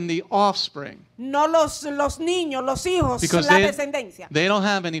 children, the offspring, No los niños, los hijos, because la descendencia. they don't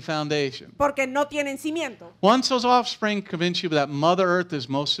have any foundation. Porque no tienen cimiento. Once those offspring convince you that Mother Earth is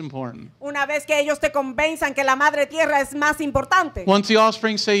most important, Una vez que ellos te convenzan que la madre tierra es más importante. once the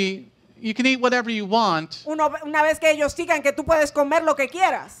offspring say you can eat whatever you want, Una vez que ellos digan que tú puedes comer lo que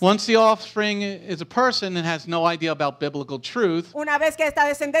quieras. once the offspring is a person and has no idea about biblical truth, Una vez que esta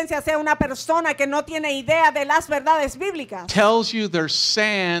descendencia sea una persona que no tiene idea de las verdades bíblicas. tells you their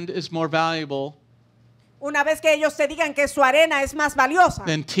sand is more valuable Una vez que ellos te digan que su arena es más valiosa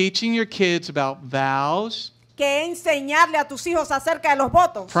than teaching your kids about vows, que enseñarle a tus hijos acerca de los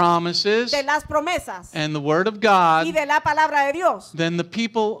votos, promises, de las promesas and the Word of God, y de la palabra de Dios. then the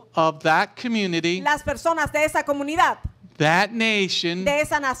people of that community, Las personas de esa comunidad, that nation, de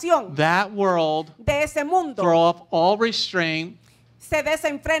esa nación, that world, de ese mundo, throw off all restraint. se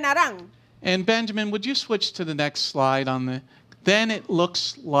desenfrenarán. And Benjamin, would you switch to the next slide on the... Then it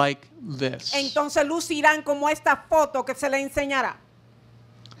looks like this. Entonces lucirán como esta foto que se le enseñará.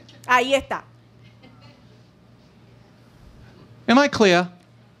 Ahí está. Am I clear?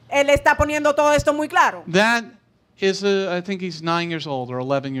 Él está poniendo todo esto muy claro. That is I think he's 9 years old or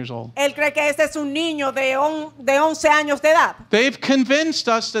 11 years old. Él cree que este es un niño de 11 años de edad. They've convinced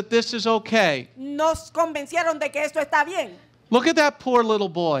us that this is okay. Nos convencieron de que esto está bien. Look at that poor little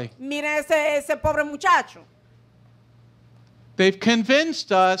boy. Miren ese pobre muchacho. They've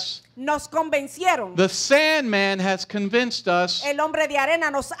convinced us. Nos convencieron. The Sandman has convinced us El hombre de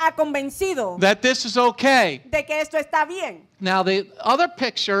arena nos ha convencido that this is okay. de que esto está bien. Now the other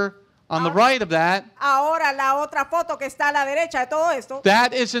picture on the right of that, Ahora la otra foto que está a la derecha de todo esto,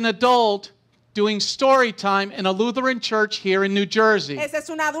 that is an adult doing story time in a Lutheran church here in New Jersey. ese es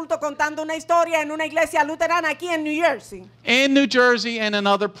un adulto contando una historia en una iglesia luterana aquí en New Jersey. In New Jersey and in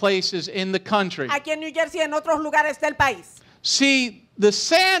other places in the country. Aquí en New Jersey y en otros lugares del país. See, the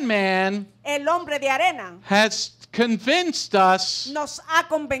Sandman El hombre de arena has convinced us nos ha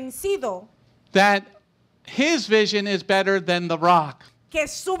convencido that his vision is better than the rock. que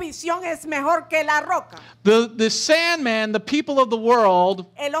su visión es mejor que la roca. The Sandman, the people of the world,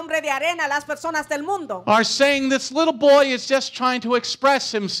 El hombre de arena, las personas del mundo, are saying this little boy is just trying to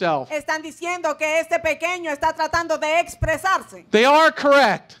express himself. están diciendo que este pequeño está tratando de expresarse. They are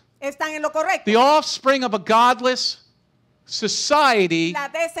correct. Están en lo correcto. The offspring of a godless society, La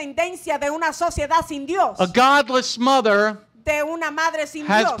descendencia de una sociedad sin Dios, a godless mother, de una madre sin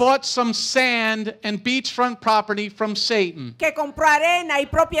has Dios, bought some sand and beachfront property from Satan. que compró arena y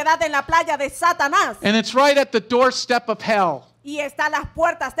propiedad en la playa de Satanás And it's right at the doorstep of hell. y está a las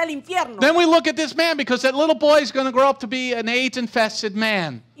puertas del infierno. Then we look at this man because that little boy is going to grow up to be an AIDS-infested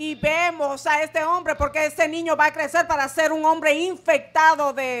man. Y vemos a este hombre porque ese niño va a crecer para ser un hombre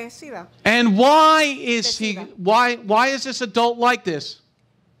infectado de SIDA. And why is he? Decida. Why is this adult like this?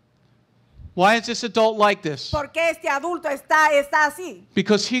 Why is this adult like this? ¿Por qué este adulto está así?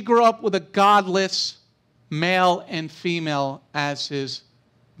 Because he grew up with a godless male and female as his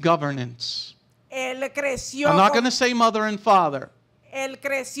governance. Él creció, I'm not going to say mother and father. él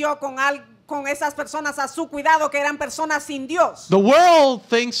creció con esas personas a su cuidado que eran personas sin Dios. The world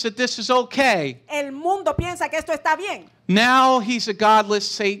thinks that this is okay. El mundo piensa que esto está bien. Now he's a godless,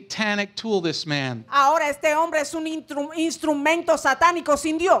 satanic tool, this man. Ahora este hombre es un instrumento satánico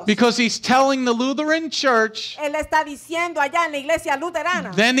sin Dios. Because he's telling the Lutheran church, Él está diciendo allá en la iglesia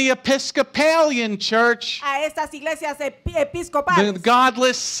luterana, then the Episcopalian church, a estas iglesias the episcopales,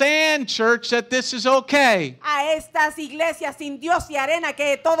 godless sand church, that this is okay. a estas iglesias sin Dios y arena,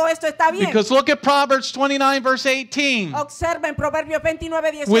 que todo esto está bien. Because look at Proverbs 29 verse 18. Observen Proverbios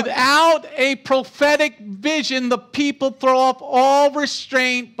 29:18. Without a prophetic vision, the people throw off all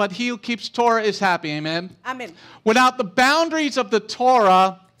restraint, but he who keeps Torah is happy. Amen. Amén. Without the boundaries of the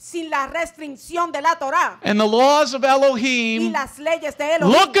Torah Sin la restricción de la Torá and the laws of y Elohim, las leyes de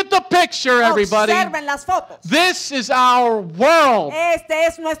Elohim. look at the picture, everybody. Observen las fotos. This is our world. Este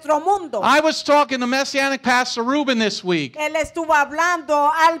es nuestro mundo. I was talking to Messianic Pastor Ruben this week. Él estuvo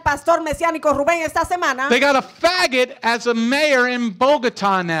hablando al pastor mesiánico Rubén esta semana. They got a faggot as a mayor in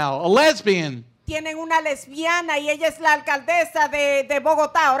Bogota now, a lesbian. Tienen una lesbiana y ella es la alcaldesa de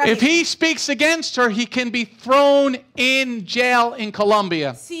Bogotá ahora If mismo. he speaks against her, he can be thrown in jail in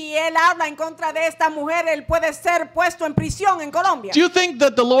Colombia. Si él habla en contra de esta mujer, él puede ser puesto en prisión en Colombia. Do you think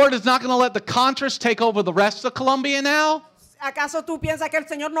that the Lord is not going to let the Contras take over the rest of Colombia now? ¿Acaso tú piensas que el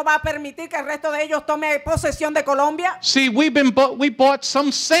Señor no va a permitir que el resto de ellos tome posesión de Colombia? See, we bought some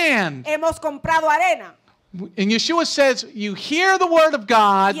sand. Hemos comprado arena. And Yeshua says, you hear the word of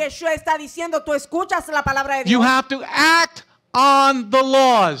God, Y Yeshua está diciendo, tú escuchas la palabra de Dios. you have to act on the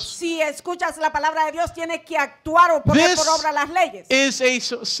laws. Si escuchas la palabra de Dios, tienes que actuar o poner This por obra las leyes. is a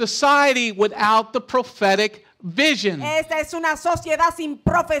society without the prophetic vision. Esta es una sociedad sin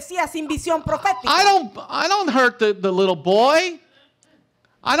profecía, sin visión profética. I don't hurt the little boy.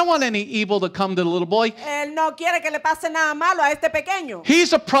 I don't want any evil to come to the little boy. Él no quiere que le pase nada malo a este pequeño.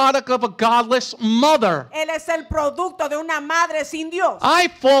 He's a product of a godless mother. Él es el producto de una madre sin Dios. I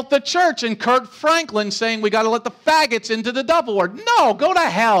fault the church and Kurt Franklin saying we got to let the faggots into the double word. No, go to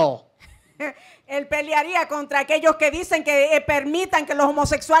hell. Él pelearía contra aquellos que dicen que permitan que los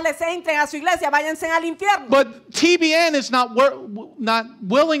homosexuales entren a su iglesia, váyanse al infierno. But TBN is not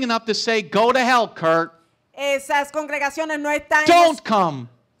willing enough to say go to hell, Kurt. Esas congregaciones no están. Don't come.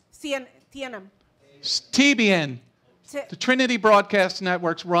 Tienen. TBN. The Trinity Broadcast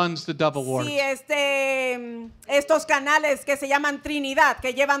Networks runs the double word. Sí, estos canales que se llaman Trinidad,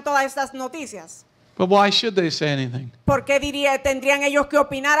 que llevan todas estas noticias. But why should they say anything? ¿Por qué tendrían ellos que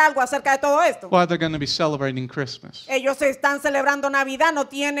opinar algo acerca de todo esto? Why they're going to be celebrating Christmas. Ellos están celebrando Navidad, no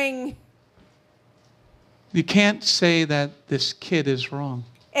tienen. You can't say that this kid is wrong.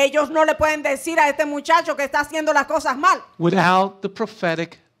 Ellos no le pueden decir a este muchacho que está haciendo las cosas mal. Without the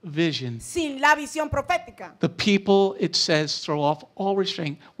prophetic vision. sin la visión profética. The people, it says, throw off all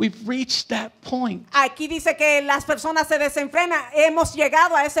restraint. We've reached that point. Aquí dice que las personas se desenfrenan. Hemos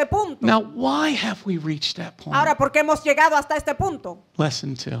llegado a ese punto. Now, why have we reached that point? Ahora, ¿por qué hemos llegado hasta este punto?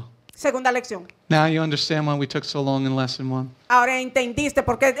 Lesson 2. Segunda lección. Now you understand why we took so long in lesson 1. Ahora entendiste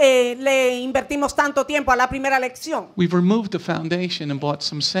por qué le invertimos tanto tiempo a la primera lección. We've removed the foundation and bought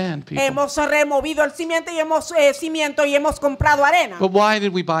some sand, people. Hemos removido el cimiento y hemos comprado arena. But why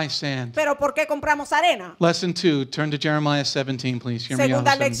did we buy sand? Pero ¿por qué compramos arena? Lesson 2, turn to Jeremiah 17, please. Jeremiah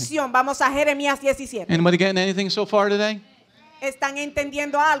Segunda 17. lección, vamos a Jeremías 17. Anybody getting anything so far today? ¿Están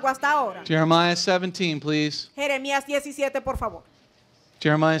entendiendo algo hasta ahora? Jeremiah 17, please. Jeremías 17, por favor.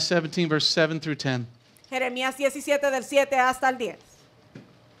 Jeremiah 17, verse 7 through 10. Jeremías 17 del 7 hasta el 10.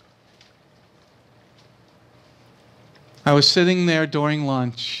 I was sitting there during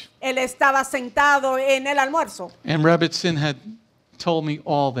lunch, Él estaba sentado en el almuerzo and Rebbitzin had told me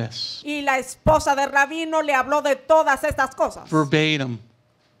all this, y la esposa del rabino le habló de todas estas cosas. verbatim.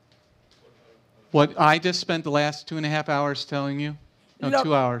 What I just spent the last 2.5 hours telling you, no,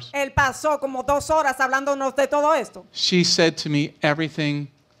 2 hours. Él pasó como 2 horas hablándonos de todo esto. She said to me everything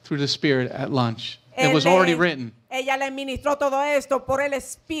through the Spirit at lunch. It was already written. Ella le ministró todo esto por el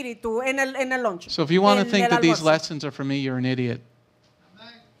espíritu en el lunch. So if you want to en think el that these almuerzo. lessons are for me, you're an idiot.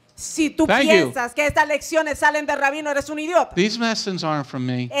 Si tú Thank piensas que estas lecciones salen de rabino, eres un idiota. These lessons aren't from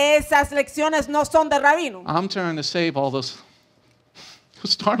me. Esas lecciones no son de rabino. I'm trying to save all those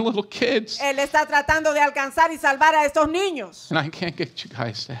darn little kids. Él está tratando de alcanzar y salvar a estos niños. And I can't get you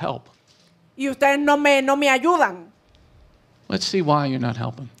guys to help. Y ustedes no me ayudan. Let's see why you're not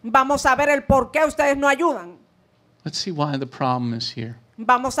helping. Vamos a ver el por qué ustedes no ayudan. Let's see why the problem is here.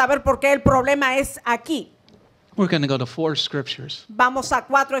 Vamos a ver por qué el problema es aquí. We're going to go to 4 scriptures Vamos a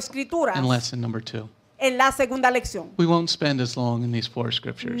 4 escrituras in lesson number 2. en la segunda lección. We won't spend as long in these 4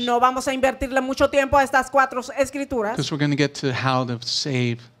 scriptures No vamos a invertirle mucho tiempo a estas 4 escrituras because we're going to get to how to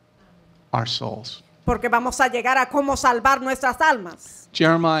save our souls. porque vamos a llegar a cómo salvar nuestras almas.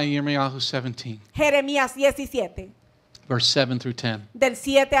 Jeremiah 17, Jeremías 17, verse 7 through 10. del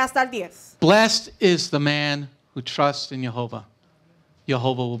 7 hasta el 10. Blessed is the man who trusts in Jehovah.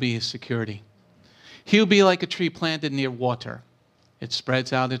 Jehovah will be his security. He will be like a tree planted near water. It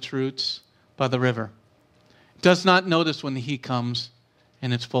spreads out its roots by the river. It does not notice when the heat comes,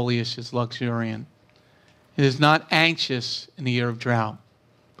 and its foliage is luxuriant. It is not anxious in the year of drought,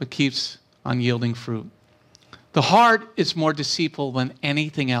 but keeps on yielding fruit. The heart is more deceitful than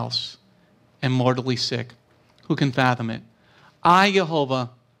anything else, and mortally sick. Who can fathom it? I,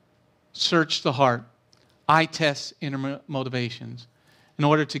 Jehovah, search the heart. I test inner motivations in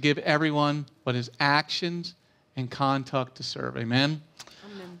order to give everyone what his actions and conduct to serve. Amen?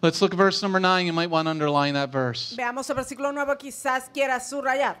 Amén. Let's look at verse number 9. You might want to underline that verse. Veamos el versículo 9, quizás quieras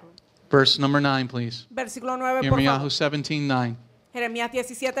subrayarlo. Verse number 9, please. Versículo 9, por Jeremiah favor. 17:9. Jeremías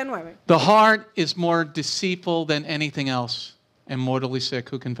 17, 9. The heart is more deceitful than anything else, and mortally sick.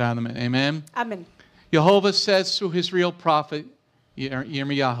 Who can fathom it? Amen? Amén. Jehovah says through his real prophet,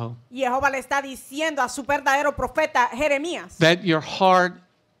 Yirmiyahu, Jehová le está diciendo a su verdadero profeta Jeremías that your heart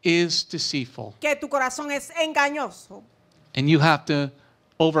is deceitful. que tu corazón es engañoso And you have to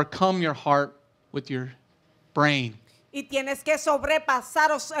overcome your heart with your brain. y tienes que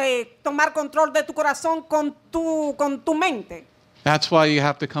sobrepasar tomar control de tu corazón con tu mente. That's why you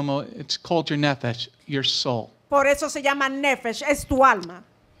have to come, it's called your nefesh, your soul. Por eso se llama nefesh, es tu alma.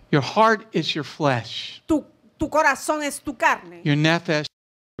 Your heart is your flesh. Tu corazón es tu carne. Your nefesh is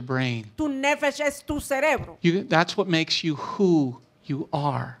your brain. Tu nefesh es tu cerebro. That's what makes you who you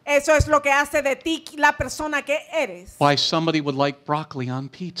are. Eso es lo que hace de ti la persona que eres. Why somebody would like broccoli on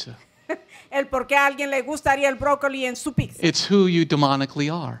pizza. El por qué a alguien le gustaría el brócoli en su pizza. It's who you demonically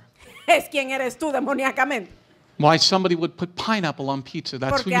are. Es quien eres tú demoníacamente. Why somebody would put pineapple on pizza.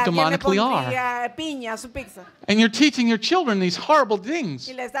 That's who Porque you alguien le demonically are. pondría piña a su pizza. And you're teaching your children these horrible things.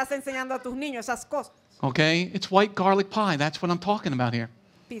 Y le estás enseñando a tus niños esas cosas. Okay? It's white garlic pie. That's what I'm talking about here.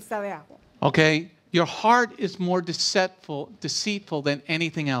 Pizza de ajo. Okay? Your heart is more deceitful than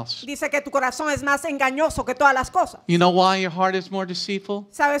anything else. Dice que tu corazón es más engañoso que todas las cosas. You know why your heart is more deceitful?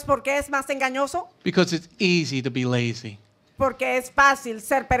 ¿Sabes por qué es más engañoso? Because it's easy to be lazy. Porque es fácil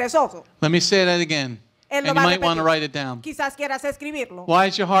ser perezoso. Let me say that again. Él And lo you va a might want to repetir. write it down. Quizás quieras escribirlo. Why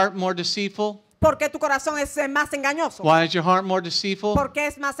is your heart more deceitful? ¿Por qué tu corazón es más engañoso? Why is your heart more deceitful? ¿Por qué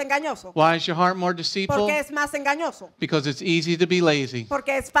es más engañoso? Why is your heart more ¿Por deceitful? qué es más engañoso? Because it's easy to be lazy.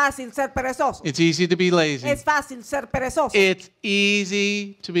 Porque es fácil ser perezoso. It's easy to be lazy. Es fácil ser perezoso. It's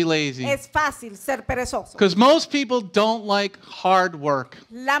easy to be lazy. Es fácil ser perezoso. Because most people don't like hard work.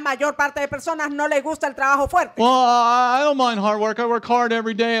 La mayor parte de personas no les gusta el trabajo fuerte. Well, I don't mind hard work. I work hard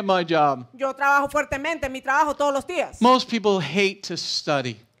every day at my job. Yo trabajo fuertemente en mi trabajo todos los días. Most people hate to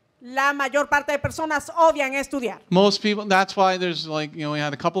study. La mayor parte de personas odian estudiar. Most people, that's why there's like, we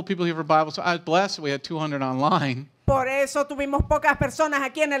had a couple of people here for Bible. So I was blessed that we had 200 online. Por eso tuvimos pocas personas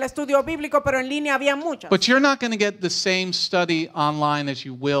aquí en el estudio bíblico, pero en línea había muchas. But you're not going to get the same study online as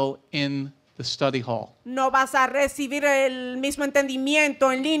you will in the study hall. No vas a recibir el mismo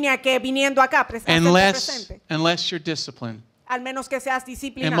entendimiento en línea que viniendo acá, presente. Unless you're disciplined. Al menos que seas And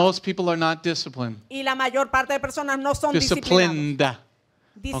disciplinado. most people are not disciplined. Y la mayor parte de personas no son disciplinados.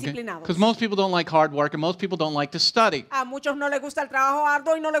 Disciplinados. Because most people don't like hard work and most people don't like to study. A muchos no les gusta el trabajo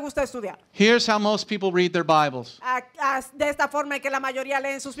arduo y no les gusta estudiar. Here's how most people read their Bibles. De esta forma es que la mayoría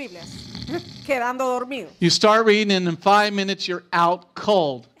leen sus Biblias, quedando dormidos. You start reading and in 5 minutes you're out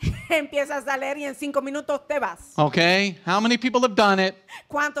cold. Empiezas a leer y en 5 minutos te vas. Okay? How many people have done it?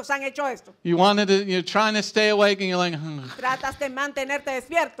 ¿Cuántos han hecho esto? You're trying to stay awake and you're like, Tratas de mantenerte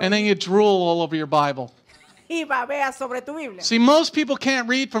despierto and then you drool all over your Bible. y babeas sobre tu Biblia. See, most people can't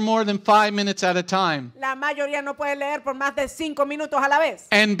read for more than 5 minutes at a time. La mayoría no puede leer por más de 5 minutos a la vez.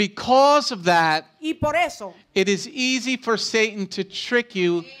 And because of that, Y por eso it is easy for Satan to trick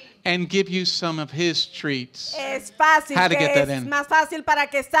you and give you some of his treats. es fácil, How to get that es in. más fácil para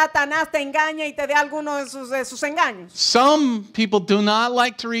que Satanás te engañe y te dé alguno de sus engaños. Some people do not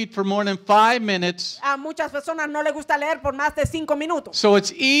like to read for more than 5 minutes. A muchas personas no les gusta leer por más de 5 minutos. So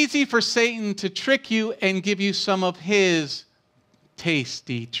it's easy for Satan to trick you and give you some of his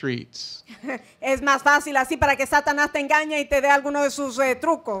tasty treats. Es más fácil así para que Satanás te engañe y te dé alguno de sus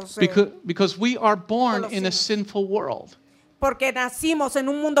trucos. Because we are born in a golosinas. sinful world. Porque nacimos en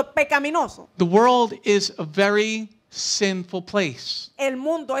un mundo pecaminoso. The world is a very sinful place. El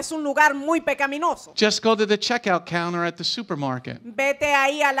mundo es un lugar muy pecaminoso. Just go to the checkout counter at the supermarket. Vete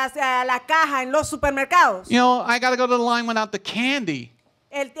ahí a la caja en los supermercados. You know, I got to go to the line without the candy.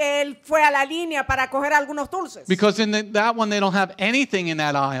 Él fue a la línea para coger algunos dulces. Because in that one, they don't have anything in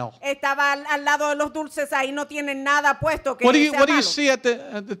that aisle. Estaba al lado de los dulces, ahí no tienen nada puesto que What do sea you malo. see at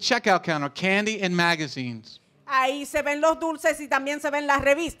the checkout counter? Candy and magazines. Ahí se ven los dulces y también se ven las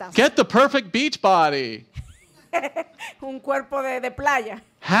revistas. Get the perfect beach body. Un cuerpo de playa.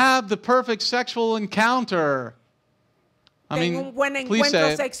 Have the perfect sexual encounter. Ten un buen please encuentro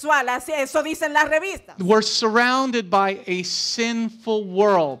say it. sexual. Así, eso dicen las revistas. We're surrounded by a sinful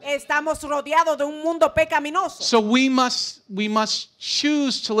world. Estamos rodeados de un mundo pecaminoso. So we must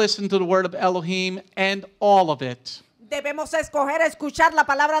choose to listen to the word of Elohim and all of it Debemos escuchar la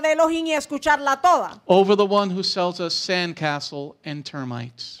palabra de Elohim y escucharla toda, over the one who sells us sandcastle and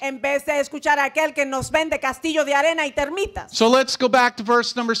termites. en vez de escuchar a aquel que nos vende castillo de arena y termitas. So let's go back to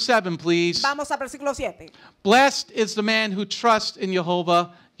verse number 7, please. Vamos al versículo 7. Blessed is the man who trusts in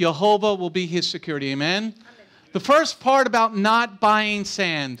Jehovah. Jehovah will be his security. Amen. The first part about not buying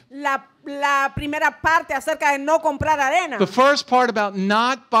sand. La primera parte acerca de no comprar arena. The first part about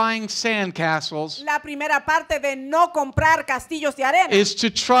not buying sandcastles La primera parte de no comprar castillos de arena is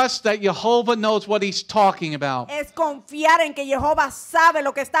to trust that Jehovah knows what he's talking about. es confiar en que Jehová sabe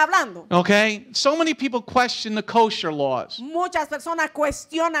lo que está hablando. Okay? So many people question the kosher laws. Muchas personas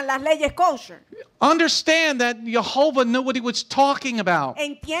cuestionan las leyes kosher. Understand that Jehovah knew what he was talking about.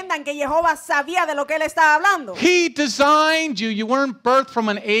 Entiendan que Jehová sabía de lo que él estaba hablando. He designed you. You weren't birthed from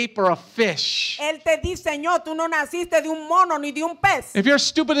an ape or a fish. Él te diseñó, tú no naciste de un mono ni de un pez. If you're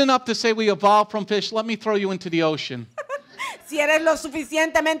stupid enough to say we evolved from fish, let me throw you into the ocean. Si eres lo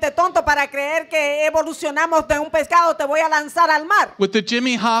suficientemente tonto para creer que evolucionamos de un pescado, te voy a lanzar al mar With the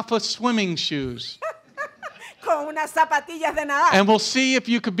Jimmy Hoffa swimming shoes. con unas zapatillas de nadar. And we'll see if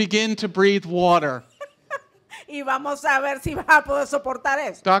you could begin to breathe water. Y vamos a ver si vas a poder soportar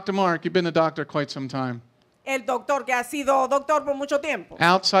eso. Dr. Mark, you've been a doctor quite some time. El doctor que ha sido doctor por mucho tiempo.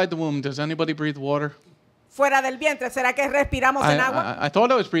 Outside the womb, does anybody breathe water? Fuera del vientre, ¿será que respiramos en agua? I thought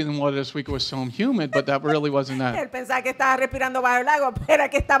I was breathing water this week. It was so humid, but that really wasn't that. Él pensaba que estaba respirando bajo el agua, pero era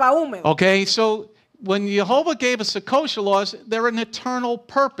que estaba húmedo. Okay, so when Jehovah gave us the kosher laws, they're an eternal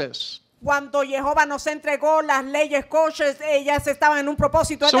purpose. Cuando Jehová nos entregó las leyes kosher, ellas estaban en un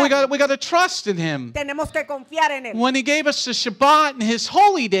propósito So we eterno. got to trust in him. Tenemos que confiar en él. When he gave us the Shabbat and his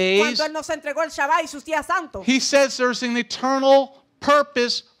holy days, Cuando él nos entregó el Shabbat y sus días santos, he says there's an eternal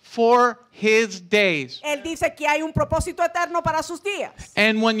purpose for his days. Él dice que hay un propósito eterno para sus días.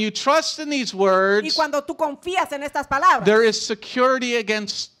 And when you trust in these Y words, cuando tú confías en estas palabras, there is security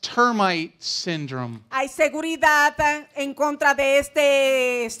against termite syndrome. hay seguridad en contra de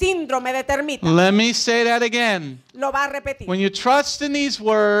este síndrome de termita. Let me say that again. Lo va a repetir. When you trust in these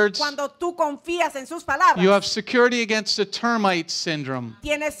words, Cuando tú confías en sus palabras, you have security against the termite syndrome.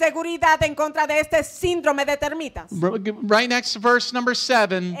 tienes seguridad en contra de este síndrome de termitas. Right next to verse number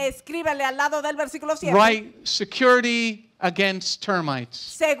 7, Escríbele al lado del versículo 7. write security against termites.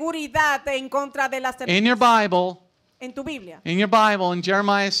 Seguridad en contra de las termitas. In your Bible, En tu Biblia. in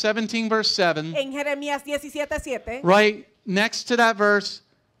Jeremiah 17 verse 7, En Jeremías 17:7. right next to that verse,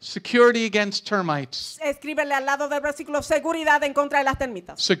 security against termites. Escríbele al lado del versículo seguridad en contra de las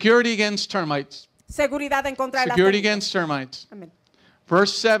termitas. Security against termites. Seguridad en contra de las Security termitas. against termites. Amén.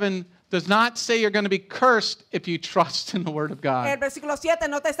 Verse 7 does not say you're going to be cursed if you trust in the word of El God. versículo 7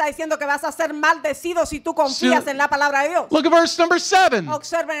 no te está diciendo que vas a ser maldecido si tú confías So- en la palabra de Dios. Look at verse number 7.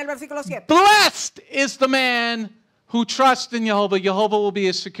 Observen el versículo 7. Blessed is the man who trusts in Jehovah. Jehovah will be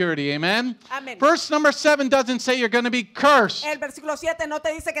his security. Amen? Amen. Verse number 7 doesn't say you're going to be cursed. El versículo 7 no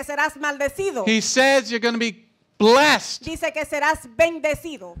te dice que serás maldecido. He says you're going to be blessed. Dice que serás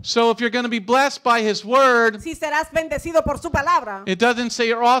bendecido. So if you're going to be blessed by his word, Si serás bendecido por su palabra. it doesn't say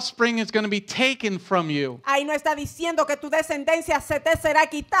your offspring is going to be taken from you. Ahí no está diciendo que tu descendencia se te será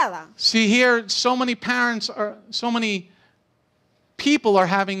quitada. See here, so many people are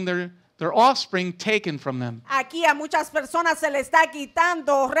having their offspring taken from them. Aquí a muchas personas se le está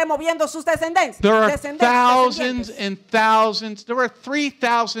quitando, removiendo sus descendencias. There are descendientes. thousands and thousands. There were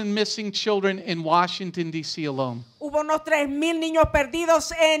 3,000 missing children in Washington, D.C. alone. Hubo unos 3,000 niños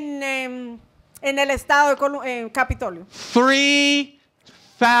perdidos en el estado de Capitolio.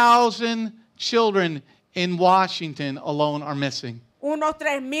 3,000 children in Washington alone are missing. Unos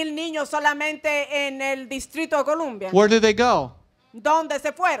 3,000 niños solamente en el Distrito de Columbia. Where did they go? ¿Dónde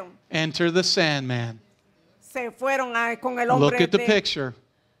se fueron? Enter the Sandman. Se fueron con el hombre Look at the de... picture.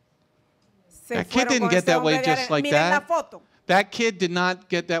 Se That kid fueron didn't con get ese that way hombre de just arena. like Miren la that. foto. That kid did not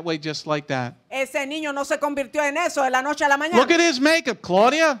get that way just like that. Ese niño no se convirtió en eso de la noche a la mañana. Look at his makeup,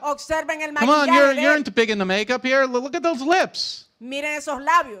 Claudia. Observen el Come on, maquillaje de you're él. into big into makeup here. Look at those lips. Miren esos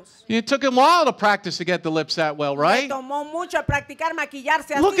labios. It took him a while to practice to get the lips that well, Le right? tomó mucho practicar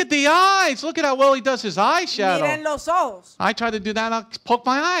maquillarse así. Look at the eyes. Look at how well he does his Miren eyeshadow. los ojos. I try to do that, I'll poke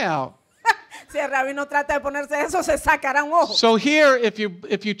my eye out. Si el rabino trata de ponerse eso, se sacará un ojo. So here, if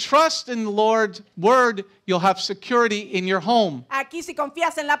you trust in the Lord's word, you'll have security in your home. Aquí si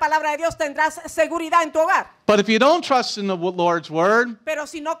confías en la palabra de Dios tendrás seguridad en tu hogar. But if you don't trust in the Lord's word, Pero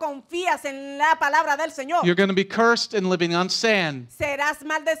si no confías en la palabra del Señor, you're going to be cursed and living on sand. serás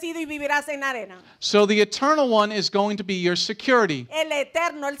maldecido y vivirás en arena. So the eternal one is going to be your security. El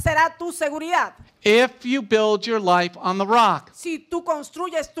eterno, Él será tu seguridad. If you build your life on the rock. Si tú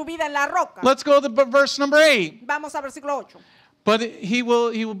construyes tu vida en la roca. Let's go to verse number 8. Vamos a versículo 8. But he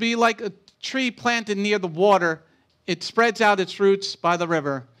will be like a tree planted near the water. It spreads out its roots by the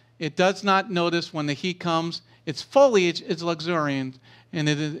river. It does not notice when the heat comes. Its foliage is luxuriant, and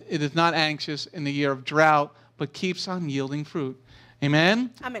it is not anxious in the year of drought, but keeps on yielding fruit. Amen?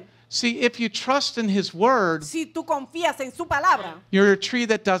 Amén. See, if you trust in his word, Si tú confías en su palabra, you're a tree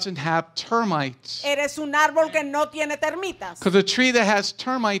that doesn't have termites. eres un árbol que no tiene termitas. Because a tree that has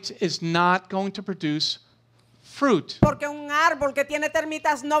termites is not going to produce fruit. Porque un árbol que tiene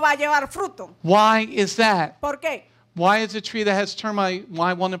termitas no va a llevar fruto. Why is that? ¿Por qué? Why is a tree that has termite,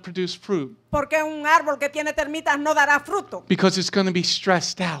 why won't it produce fruit? Porque un árbol que tiene termitas no dará fruto. Because it's going to be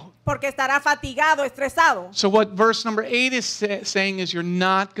stressed out. Porque estará fatigado, estresado. So what verse number 8 is saying is you're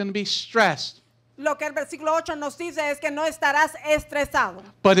not going to be stressed. Lo que el versículo 8 nos dice es que no estarás estresado.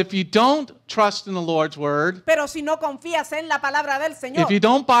 But if you don't trust in the Lord's word, Pero si no confías en la palabra del Señor, if you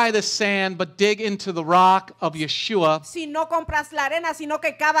don't buy the sand but dig into the rock of Yeshua, si no compras la arena, sino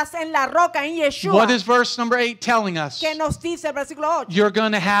que cavas en la roca en Yeshua, what is verse number 8 telling us? ¿qué nos dice el versículo 8? You're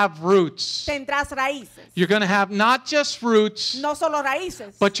going to have roots. Tendrás raíces. You're going to have not just roots, No solo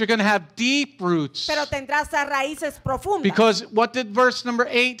raíces, but you're going to have deep roots. pero tendrás raíces profundas. Because what did verse number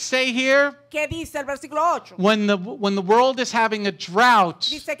 8 say here? ¿Qué dice el versículo 8? When the world is having a drought,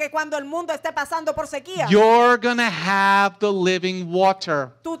 Dice que cuando el mundo esté pasando por sequía, you're going to have the living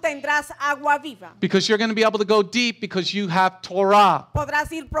water. tú tendrás agua viva. Because you're going to be able to go deep because you have Torah. Podrás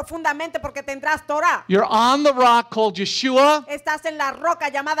ir profundamente porque tendrás Torah. You're on the rock called Yeshua, Estás en la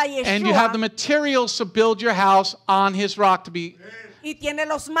roca llamada and you have the Yeshua materials to build your house on his rock to be. y tiene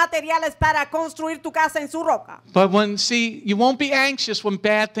los materiales para construir tu casa en su roca. But you won't be anxious when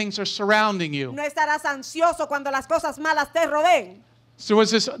bad things are surrounding you. No estarás ansioso cuando las cosas malas te rodeen. So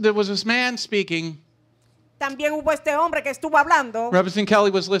there was this man speaking. También hubo este hombre que estuvo hablando. Reverend Kelly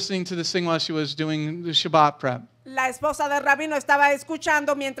was listening to this thing while she was doing the Shabbat prep. La esposa del rabino estaba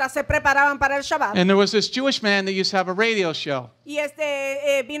escuchando mientras se preparaban para el Shabbat. And there was this Jewish man that used to have a radio show. Y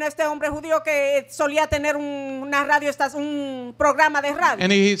vino este hombre judío que solía tener una radio, un programa de radio.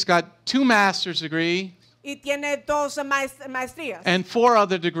 And he's got 2 master's degrees. Y tiene 2 maestrías. And 4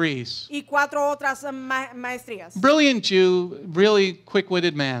 other degrees. Y 4 otras maestrías. Brilliant Jew, really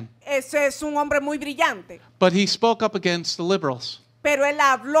quick-witted man. Ese es un hombre muy brillante. But he spoke up against the liberals. Pero él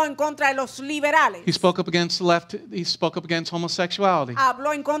habló en contra de los liberales. He spoke up against the left. He spoke up against homosexuality.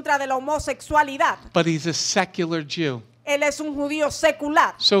 Habló en contra de la homosexualidad. But he's a secular Jew. Él es un judío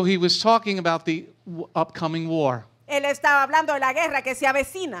secular. So he was talking about the upcoming war. Él estaba hablando de la guerra que se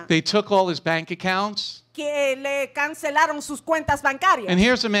avecina. They took all his bank accounts. Que le cancelaron sus cuentas bancarias. And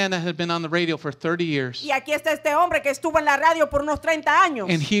here's a man that had been on the radio for 30 years. Y aquí está este hombre que estuvo en la radio por unos 30 años.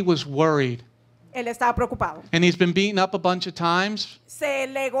 And he was worried. Él estaba preocupado. And he's been beaten up a bunch of times. A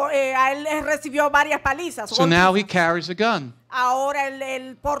él recibió varias palizas. So now he carries a gun. Ahora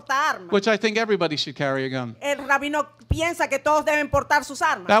él porta armas. Which I think everybody should carry a gun. El rabino piensa que todos deben portar sus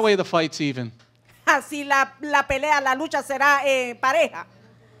armas. That way the fight's even. Así la pelea, la lucha será pareja.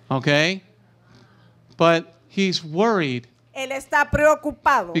 Okay? But he's worried. Él está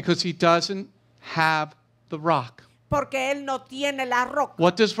preocupado. Because he doesn't have the rock. Porque él no tiene la roca.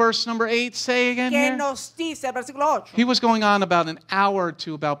 What does verse number 8 say again ¿Qué here? nos dice el versículo 8? He was going on about an hour or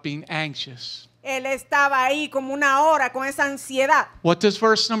two about being anxious. Él estaba ahí como una hora con esa ansiedad. What does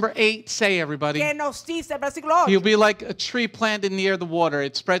verse number 8 say, everybody? ¿Qué nos dice el versículo 8? He'll be like a tree planted near the water.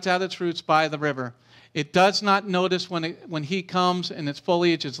 It spreads out its roots by the river. It does not notice when he comes, and its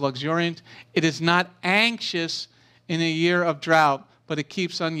foliage is luxuriant. It is not anxious in a year of drought, but it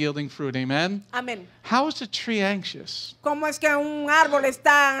keeps on yielding fruit. Amen? Amén. How is a tree anxious? ¿Cómo es que un árbol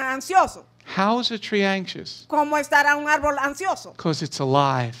está ansioso? How is a tree anxious? ¿Cómo estará un árbol ansioso? Because it's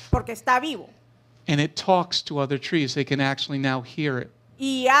alive. Porque está vivo. And it talks to other trees. They can actually now hear it.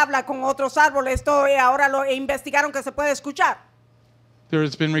 Y habla con otros árboles. Esto ahora lo investigaron que se puede escuchar. There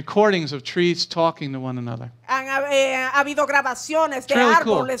has been recordings of trees talking to one another. Ha habido grabaciones de really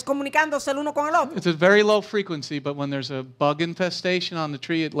árboles comunicándose el uno con el otro. It's a very low frequency, but when there's a bug infestation on the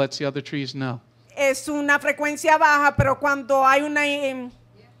tree, it lets the other trees know. Es una frecuencia baja, pero cuando hay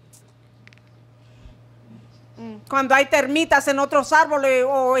cuando hay termitas en otros árboles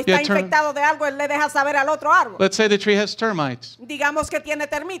o está infectado de algo, él le deja saber al otro árbol. Let's say the tree has termites. Digamos que tiene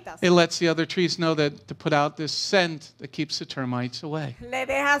termitas. It lets the other trees know that to put out this scent that keeps the termites away. Le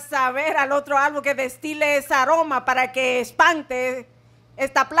deja saber al otro árbol que destile ese aroma para que espante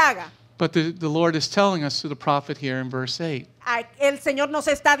esta plaga. But the Lord is telling us through the prophet here in verse 8. El Señor nos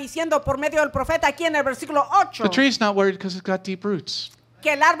está diciendo por medio del profeta aquí en el versículo 8. The tree's not worried because it's got deep roots.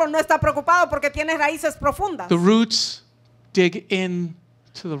 Que el árbol no está preocupado porque tiene raíces profundas. The roots dig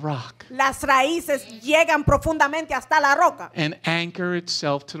into the rock. Las raíces llegan profundamente hasta la roca. And anchor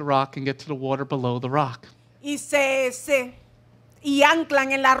itself to the rock and get to the water below the rock. Y y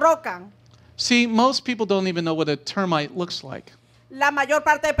anclan en la roca. See, most people don't even know what a termite looks like. La mayor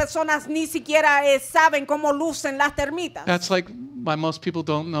parte de personas ni siquiera saben cómo lucen las termitas. That's like why most people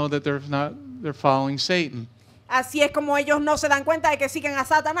don't know that they're following Satan. Así es como ellos no se dan cuenta de que siguen a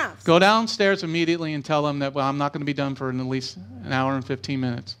Satanás. Go downstairs immediately and tell them that, well, I'm not going to be done for at least an hour and 15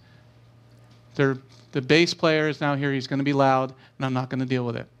 minutes. The bass player is now here. He's going to be loud, and I'm not going to deal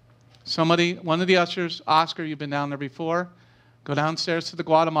with it. One of the ushers, Oscar, you've been down there before. Go downstairs to the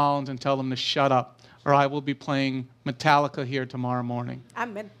Guatemalans and tell them to shut up, or I will be playing Metallica here tomorrow morning.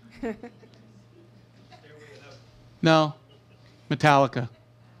 Amen. No, Metallica.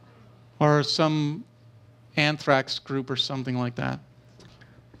 Or some Anthrax group or something like that.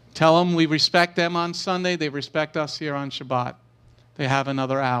 Tell them we respect them on Sunday. They respect us here on Shabbat. They have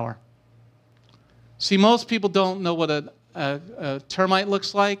another hour. See, most people don't know what a termite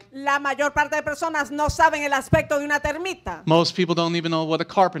looks like. La mayor parte de personas no saben el aspecto de una termita. Most people don't even know what a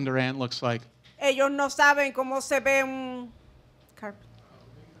carpenter ant looks like. Ellos no saben cómo se ve an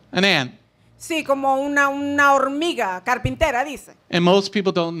ant. Sí, como una hormiga carpintera, dice. And most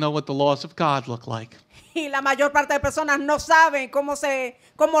people don't know what the laws of God look like. Y la mayor parte de personas no saben cómo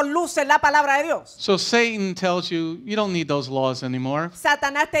luce la palabra de Dios. So Satan tells you, you don't need those laws anymore.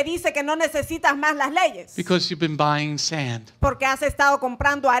 Satanás te dice que no necesitas más las leyes. Because you've been buying sand. Porque has estado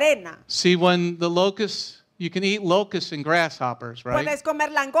comprando arena. See, when the locusts You can eat locusts and grasshoppers, right? Puedes comer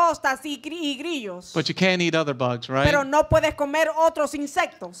langostas y grillos, But you can't eat other bugs, right? pero no puedes comer otros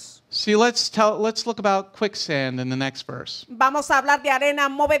insectos. See, let's look about quicksand in the next verse. Vamos a hablar de arena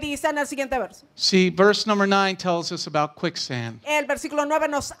movediza en el siguiente verso. See, verse number 9 tells us about quicksand. El versículo 9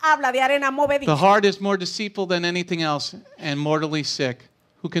 nos habla de arena The movediza. heart is more deceitful than anything else and mortally sick.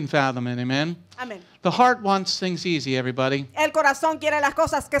 Who can fathom it? Amen? Amén. The heart wants things easy, everybody. El corazón quiere las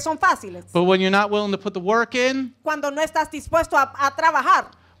cosas que son fáciles. But when you're not willing to put the work in, Cuando no estás dispuesto a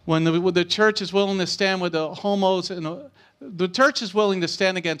trabajar, when the church is willing to stand with the homos, and the church is willing to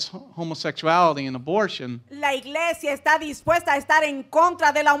stand against homosexuality and abortion, la iglesia está dispuesta a estar en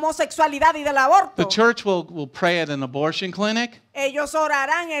contra de la homosexualidad y del aborto. the church will pray at an abortion clinic, Ellos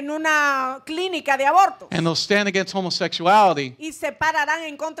orarán en una clínica de aborto and they'll stand against homosexuality. y se pararán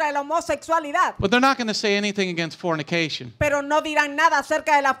en contra de la homosexualidad, But they're not going to say anything against fornication. pero no dirán nada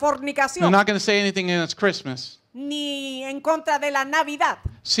acerca de la They're fornicación not going to say anything against Christmas. ni en contra de la Navidad.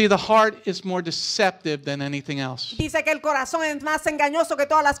 See, the heart is more deceptive than anything else. Dice que el corazón es más engañoso que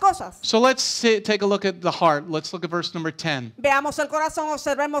todas las cosas. So let's take a look at the heart. Let's look at verse number 10. Veamos el corazón,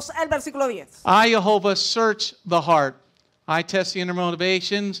 observemos el versículo 10. I, Jehovah, search the heart. I test the inner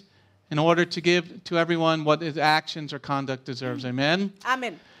motivations in order to give to everyone what his actions or conduct deserves. Amen.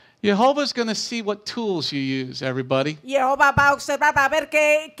 Amén. Jehovah's going to see what tools you use, everybody. Jehová va a observar para ver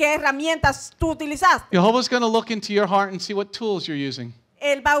qué herramientas tú utilizaste. Jehovah's going to look into your heart and see what tools you're using.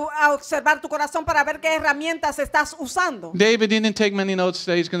 Él va a observar tu corazón para ver qué herramientas estás usando. David didn't take many notes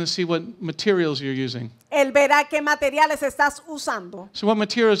today. He's going to see what materials you're using. Él verá qué materiales estás usando. So what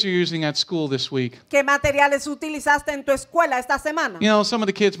materials you're using at school this week? ¿Qué materiales utilizaste en tu escuela esta semana? You know, some of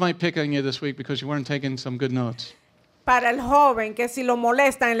the kids might pick on you this week because you weren't taking some good notes. Para el joven que si lo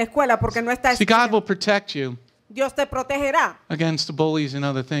molesta en la escuela porque no está See, God estudiando, will protect you Dios te protegerá against the bullies and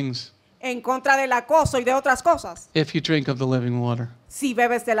other things en contra del acoso y de otras cosas if you drink of the living water. si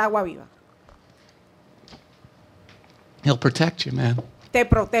bebes del agua viva. He'll protect you, man. Te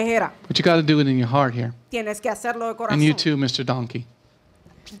protegerá. But you got to do it in your heart here. Tienes que hacerlo de And you corazón. too, Mr. Donkey.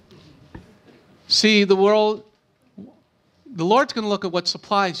 See, the Lord's going to look at what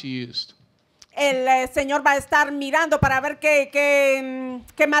supplies you used. El Señor va a estar mirando para ver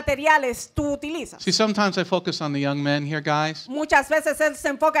qué materiales tú utilizas. See, sometimes I focus on the young men here, guys, Muchas veces Él se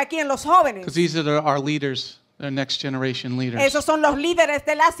enfoca aquí en los jóvenes. because these are our leaders, our next generation leaders. Esos son los líderes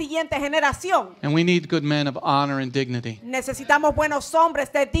de la siguiente generación. And we need good men of honor and dignity. Necesitamos buenos hombres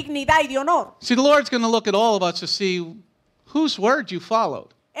de dignidad y de honor. See, the Lord's going to look at all of us to see whose word you followed.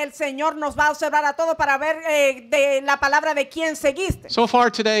 El Señor nos va a observar a todos para ver de la palabra de quién seguiste. So far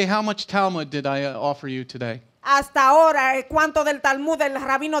today, how much Talmud did I offer you today? Hasta ahora, ¿cuánto del Talmud del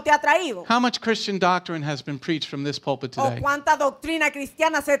rabino te ha traído? How much Christian doctrine has been preached from this pulpit ¿O today? cuánta doctrina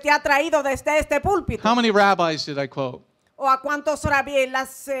cristiana se te ha traído desde este púlpito? How many rabbis did I quote? ¿O a cuántos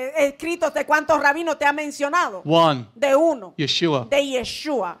escritos de cuántos rabinos te ha mencionado? One, De uno, Yeshua. de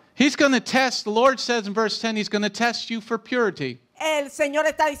Yeshua. He's going to test, the Lord says in verse 10, he's going to test you for purity. El Señor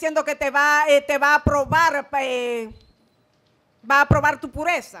está diciendo que te va a probar, va a probar tu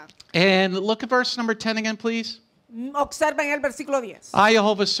pureza. And look at verse number 10 again, please. Observen el versículo 10. I,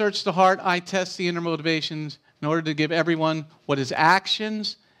 Jehovah, search the heart. I test the inner motivations in order to give everyone what his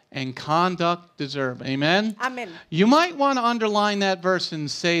actions and conduct deserve. Amen? Amén. You might want to underline that verse and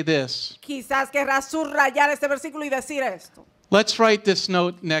say this. Quizás querrás subrayar este versículo y decir esto. Let's write this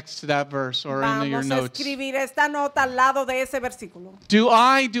note next to that verse or in your Vamos a notes. escribir esta nota al lado de ese versículo. Do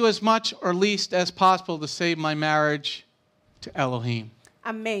I do as much or least as possible to save my marriage to Elohim?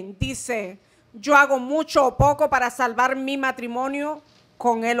 Amén. Dice, yo hago mucho o poco para salvar mi matrimonio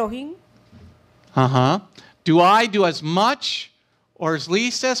con Elohim. Do I do as much or as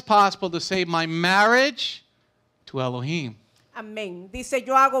least as possible to save my marriage to Elohim? Amén. Dice,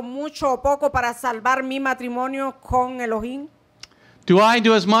 yo hago mucho o poco para salvar mi matrimonio con Elohim. Do I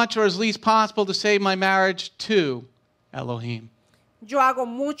do as much or as least possible to save my marriage to Elohim? Yo hago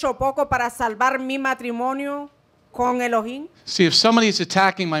mucho o poco para salvar mi matrimonio con Elohim. See, if somebody's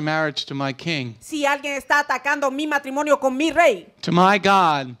attacking my marriage to my king, Si alguien está atacando mi matrimonio con mi rey, to my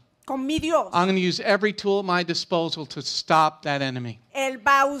God, con mi Dios, I'm going to use every tool at my disposal to stop that enemy. Él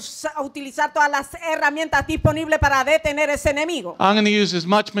va a utilizar todas las herramientas disponibles para detener ese enemigo. I'm going to use as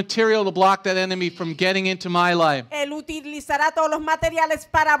much material to block that enemy from getting into my life. Él utilizará todos los materiales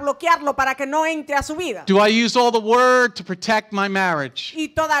para bloquearlo, para que no entre a su vida. Do I use all the word to protect my marriage? Y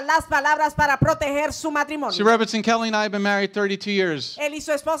todas las palabras para proteger su See, matrimonio. Robertson Kelly and I have been married 32 years. Él y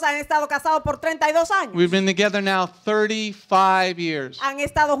su esposa han estado casados por 32 años. We've been together now 35 years. Han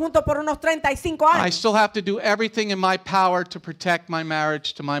estado juntos por unos 35 I años. still have to do everything in my power to protect my my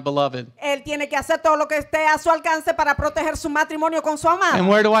marriage to my beloved. Él tiene que hacer todo lo que esté a su alcance para proteger su matrimonio con su amada. And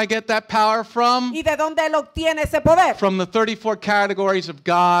where do I get that power from? ¿Y de dónde él obtiene ese poder? From the 34 categories of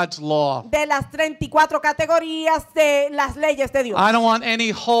God's law. De las 34 categorías de las leyes de Dios. I don't want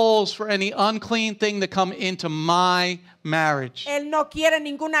any holes for any unclean thing to come into my marriage. Él no quiere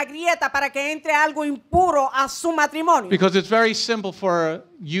ninguna grieta para que entre algo impuro a su matrimonio. Because it's very simple for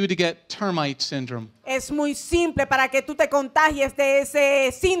you to get termite syndrome. Es muy simple para que tú te contagies de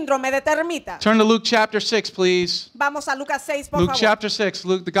ese síndrome de termita. Turn to Luke chapter 6, please. Vamos a Lucas 6, por Luke favor. chapter 6.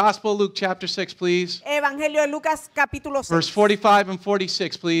 Luke, the Gospel of Luke chapter 6, please. Evangelio de Lucas capítulo 6. Verse 45 and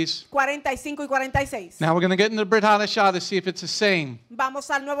 46, please. 45 y 46. Now we're going to get into the Brit Hadashah to see if it's the same. Vamos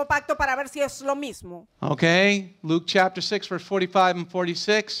al nuevo pacto para ver si es lo mismo. Okay? Luke chapter 6, verse 45 and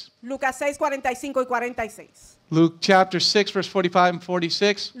 46. Lucas 6, 45 y 46. Luke chapter 6, verse 45 and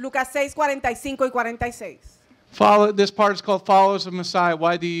 46. Lucas 6, 45 y 46. This part is called Followers of Messiah.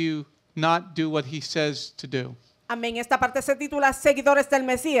 Why do you not do what he says to do? Amén. Esta parte se titula Seguidores del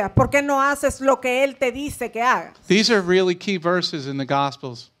Mesías. ¿Por qué no haces lo que él te dice que hagas? These are really key verses in the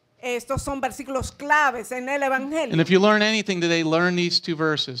Gospels. Estos son versículos claves en el Evangelio. And if you learn anything today, learn these two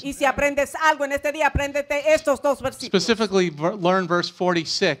verses. Y si aprendes algo en este día, apréndete estos dos versículos. Specifically, learn verse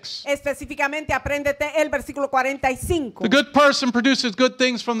 46. Específicamente, apréndete el versículo 45. The good person produces good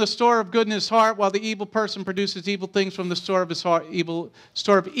things from the store of good in his heart, while the evil person produces evil things from the store of his heart,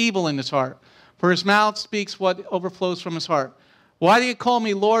 store of evil in his heart. For his mouth speaks what overflows from his heart. Why do you call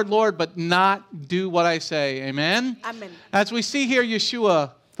me Lord, Lord, but not do what I say? Amen? Amen. As we see here,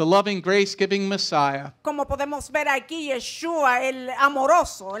 Yeshua, the loving, grace-giving Messiah. Como podemos ver aquí, Yeshua, el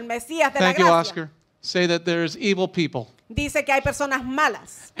amoroso, el Mesías de Thank la you, gracia. Oscar. Say that there's evil people. Dice que hay personas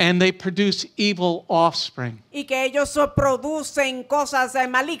malas. And they produce evil offspring. Y que ellos producen cosas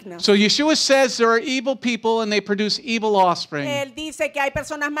malignas. So Yeshua says there are evil people and they produce evil offspring. Él dice que hay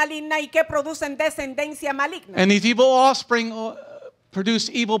personas malignas y que producen descendencia maligna. And these evil offspring produce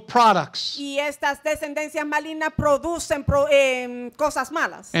evil products. Y estas descendencias malignas producen cosas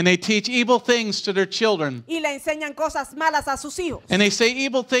malas. And they teach evil things to their children. Y le enseñan cosas malas a sus hijos. And they say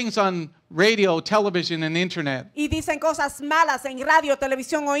evil things on radio, television, and internet. Y dicen cosas malas en radio,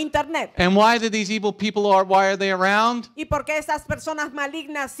 televisión o internet. And why do these evil people why are they around? ¿Y por qué estas personas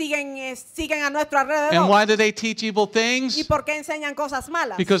malignas siguen a nuestro alrededor? And why do they teach evil things? ¿Y por qué enseñan cosas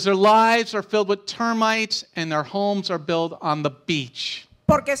malas? Because their lives are filled with termites and their homes are built on the beach.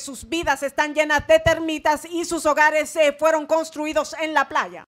 Porque sus vidas están llenas de termitas y sus hogares fueron construidos en la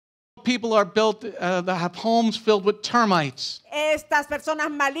playa. People are built that have homes filled with termites. Estas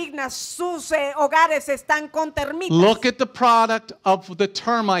personas malignas, sus hogares están con termitas. Look at the product of the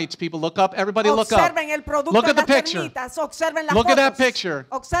termites, people. Look up. Everybody look up. Observen el producto Look de at the las picture. termitas. Observen las Look at fotos. that picture.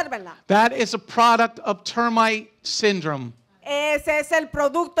 Obsérvenla. That is a product of termite syndrome. Ese es el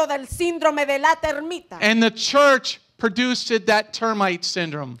producto del síndrome de la termita. And the church produced that termite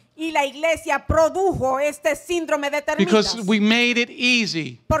syndrome. Y la iglesia produjo este síndrome de termitas. Because we made it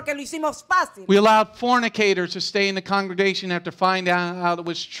easy. Porque lo hicimos fácil. We allowed fornicators to stay in the congregation after finding out it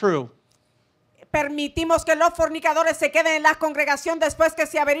was true. Permitimos que los fornicadores se queden en la congregación después que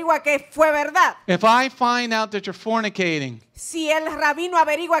se averigua que fue verdad. If I find out that you're fornicating, Si el rabino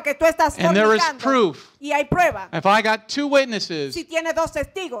averigua que tú estás and there is fornicando proof, y hay prueba, if I got 2 witnesses, si tienes 2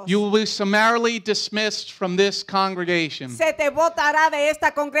 testigos, you will be summarily dismissed from this congregation. se te votará de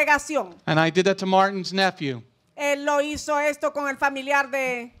esta congregación. And I did that to Martin's nephew. Él lo hizo esto con el familiar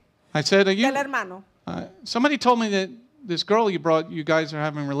I said, del hermano. somebody told me that this girl you brought, you guys are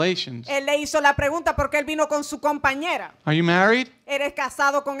having relations. Él le hizo la pregunta porque él vino con su compañera. Are you married? ¿Eres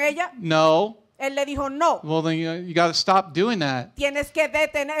casado con ella? No. Él le dijo no. Well, then you got to stop doing that. Tienes que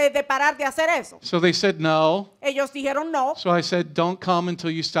de parar de hacer eso. So they said no. Ellos dijeron no. So I said, don't come until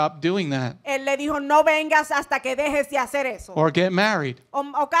you stop doing that. Él le dijo no vengas hasta que dejes de hacer eso. Or get married.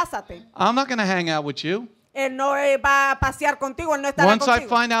 O cásate. I'm not going to hang out with you. Él no va a pasear contigo, él no estará Once I contigo.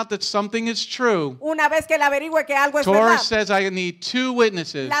 find out that something is true, Una vez que él averigüe que algo es Torah verdad, says I need 2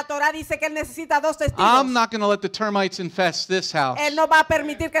 witnesses. la Torah dice que él necesita 2 testigos. I'm not going to let the termites infest this house. Él no va a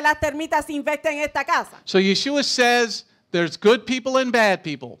permitir que las termitas infecten esta casa. So Yeshua says there's good people and bad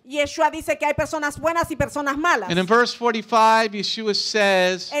people. Yeshua dice que hay personas buenas y personas malas. And in verse 45, Yeshua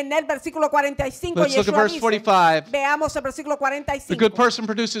says, En el versículo 45, let's look at Yeshua verse dice, 45. veamos el versículo The good 45. person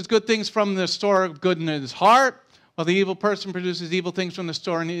produces good things from the store of good in his heart, while the evil person produces evil things from the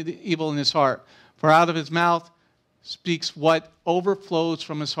store of evil in his heart. For out of his mouth speaks what overflows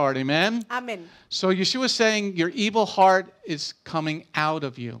from his heart. Amen? Amén. So Yeshua is saying your evil heart is coming out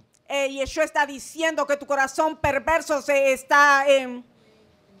of you. Yeshua está diciendo que tu corazón perverso se está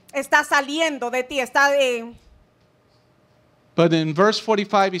saliendo de ti, But in verse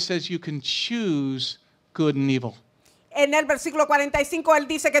 45, he says you can choose good and evil. En el versículo 45 él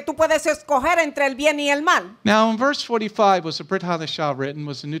dice que tú puedes escoger entre el bien y el mal. Now, in verse 45, was the Brit Hadashah written?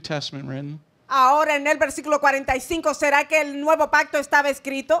 Was the New Testament written? Ahora en el versículo 45, ¿será que el nuevo pacto estaba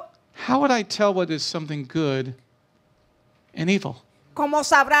escrito? How would I tell what is something good and evil? ¿Cómo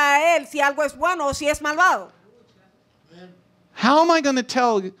sabrá él si algo es bueno o si es malvado? How am I going to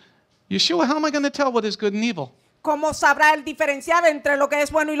tell, Yeshua, how am I going to tell what is good and evil? ¿Cómo sabrá él diferenciar entre lo que es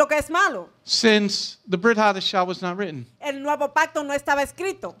bueno y lo que es malo? Since the Brit Hadashah was not written. El nuevo pacto no estaba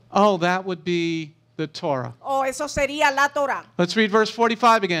escrito. Oh, that would be the Torah. O eso sería la Torah. Let's read verse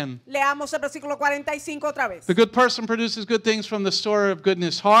 45 again. Leamos el versículo 45 otra vez. The good person produces good things from the store of good in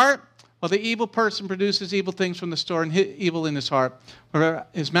his heart, while the evil person produces evil things from the store and evil in his heart. Where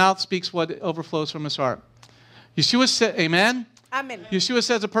his mouth speaks what overflows from his heart. Yeshua said, amen? Amén. Yeshua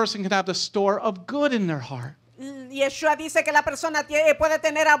says a person can have the store of good in their heart. Yeshua dice que la persona puede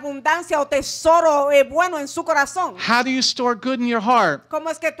tener abundancia o tesoro bueno en su corazón. How do you store good in your heart? ¿Cómo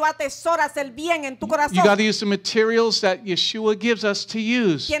es que tú atesoras el bien en tu You corazón? got to use the materials that Yeshua gives us to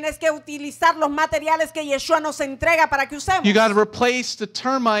use. Tienes que utilizar los materiales que Yeshua nos entrega para que usemos. You got to replace the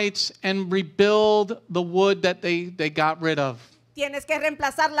termites and rebuild the wood that they got rid of. Tienes que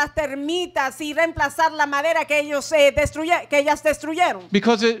reemplazar las termitas y reemplazar la madera que ellas destruyeron.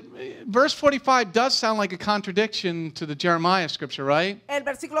 Because verse 45 does sound like a contradiction to the Jeremiah scripture, right? El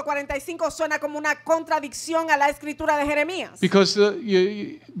versículo 45 suena como una contradicción a la escritura de Jeremías. Because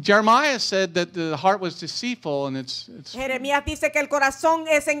Jeremiah said that the heart was deceitful and it's Jeremías dice que el corazón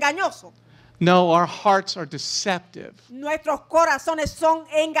es engañoso. no, our hearts are deceptive. Nuestros corazones son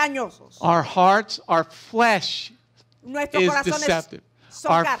engañosos. Our hearts, our flesh Nuestros is corazones deceptive.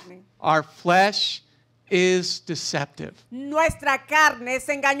 son carne. Our flesh is deceptive. Nuestra carne es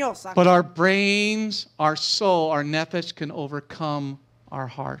engañosa. But our brains, our soul, our nefesh can overcome our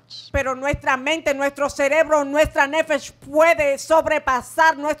hearts. Pero nuestra mente, nuestro cerebro, nuestra nefesh puede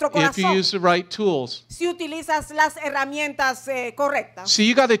sobrepasar nuestro If you corazón use the right tools. si utilizas las herramientas correctas. So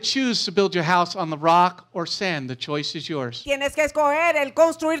you got to choose to build your house on the rock or sand. The choice is yours. Tienes que escoger el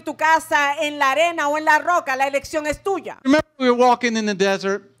construir tu casa en la arena o en la roca. La elección es tuya. Remember we were walking in the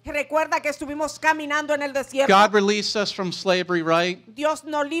desert. Recuerda que estuvimos caminando en el desierto. God released us from slavery, right? Dios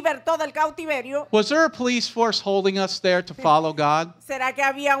nos libertó del cautiverio. Was there a police force holding us there to follow God? ¿Será que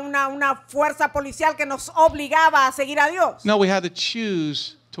había una fuerza policial que nos obligaba a seguir a Dios? No, we had to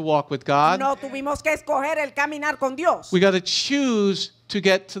choose to walk with God. No, tuvimos que escoger el caminar con Dios. We got to choose to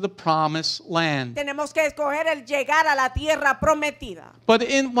get to the promised land. Tenemos que escoger el llegar a la tierra prometida. But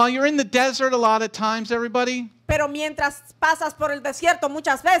while you're in the desert, a lot of times, everybody, Pero mientras pasas por el desierto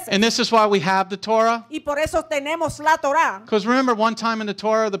muchas veces, and this is why we have the Torah. y por eso tenemos la Torá. Because remember, one time in the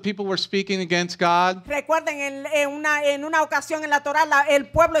Torah, the people were speaking against God. Recuerden, en una ocasión en la Torá, el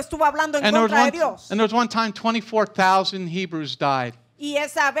pueblo estuvo hablando en And there contra de Dios. was one time 24,000 Hebrews died. Y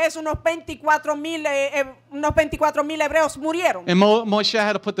esa vez unos 24,000 hebreos murieron. And Moshe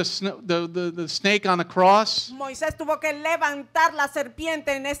had to put the snake on a cross. Moisés tuvo que levantar la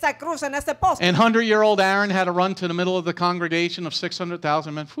serpiente en esa cruz, en ese poste. And 100-year-old Aaron had to run to the middle of the congregation of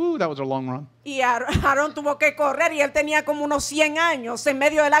 600,000 men. Whew, that was a long run. Y Aarón tuvo que correr y él tenía como unos 100 años en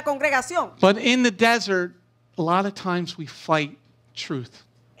medio de la congregación. But in the desert, a lot of times we fight truth.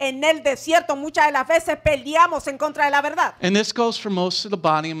 En el desierto muchas de las veces peleamos en contra de la verdad. And this goes for most of the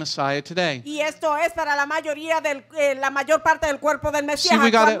body of Messiah today. Y esto es para la mayor parte del cuerpo del See, Mesías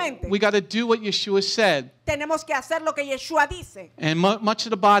actualmente. we got to do what Yeshua said. Tenemos que hacer lo que Yeshua dice. And much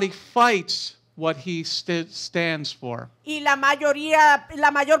of the body fights what he stands for. Y la mayor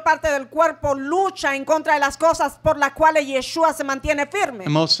parte del cuerpo lucha en contra de las cosas por las cuales Yeshua se mantiene firme.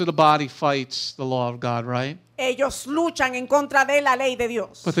 And most of the body fights the law of God, right? Ellos luchan en contra de la ley de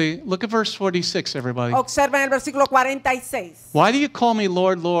Dios. But look at verse 46, everybody. Observen el versículo 46. Why do you call me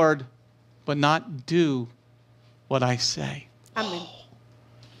Lord, Lord, but not do what I say? Amén.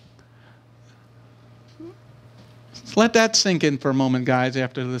 Let that sink in for a moment, guys,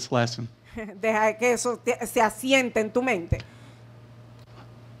 after this lesson. Deja que eso se asiente en tu mente.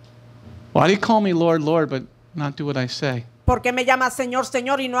 Why do you call me Lord, Lord, but not do what I say? ¿Por qué me llamas Señor,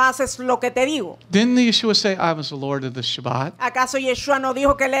 Señor y no haces lo que te digo? Didn't Yeshua say, I was the Lord of the Shabbat? ¿Acaso Yeshua no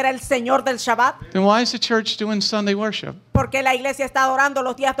dijo que él era el Señor del Shabbat? Then why is the church doing Sunday worship? ¿Por qué la iglesia está adorando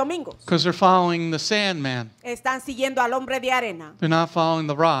los días domingos? Because they're following the sandman. Están siguiendo al hombre de arena. They're not following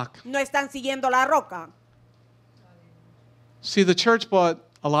the rock. No están siguiendo la roca. See, the church bought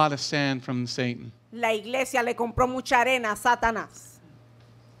a lot of sand from Satan. La iglesia le compró mucha arena a Satanás.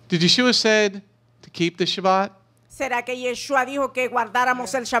 Did Yeshua said to keep the Shabbat? ¿Será que Yeshua dijo que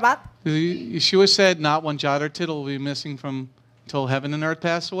guardáramos el Shabbat? Yeshua said not one jot or tittle will be missing from until heaven and earth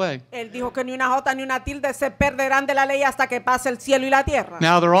pass away. Él dijo que ni una jota ni una tilde se perderán de la ley hasta que pase el cielo y la tierra.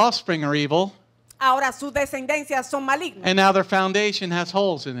 Now their offspring are evil, Ahora sus descendencias son malignas. and now their foundation has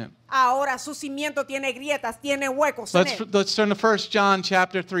holes in it. Ahora su cimiento tiene grietas, tiene huecos en él. Let's turn to 1 John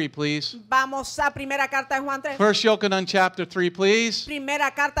chapter 3, please. Vamos a primera carta de Juan 3. First Yochanan chapter 3, please. Primera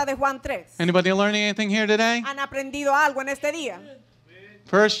carta de Juan 3. Anybody learning anything here today? ¿Han aprendido algo en este día?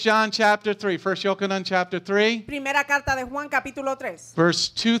 1 John chapter 3, 1 Yochanan chapter 3, Primera carta de Juan capítulo 3. verse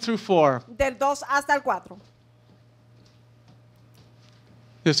 2 through 4. Del 2 hasta el 4.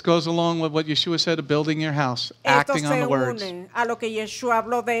 This goes along with what Yeshua said of building your house, Esto acting on se the words. une a lo que Yeshua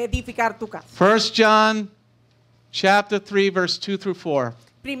habló de edificar tu casa. 1 John chapter 3, verse 2 through 4.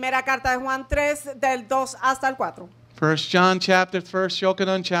 Primera carta de Juan 3 del 2 hasta el 4. 1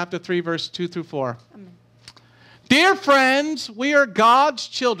 Yochanan chapter 3, verse 2 through 4. Dear friends, we are God's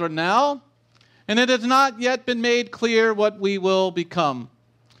children now, and it has not yet been made clear what we will become.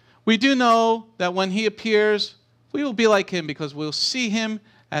 We do know that when he appears, we will be like him because we'll see him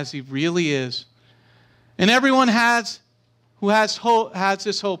as he really is. And everyone who has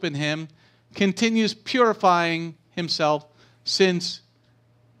this hope in him continues purifying himself, since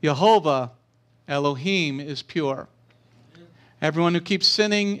Jehovah Elohim is pure. Everyone who keeps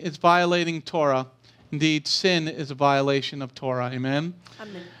sinning is violating Torah. Indeed, sin is a violation of Torah. Amen.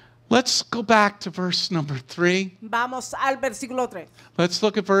 Amén. Let's go back to verse number 3. Vamos al versículo 3. Let's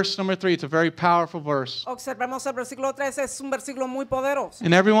look at verse number 3. It's a very powerful verse. Observemos el versículo 3, es un versículo muy poderoso.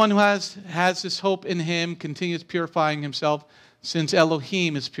 And everyone who has this hope in him continues purifying himself, since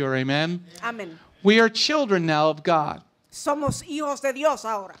Elohim is pure. Amen. Amén. We are children now of God. Somos hijos de Dios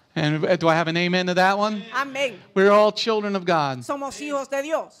ahora. And do I have an amen to that one? Amén. We're all children of God. Somos hijos de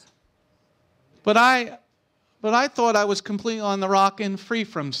Dios. But I thought I was completely on the rock and free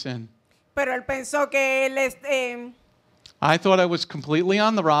from sin. Pero él pensó que I thought I was completely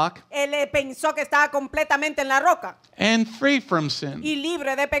on the rock él pensó que estaba completamente en la roca and free from sin. y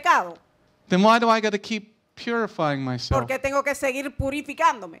libre de pecado. Then why do I got to keep purifying myself? Porque tengo que seguir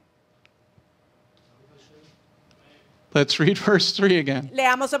purificándome. Let's read verse 3 again.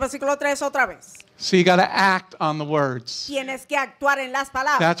 Leamos el versículo 3 otra vez. So you got to act on the words. Tienes que actuar en las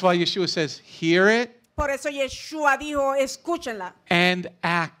palabras. That's why Yeshua says, hear it Por eso Yeshua dijo, escúchenla and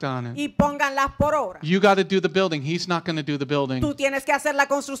act on it. y pónganlas por obra. You got to do the building. He's not going to do the building. Tú tienes que hacer la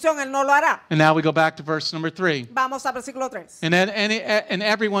construcción, él no lo hará. And now we go back to verse number 3. Vamos al versículo 3. And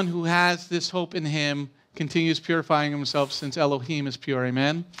everyone who has this hope in him continues purifying himself, since Elohim is pure.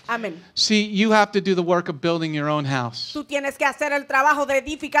 Amen. Amén. See, you have to do the work of building your own house. Tú tienes que hacer el trabajo de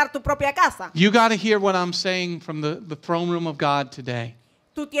edificar tu propia casa. You got to hear what I'm saying from the throne room of God today,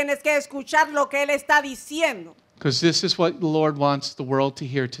 Tú tienes que escuchar lo que él está diciendo. because this is what the Lord wants the world to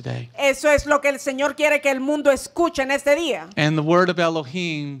hear today. Eso es lo que el Señor quiere que el mundo escuche en este día. And the word of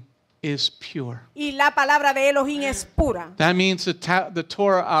Elohim is pure. Y la palabra de Elohim es pura. That means the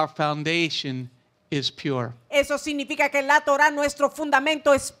Torah, our foundation, is pure. Eso significa que la Torah, nuestro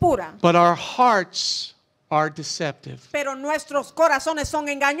fundamento, es pura. But our hearts are deceptive. Pero nuestros corazones son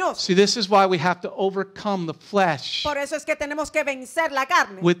engañosos. See, this is why we have to overcome the flesh Por eso es que tenemos que vencer la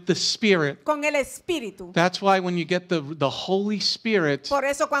carne with the Spirit. con el Espíritu. That's why when you get the Holy Spirit, Por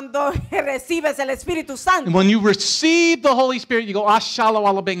eso cuando recibes el Espíritu Santo, and when you receive the Holy Spirit, you go, Ashala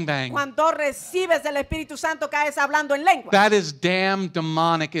wala bing bang. cuando recibes el Espíritu Santo, caes hablando en lengua. That is damn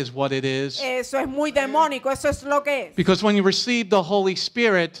demonic is what it is. Eso es muy demónico, eso es lo que es. Because when you receive the Holy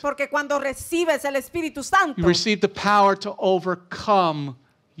Spirit, Porque cuando recibes el Espíritu Santo, you receive the power to overcome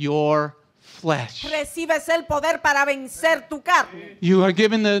your flesh. recibes el poder para vencer tu carne. You are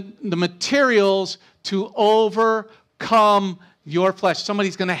given the materials to overcome your flesh.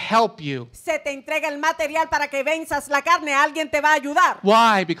 Somebody's going to help you. Se te entrega el material para que venzas la carne, alguien te va a ayudar.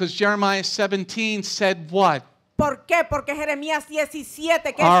 Why? Because Jeremiah 17 said what? ¿Por qué? Porque Jeremías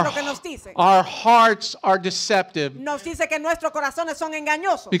 17, ¿qué es lo que nos dice? Our hearts are deceptive Nos dice que nuestros corazones son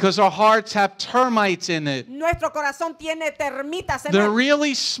engañosos. because our hearts have termites in it. Nuestro corazón tiene termitas en They're él.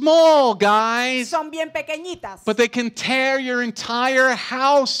 really small, guys, Son bien pequeñitas, but they can tear your entire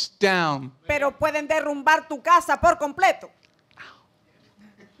house down. pero pueden derrumbar tu casa por completo.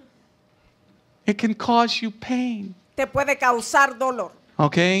 It can cause you pain. Te puede causar dolor.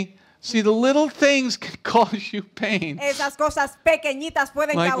 Okay? See, the little things can cause you pain. Esas cosas pequeñitas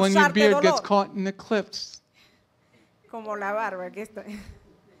pueden Like when your causarte beard gets dolor. caught in the clips. Como la barba que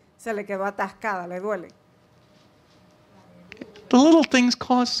se le quedó atascada, le duele. The little things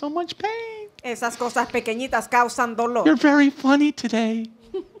cause so much pain. Esas cosas pequeñitas causan dolor. You're very funny today.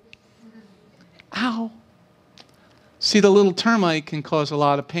 Ow. See, the little termite can cause a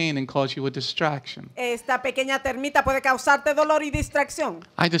lot of pain and cause you a distraction. Esta pequeña termita puede causarte dolor y distracción.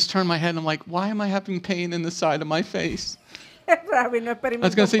 I just turn my head and I'm like, why am I having pain in the side of my face? Rabino I was experimenta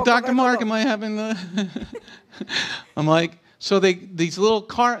going to un say, poco de Dr. Mark, dolor. am I having the... I'm like, so these little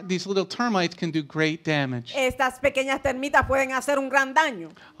termites can do great damage. Estas pequeñas termitas pueden hacer un gran daño.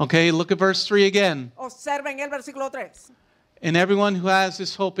 Okay, look at verse 3 again. Observen el versículo 3. And everyone who has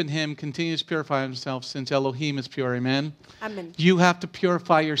this hope in him continues to purify himself since Elohim is pure. Amen? Amén. You have to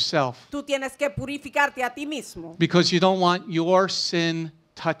purify yourself Tú tienes que purificarte a ti mismo. because you don't want your sin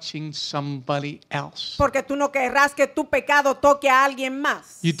touching somebody else. Porque tú no querrás que tu pecado toque a alguien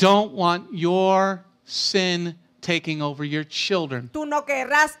más. You don't want your sin taking over your children Tú no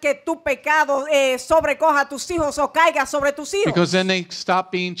querrás que tu pecado sobrecoja a tus hijos o caiga sobre tus hijos. because then they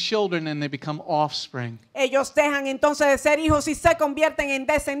stop being children and they become offspring. Ellos dejan entonces de ser hijos y se convierten en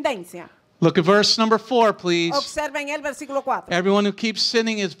descendencia. Look at verse number 4, please. Observen el versículo 4. Everyone who keeps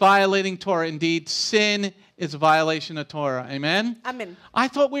sinning is violating Torah. Indeed, sin is a violation of Torah. Amen? Amén. I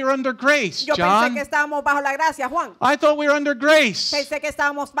thought we were under grace, Yo pensé John. que estábamos bajo la gracia, Juan. I thought we were under grace. Pensé que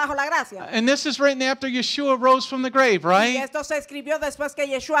estábamos bajo la gracia. And this is written after Yeshua rose from the grave, Y right? esto se escribió después que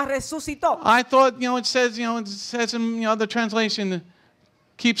Yeshua resucitó. I thought, it says in the translation,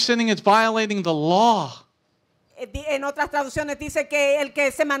 keep sinning is violating the law. En otras traducciones dice que el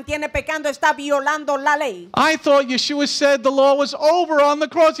que se mantiene pecando está violando la ley. I thought Yeshua said the law was over on the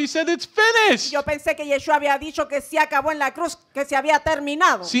cross. He said it's finished. Yo pensé que Yeshua había dicho que se acabó en la cruz, que se había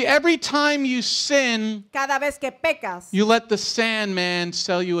terminado. See, every time you sin, Cada vez que pecas, you let the sandman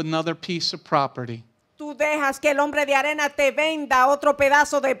sell you another piece of property. tú dejas que el hombre de arena te venda otro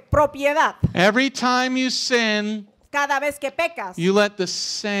pedazo de propiedad. Every time you sin, Cada vez que pecas, you let the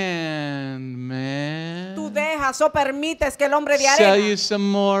sandman tú dejas o permites que el hombre de sell you arena some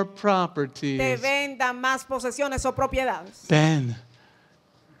more te properties. venda más posesiones o propiedades. Ben,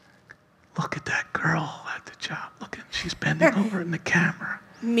 look at that girl at the job. Look at, she's bending over in the camera.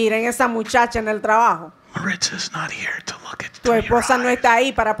 Miren esa muchacha en el trabajo. Maritza's not here to look at Tu esposa no está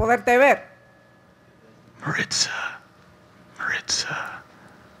ahí para poderte ver. Maritza.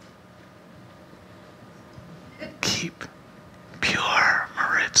 Keep pure,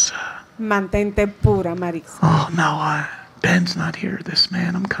 Maritza. Mantente pura, Marisa. Oh, no, Ben's not here. This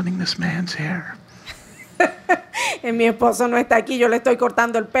man, I'm cutting this man's hair. Mi esposo no está aquí, yo le estoy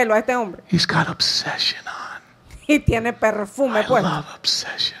cortando el pelo a este hombre. He's got obsession on. Y tiene perfume I puesto. love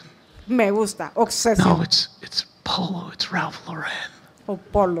obsession. Me gusta, obsesión No, it's Polo. It's Ralph Lauren. o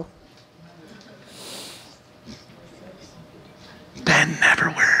polo. Ben never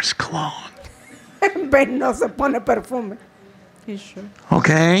wears cologne. Ben no se pone perfume.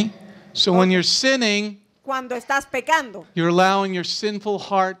 Okay? So when you're sinning, Cuando estás pecando, you're allowing your sinful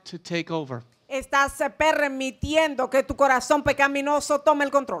heart to take over. estás permitiendo que tu corazón pecaminoso tome el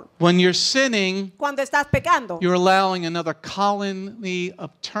control. When you're sinning, Cuando estás pecando, you're allowing another colony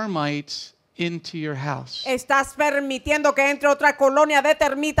of termites into your house. estás permitiendo que entre otra colonia de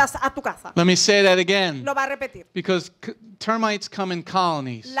termitas a tu casa. Let me say that again. Lo va a repetir. Because termites come in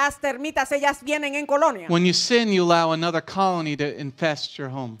colonies. Las termitas, ellas vienen en colonia. When you sin, you allow another colony to infest your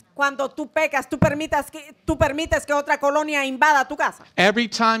home. Cuando tú pecas, tú permites que otra colonia invada tu casa. Every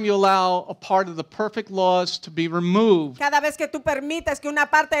time you allow a part of the perfect laws to be removed, Cada vez que tú permites que una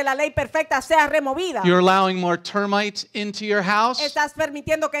parte de la ley perfecta sea removida, you're allowing more termites into your house, estás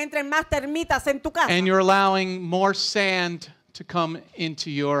permitiendo que entren más termitas en tu casa. and you're allowing more sand to come into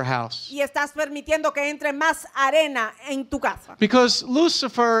your house. Y estás permitiendo que entre más arena en tu casa. Because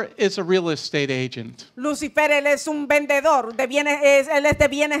Lucifer is a real estate agent. Lucifer, él es un vendedor de bienes, él es de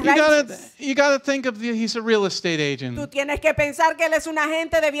bienes raíces. You gotta think of he's a real estate agent. Tú tienes que pensar que él es un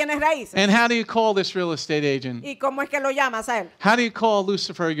agente de bienes raíces. And how do you call this real estate agent? ¿Y cómo es que lo llamas a él? How do you call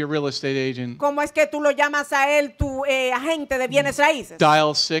Lucifer your real estate agent? ¿Cómo es que tú lo llamas a él tu agente de bienes raíces?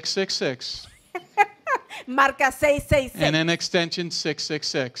 Dial 666 Marca 666. and an extension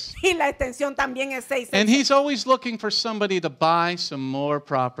 666. Y la extensión también es 666. And he's always looking for somebody to buy some more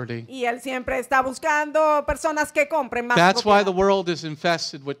property. Y él siempre está buscando personas que compren más That's why the propiedad. world is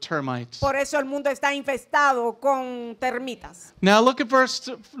infested with termites. Por eso el mundo está infestado con termitas. Now look at verse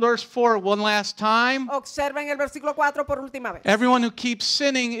 4 one last time. Observen el versículo 4 por última vez. Everyone who keeps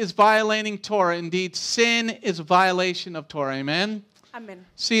sinning is violating Torah. Indeed, sin is a violation of Torah. Amen? Amén.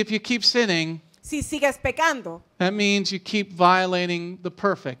 See, if you keep sinning, Si sigues pecando, that means you keep violating the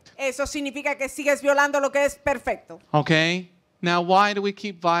perfect. eso significa que sigues violando lo que es perfecto. Okay? Now, why do we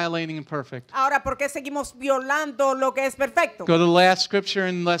keep violating imperfect? Ahora, ¿por qué seguimos violando lo que es perfecto? Go to the last scripture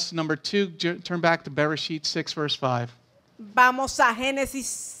in lesson number 2. Turn back to Bereshit 6, verse 5. Vamos a Génesis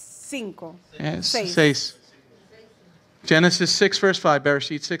 5. Yes, Seis. 6. Genesis 6 verse 5,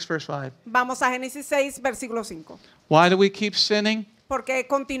 Bereshit 6 verse 5. Vamos a Génesis 6, versículo 5. Why do we keep sinning? Porque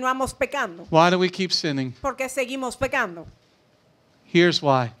continuamos pecando. Why do we keep sinning? Porque seguimos pecando. Here's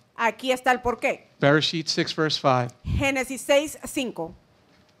why. Aquí está el porqué. Bereshit 6 verse 5. Génesis 6, 5.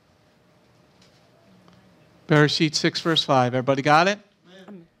 Bereshit 6 verse 5. Everybody got it?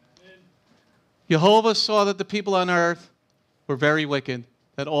 Jehovah saw that the people on earth were very wicked,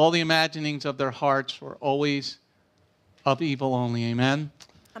 that all the imaginings of their hearts were always of evil only. Amen?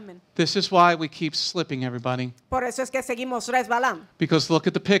 Amén. This is why we keep slipping, everybody. Por eso es que seguimos resbalando. Because look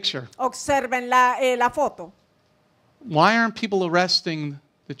at the picture. Observen la foto. Why aren't people arresting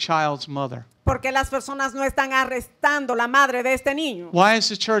the child's mother? Porque las personas no están arrestando la madre de este niño. Why is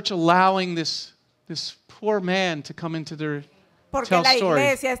the church allowing this poor man to come into their Porque tell la stories?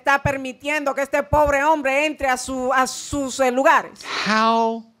 iglesia está permitiendo que este pobre hombre entre a sus lugares.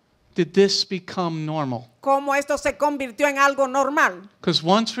 How did this become normal? Cómo esto se convirtió en algo normal. Because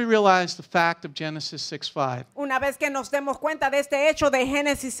once we realize the fact of Genesis 6:5, Una vez que nos demos cuenta de este hecho de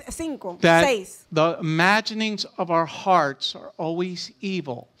Génesis 5, that 6, the imaginings of our hearts are always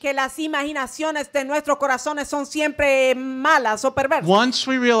evil. que las imaginaciones de nuestros corazones son siempre malas o perversas. Once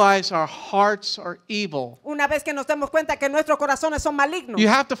we realize our hearts are evil, Una vez que nos demos cuenta que nuestros corazones son malignos, you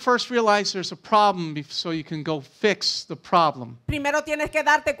have to first realize there's a problem so you can go fix the problem. primero tienes que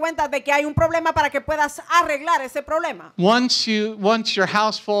darte cuenta de que hay un problema para que puedas arreglar ese problema. Once your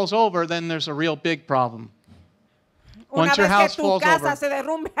house falls over, then there's a real big problem. Una Once your vez que house tu falls casa over. se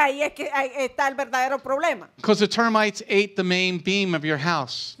derrumbe, ahí es que ahí está el verdadero problema. Because the termites ate the main beam of your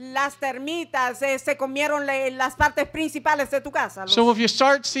house. Las termitas se comieron las partes principales de tu casa. So if you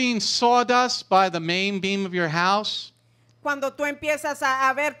start seeing sawdust by the main beam of your house, Cuando tú empiezas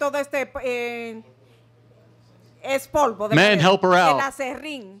a ver todo este es polvo. Man, help her out. El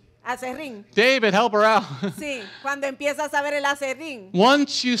acerrín. David, help her out. Sí, cuando empiezas a ver el acerrín.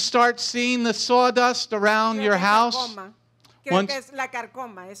 Once you start seeing the sawdust around Creo your que es house, carcoma. Creo que es la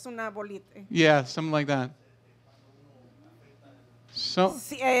carcoma, es una bolita. yeah, something like that. So,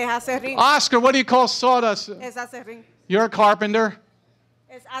 Sí, es acerrín. Oscar, what do you call sawdust? Es acerrín. You're a carpenter,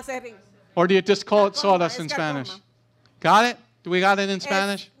 Es acerrín. or do you just call it Carcoma, sawdust in es Spanish? carcoma. Got it? Do we got it in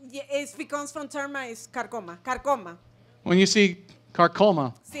Spanish? It comes from termite, es carcoma. Carcoma. When you see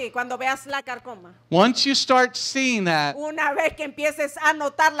carcoma, Sí, cuando veas la carcoma. once you start seeing that, Una vez que empieces a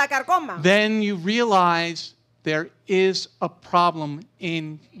notar la carcoma, then you realize there is a problem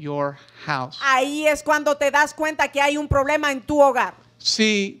in your house. ahí es cuando te das cuenta que hay un problema en tu hogar.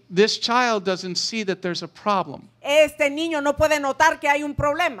 See, this child doesn't see that there's a problem. Este niño no puede notar que hay un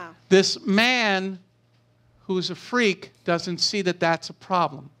problema. This man who's a freak doesn't see that that's a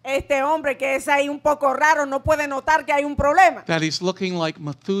problem. Este hombre que es ahí un poco raro no puede notar que hay un problema. That he's looking like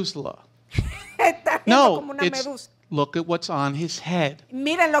Methuselah. Está viendo No, como una it's medusa. look at what's on his head.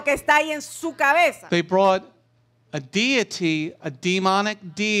 Miren lo que está ahí en su cabeza. They brought a deity, a demonic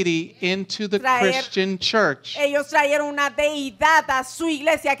deity, into the Traer- Christian church. Ellos trajeron una deidad a su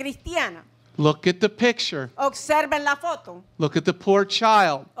iglesia cristiana. Look at the picture. Observen la foto. Look at the poor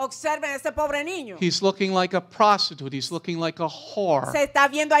child. Observen a ese pobre niño. He's looking like a prostitute. He's looking like a whore. Se está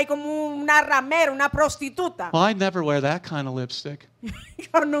viendo ahí como una ramera, una prostituta. Well, I'd never wear that kind of lipstick.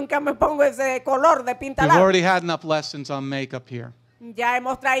 Yo nunca me pongo ese color de pinta We've larga. already had enough lessons on makeup here. Ya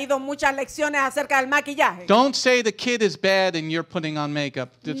hemos traído muchas lecciones acerca del maquillaje. Don't say the kid is bad and you're putting on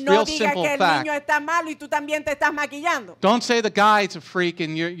makeup. It's No real diga simple que el fact. niño está malo y tú también te estás maquillando. Don't say the guy's a freak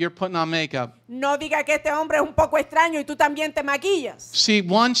and you're putting on makeup. No diga que este hombre es un poco extraño y tú también te maquillas. See,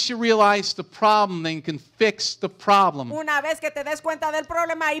 once you realize the problem, then you can fix the problem. Una vez que te des cuenta del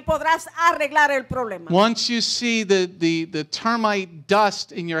problema, ahí podrás arreglar el problema. Once you see the termite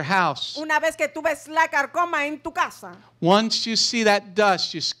dust in your house, Una vez que tú ves la carcoma en tu casa, once you see that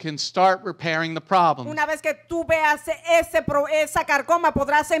dust, you can start repairing the problem. una vez que tú veas esa carcoma,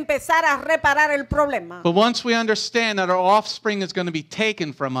 podrás empezar a reparar el problema. But once we understand that our offspring is going to be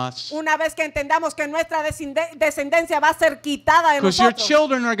taken from us, Una vez que entendamos que nuestra descendencia va a ser quitada de because your nosotros,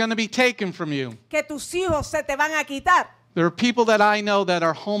 children are going to be taken from you. que tus hijos se te van a quitar. There are people that I know that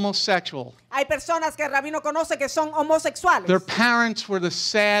are homosexual. Hay personas que el rabino conoce que son homosexuales. Their parents were the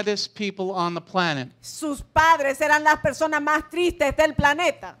saddest people on the planet. Sus padres eran las personas más tristes del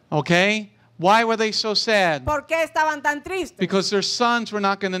planeta. Okay? Why were they so sad? ¿Por qué estaban tan tristes? Because their sons were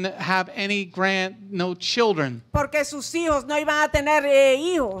not going to have no children. Porque sus hijos no iban a tener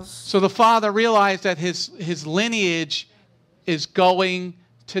hijos. So the father realized that his lineage is going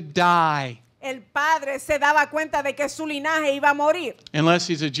to die. El padre se daba cuenta de que su linaje iba a morir. Unless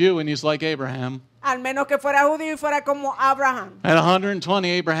he's a Jew and he's like Abraham. Al menos que fuera judío y fuera como Abraham. At 120,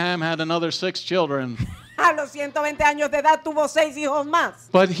 Abraham had another 6 children. A los 120 años de edad tuvo 6 hijos más.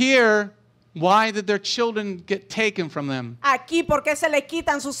 But here, why did their children get taken from them? Aquí, ¿por qué se le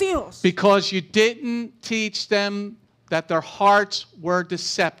quitan sus hijos? Because you didn't teach them that their hearts were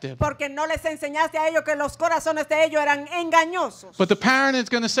deceptive. Porque no les enseñaste a ellos que los corazones de ellos eran engañosos. But the parent is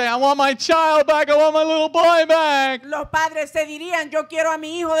going to say, I want my child back, I want my little boy back. Los padres se dirían, yo quiero a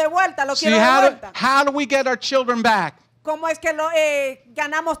mi hijo de vuelta, lo See, quiero de vuelta. how do we get our children back? ¿Cómo es que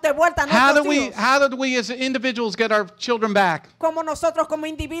ganamos de vuelta a How nuestros do hijos? we as individuals get our children back? ¿Cómo nosotros como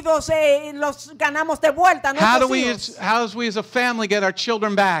individuos los ganamos de vuelta a How do nuestros hijos? how do we as a family get our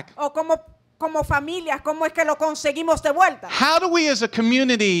children back? O como familias, ¿cómo es que lo conseguimos de vuelta? How do we as a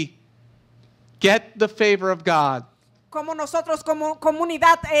community get the favor of God? ¿Cómo nosotros como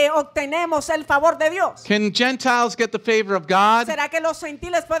comunidad obtenemos el favor de Dios? Can Gentiles get the favor of God? ¿Será que los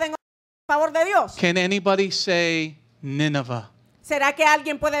gentiles pueden obtener el favor de Dios? Can anybody say Nineveh? ¿Será que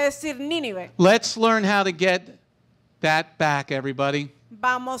alguien puede decir Nínive? Let's learn how to get that back, everybody.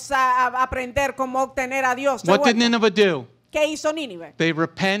 Vamos a aprender cómo obtener a Dios de What did vuelta. Nineveh do? ¿Qué hizo Nínive? They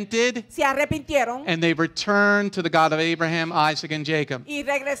repented Se arrepintieron and they returned to the God of Abraham, Isaac, and Jacob. y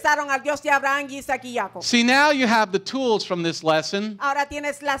regresaron al Dios de Abraham, Isaac y Jacob. See, now you have the tools from this lesson. Ahora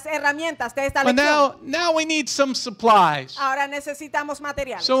tienes las herramientas de esta But lección. now we need some supplies. Ahora necesitamos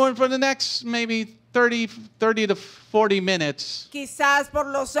materiales. So for the next maybe 30 to 40 minutes, Quizás por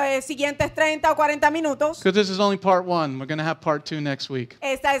los siguientes 30 o 40 minutos. because this is only part one. We're going to have part two next week.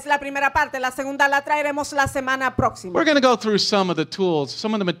 Esta es la primera parte. La segunda la traeremos la semana próxima. We're going to go through some of the tools,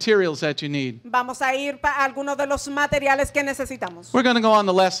 some of the materials that you need. Vamos a ir a algunos de los materiales que necesitamos. We're going to go on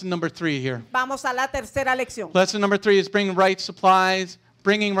to lesson number 3 here. Vamos a la tercera lección. Lesson number 3 is bring right supplies.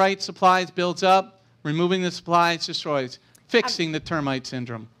 Bringing right supplies builds up. Removing the supplies destroys. Fixing the termite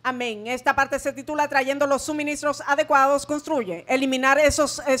syndrome. Amén. Esta parte se titula Trayendo los suministros adecuados construye. Eliminar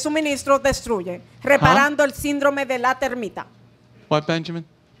esos suministros destruye. Reparando el síndrome de la termita. What, Benjamin?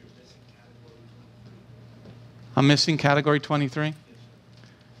 I'm missing category 23.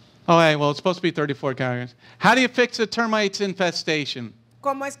 Oh, hey, well, it's supposed to be 34 categories. How do you fix a termite infestation?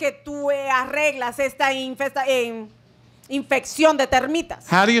 ¿Cómo es que tú arreglas esta infección de termitas?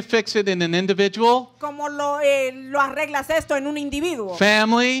 How do you fix it in an individual, ¿Cómo lo arreglas esto en un individuo?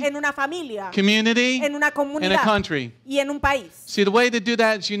 family, En una familia. community, En una and a comunidad. country? Y en un país. See, the way to do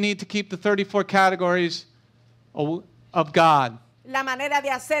that is you need to keep the 34 categories of God. La manera de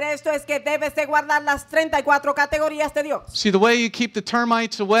hacer esto es que debes de guardar las 34 categorías de Dios. See, the way you keep the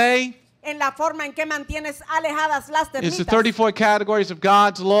termites away En la forma en que mantienes alejadas las is the termitas 34 categories of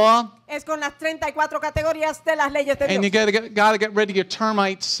God's law, es con las 34 categorías de las leyes de and you Dios. got to get rid of your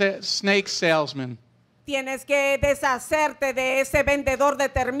termite snake salesman. Tienes que deshacerte de ese vendedor de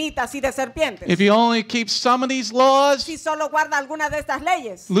termitas y de serpientes. If you only keep some of these laws, Si solo guarda algunas de estas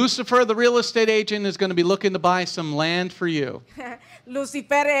leyes, Lucifer, the real estate agent, is going to be looking to buy some land for you.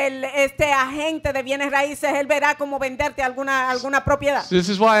 Lucifer, este agente de bienes raíces, él verá cómo venderte alguna propiedad. This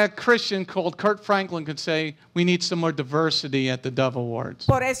is why a Christian called Kurt Franklin could say, we need some more diversity at the Dove Awards.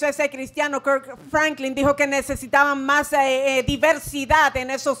 Por eso ese cristiano Kirk Franklin dijo que necesitaban más diversidad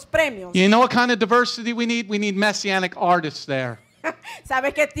en esos premios. You know what kind of diversity we need? We need Messianic artists there.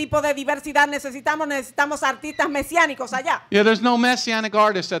 ¿Sabes qué tipo de diversidad necesitamos? Necesitamos artistas mesiánicos allá. Yeah, there's no Messianic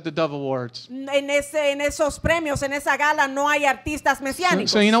artists at the Dove Awards. En esos premios, en esa gala, no hay artistas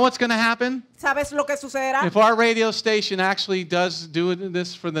mesiánicos. So you know what's going to happen? ¿Sabes lo que sucederá? If our radio station actually does do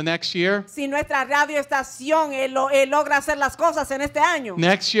this for the next year, Si nuestra radioestación logra hacer las cosas en este año,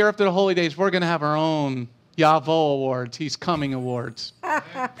 next year after the Holy Days, we're going to have our own Yavo Awards, He's Coming Awards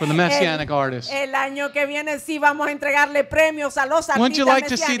for the Messianic artists. el año que viene sí vamos a entregarle premios a los artistas Wouldn't you like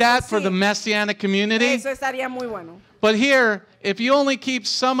to see that mesiánicos, for sí. the Messianic community? Eso estaría muy bueno. But here, if you only keep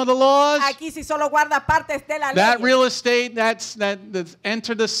some of the laws, Aquí si solo guarda partes de la that ley, real estate, that's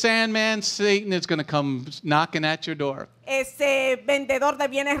enter the Sandman, Satan is going to come knocking at your door. ese vendedor de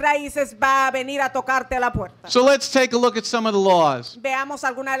bienes raíces va a venir a tocarte a la puerta. So let's take a look at some of the laws. Veamos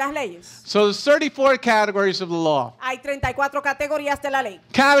algunas de las leyes. So there's 34 categories of the law. Hay 34 categorías de la ley.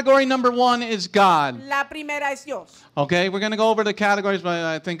 Category number 1 is God. La primera es Dios. Okay, we're going to go over the categories, but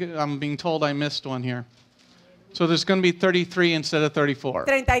I think I'm being told I missed one here. So there's going to be 33 instead of 34.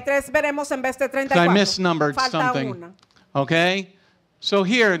 33 veremos en vez de 34. I misnumbered Falta something. una. Okay? So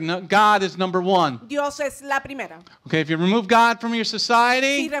here, God is number 1. Dios es la primera. Okay, if you remove God from your Si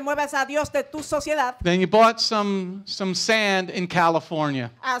society, remueves a Dios de tu sociedad, then you bought some sand in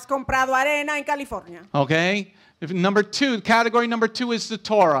California. has comprado arena en California. Okay? Category number 2 is the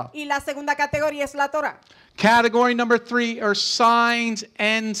Torah. Y la segunda categoría es la Torah. Category number 3 are signs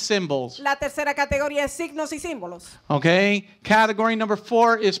and symbols. La tercera categoría es signos y símbolos. Okay? Category number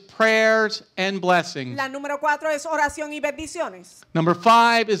 4 is prayers and blessings. La número 4 es oración y bendiciones. Number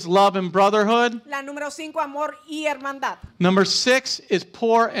 5 is love and brotherhood. La número 5, amor y hermandad. Number 6 is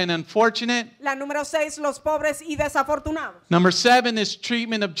poor and unfortunate. La número 6, los pobres y desafortunados. Number 7 is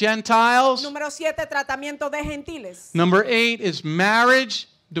treatment of Gentiles. Número 7, tratamiento de gentiles. Number 8 is marriage,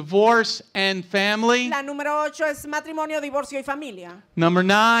 divorce, and family. La número 8 es matrimonio, divorcio y familia. Number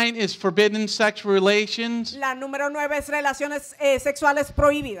 9 is forbidden sexual relations. La número 9 es relaciones sexuales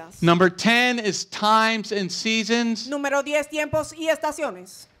prohibidas. Number 10 is times and seasons. Número 10, tiempos y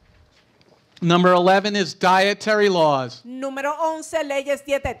estaciones. Number 11 is dietary laws. Número 11, leyes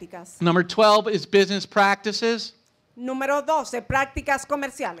dietéticas. Number 12 is business practices. Número 12, prácticas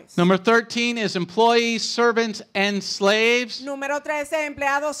comerciales. Number 13 is employees, servants, and slaves. Número 13,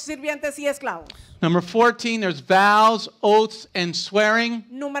 empleados, sirvientes y esclavos. Number 14, there's vows, oaths, and swearing.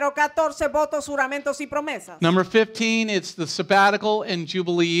 Número 14, votos, juramentos y promesas. Number 15, it's the sabbatical and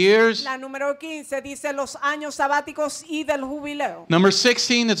jubilee years. La número 15 dice los años sabáticos y del jubileo. Number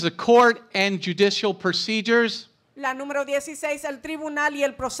 16 is the court and judicial procedures. La número 16, el tribunal y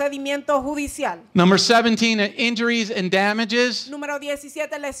el procedimiento judicial. Number 17 are injuries and damages. Número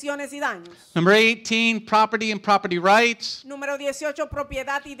 17, lesiones y daños. Number 18, property and property rights. Número 18,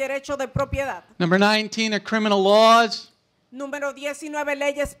 propiedad y derecho de propiedad. Number 19 are criminal laws. Número 19,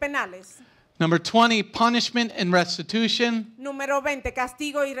 leyes penales. Number 20, punishment and restitution. Número 20,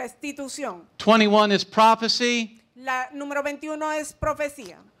 castigo y restitución. 21 is prophecy. La número 21 es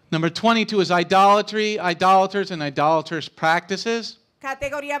profecía. Number 22 is idolatry, idolaters, and idolaters' practices.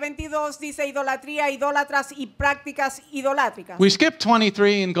 Categoría 22 dice idolatría, idólatras y prácticas idolátricas. We skip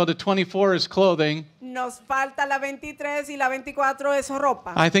 23 and go to 24 is clothing. Nos falta la 23 y la 24 es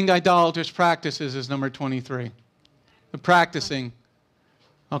ropa. I think idolaters' practices is number 23. The practicing.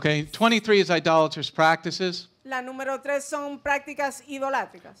 Okay, 23 is idolaters' practices. La número 3 son prácticas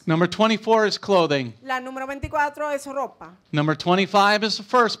idolátricas. Number 24 is clothing. La número 24 es ropa. Number 25 is the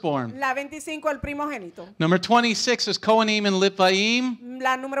firstborn. La 25 el primogénito. Number 26 is Kohanim and Leviim.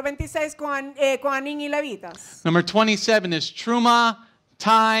 La número 26 Coanín y levitas. Number 27 is Truma,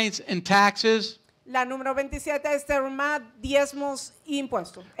 tithes, and taxes. La número 27 es terma, diezmos y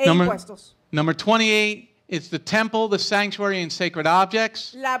impuestos. Number 28 is the temple, the sanctuary, and sacred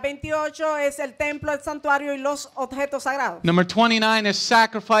objects. La 28 es el templo, el santuario y los objetos sagrados. Number 29 is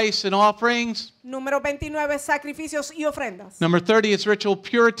sacrifice and offerings. Número 29 es sacrificios y ofrendas. Number 30 is ritual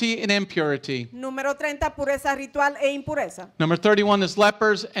purity and impurity. Número 30 pureza ritual e impureza. Number 31 is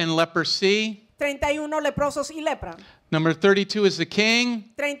lepers and leprosy. 31 leprosos y lepra. Number 32 is the king.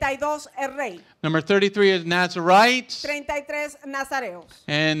 32 el rey. Number 33 is Nazarites. 33 nazareos.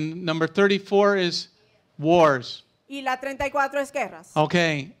 And number 34 is wars. Y la 34 es guerras.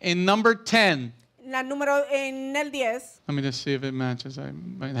 Okay, in number 10. La número en el 10. Let me just see if it matches. I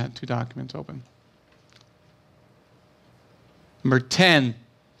might have two documents open. Number 10.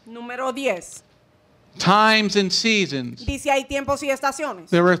 Número 10. Times and seasons. Dice hay tiempos y estaciones.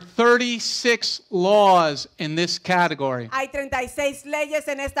 There are 36 laws in this category. Hay 36 leyes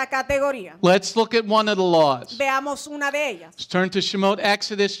en esta categoría. Let's look at one of the laws. Veamos una de ellas. Let's turn to Shemot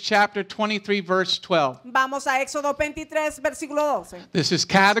Exodus chapter 23 verse 12. Vamos a Éxodo 23 versículo 12. This is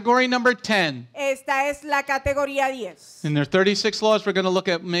category number 10. Esta es la categoría 10. And there are 36 laws. We're going to look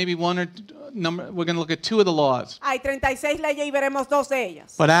at maybe we're going to look at two of the laws. Hay 36 leyes y veremos dos de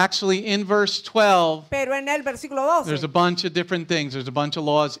ellas. But actually in verse 12 Pero en el versículo 12 there's a bunch of different things. There's a bunch of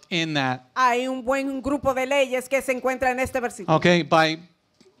laws in that. hay un buen grupo de leyes que se encuentra en este versículo. Okay, by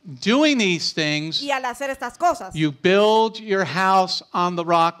doing these things, Y al hacer estas cosas, you build your house on the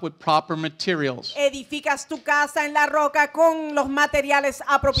rock with proper materials. edificas tu casa en la roca con los materiales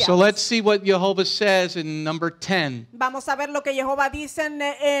apropiados. So let's see what Jehovah says in number 10. Vamos a ver lo que Jehová dice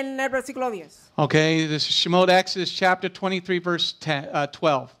en el versículo 10. Okay, this is Shemot Exodus chapter 23 verse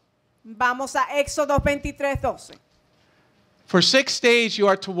 12. Vamos a Éxodo 23, 12. For 6 days you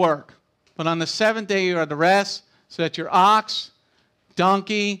are to work, but on the 7th day you are to rest, so that your ox,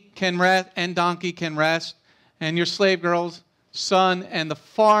 donkey can rest, and your slave girl's son and the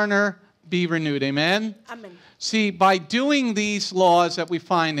foreigner be renewed. Amen? Amén. See, by doing these laws that we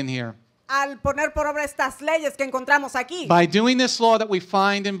find in here, Al poner por obra estas leyes que encontramos aquí, by doing this law that we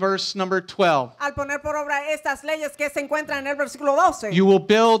find in verse number 12, al poner por obra estas leyes que se encuentran en el versículo 12, you will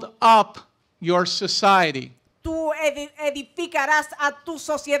build up your society. tú edificarás a tu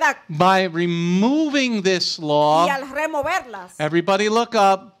sociedad. By removing this law, Y al removerlas, everybody look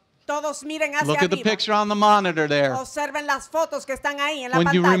up. Todos miren hacia Look at the arriba. picture on the monitor there. Observen las fotos que están ahí en la When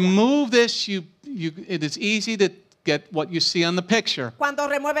you pantalla. remove this, it is easy to get what you see on the picture. Cuando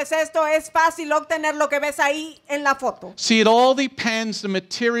remueves esto es fácil obtener lo que ves ahí en la foto. See, it all depends the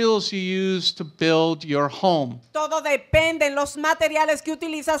materials you use to build your home. Todo depende en los materiales que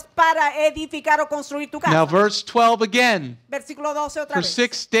utilizas para edificar o construir tu casa. Now, verse 12 again. Versículo 12 otra For vez.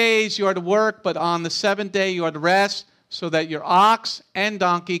 6 days you are to work, but on the seventh day you are to rest, so that your ox and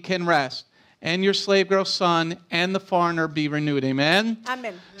donkey can rest, and your slave girl son and the foreigner be renewed. Amen?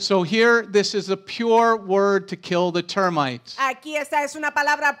 Amén. So here, this is a pure word to kill the termites. Aquí esta es una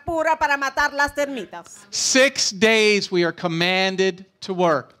palabra pura para matar las termitas. 6 days we are commanded to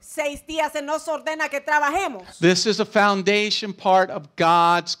work. 6 días se nos ordena que trabajemos. This is a foundation part of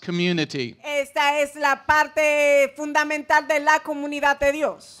God's community. Esta es la parte fundamental de la comunidad de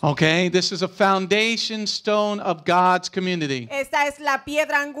Dios. Okay, this is a foundation stone of God's community. Esta es la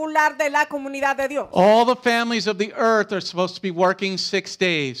piedra angular de la comunidad de Dios. All the families of the earth are supposed to be working 6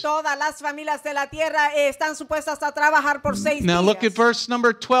 days. Todas las familias de la tierra están supuestas a trabajar por 6 Now días. look at verse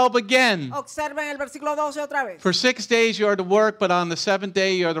number 12 again. Observen el versículo 12 otra vez. For 6 days you are to work, but on the seventh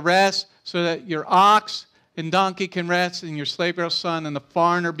day you are to rest, so that your ox and donkey can rest, and your slave girl son and the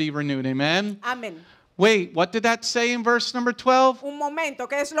foreigner be renewed. Amen? Amén. Wait, what did that say in verse number 12? Un momento,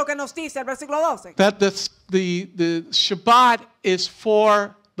 ¿qué es lo que nos dice el versículo 12? That the Shabbat is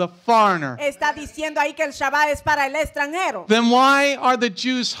for the foreigner. Está diciendo ahí que el Shabbat es para el extranjero. Then why are the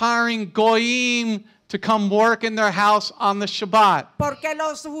Jews hiring goyim to come work in their house on the Shabbat? Porque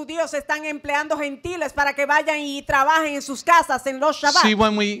los judíos están empleando gentiles para que vayan y trabajen en sus casas en los Shabbat. See,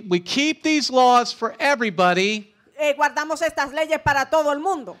 when we keep these laws for everybody, Guardamos estas leyes para todo el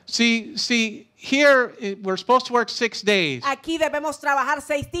mundo. see, here we're supposed to work 6 days, Aquí debemos trabajar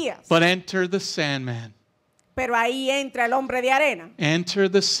 6 días. but enter the sandman. Pero ahí entra el hombre de arena. Enter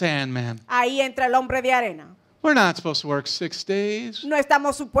the sandman. Ahí entra el hombre de arena. We're not supposed to work 6 days. No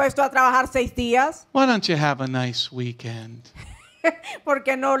estamos supuestos a trabajar 6 días. Why don't you have a nice weekend?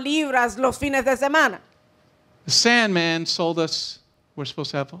 Porque no libras los fines de semana. The sandman sold us we're supposed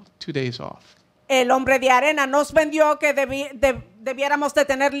to have 2 days off. El hombre de arena nos vendió que debiéramos de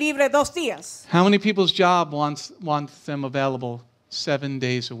tener libre 2 días. How many people's job wants them available 7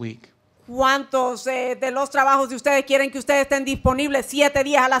 days a week? ¿Cuántos de los trabajos de ustedes quieren que ustedes estén disponibles 7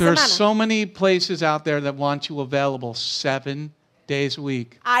 días a la There are semana? so many places out there that want you available 7 days a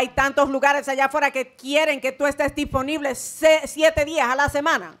week. Hay tantos lugares allá afuera que quieren que tú estés disponible 7 días a la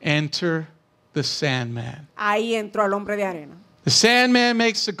semana. Enter the sandman. Ahí entró el hombre de arena. The sandman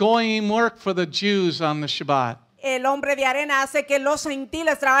makes the goyim work for the Jews on the Shabbat. El hombre de arena hace que los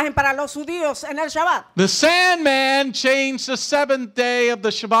gentiles trabajen para los judíos en el Shabbat. The sandman changed the 7th day of the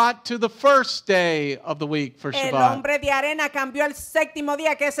Shabbat to the first day of the week for El Shabbat. hombre de arena cambió el 7º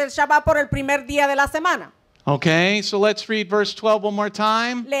día, que es el Shabbat, por el primer día de la semana. Okay, so let's read verse 12 one more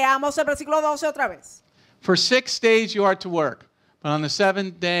time. Leamos el versículo 12 otra vez. For 6 days you are to work, but on the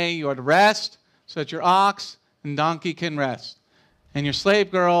 7th day you are to rest, so that your ox and donkey can rest, and your slave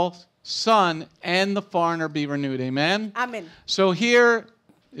girl, son, and the foreigner be renewed. Amen? Amén. So here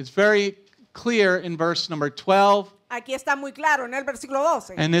it's very clear in verse number 12, Aquí está muy claro en el versículo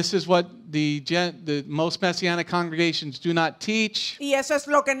 12. and this is what the most Messianic congregations do not teach, Y eso es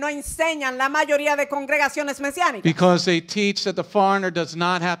lo que no enseñan la mayoría de congregaciones mesiánicas. because they teach that the foreigner does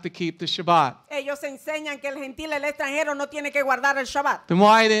not have to keep the Shabbat. Ellos enseñan que el gentil, el extranjero, no tiene que guardar el Shabbat. Then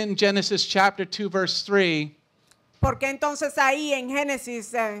why didn't Genesis chapter 2 verse 3, Porque entonces ahí en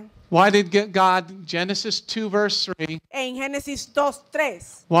Génesis, why did God, Genesis 2 verse 3, en Génesis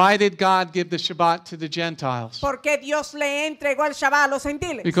 2:3, why did God give the Shabbat to the Gentiles? porque Dios le entregó el Shabbat a los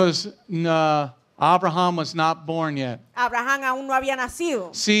gentiles? Because Abraham was not born yet. Abraham aún no había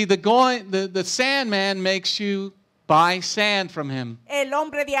nacido. See, the sandman makes you buy sand from him. El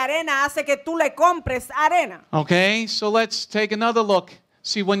hombre de arena hace que tú le compres arena. Okay, so let's take another look.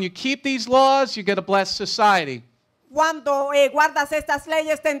 See, when you keep these laws, you get a blessed society. Cuando guardas estas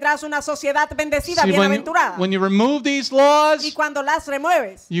leyes tendrás una sociedad bendecida, See, bienaventurada. when you remove these Y laws, cuando las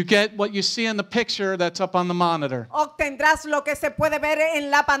remueves, you get what you see in the picture that's up on the monitor. obtendrás lo que se puede ver en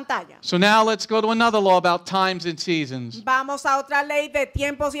la pantalla. So now let's go to another law about times and seasons. Vamos a otra ley de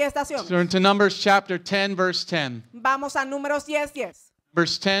tiempos y estaciones. Turn to Numbers chapter 10, verse 10. Vamos a Números 10:10.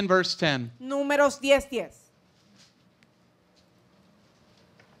 Verse 10, verse 10. Números 10:10.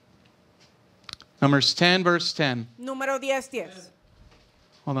 Numbers 10, verse 10. Número 10:10.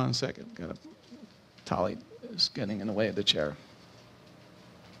 Hold on a second. Got a Tolly is getting in the way of the chair.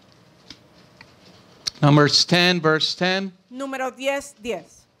 Numbers 10, verse 10. Número 10:10.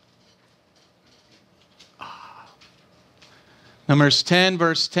 Numbers 10,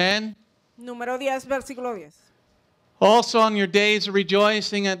 verse 10. Número 10, versículo 10. Also on your days of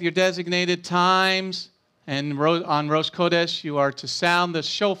rejoicing at your designated times, and on Rosh Chodesh you are to sound the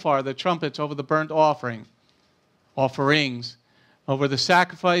shofar, the trumpets, over the burnt offerings, over the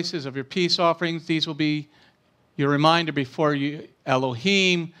sacrifices of your peace offerings. These will be your reminder before you,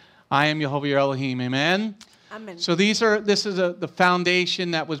 Elohim. I am Jehovah your Elohim. Amen? Amén. So this is the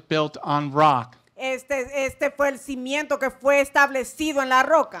foundation that was built on rock. Este fue el cimiento que fue establecido en la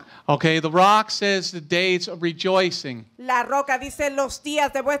roca. Okay, the rock says the days of rejoicing. La roca dice los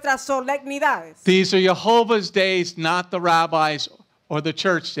días de vuestras solemnidades. These are Jehovah's days, not the rabbis or the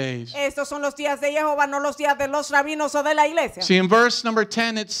church days. Estos son los días de Jehová, no los días de los rabinos o de la iglesia. See, in verse number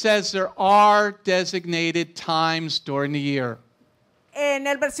 10, it says there are designated times during the year. En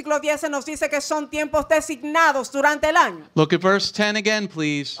el versículo 10 se nos dice que son tiempos designados durante el año. Look at verse 10 again,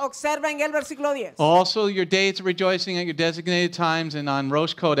 please. Observen el versículo 10. Also, your days of rejoicing at your designated times, and on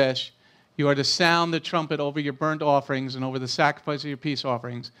Rosh Chodesh, you are to sound the trumpet over your burnt offerings and over the sacrifice of your peace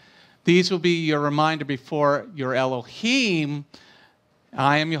offerings. These will be your reminder before your Elohim.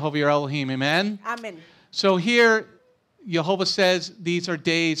 I am Jehovah your Elohim. Amen? Amén. So here, Jehovah says these are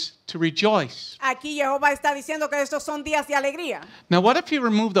days to rejoice. Aquí Jehová está diciendo que estos son días de alegría. Now, what if you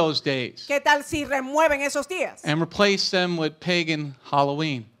remove those days ¿Qué tal si remueven esos días and replace them with pagan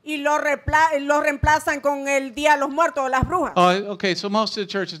Halloween? y lo reemplazan con el Día de los Muertos o las brujas? Oh, okay, so most of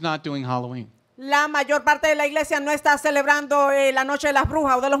the church is not doing Halloween. La mayor parte de la iglesia no está celebrando la noche de las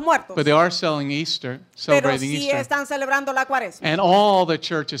brujas o de los muertos, But they are selling Easter, pero celebrating sí Easter. están celebrando la cuaresma. And all the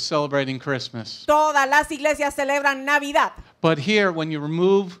church is celebrating Christmas. Todas las iglesias celebran Navidad. But here, when you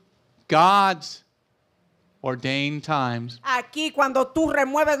remove God's ordained times, Aquí cuando tú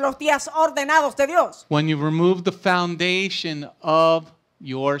remueves los días ordenados de Dios, when you remove the foundation of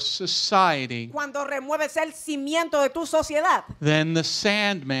your society, cuando remueves el cimiento de tu sociedad, then the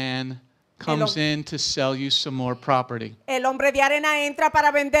sandman comes in to sell you some more property. el hombre de arena entra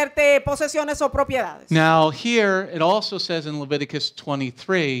para venderte posesiones o propiedades. Now here, it also says in Leviticus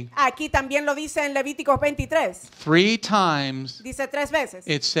 23, Aquí también lo dice en Levíticos 23. 3 times Dice 3 veces.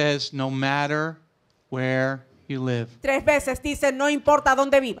 it says, no matter where you live. 3 veces dice no importa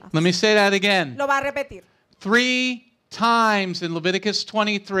dónde vivas. Let me say that again. Lo va a repetir. 3 times in Leviticus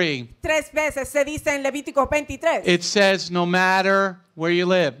 23, 3 veces se dice en Levíticos 23. it says, no matter where you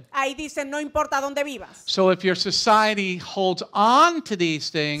live. Ahí dice no importa dónde vivas. So if your society holds on to these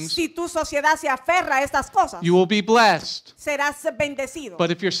things, Si tu sociedad se aferra a estas cosas, you will be blessed. serás bendecido.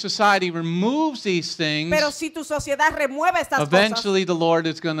 But if your society removes these things, Pero si tu sociedad remueve estas cosas, eventually the Lord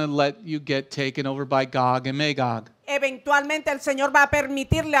is going to let you get taken over by Gog and Magog. eventualmente el Señor va a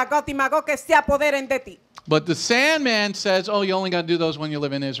permitirle a Gog y Magog que se apoderen de ti. But the sandman says, oh, you only got to do those when you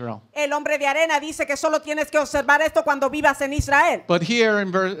live in Israel. El hombre de arena dice que solo tienes que observar esto cuando vivas en Israel. But here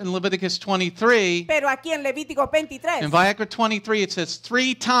in Leviticus 23, Pero aquí en Levítico 23, in Vayikra 23, it says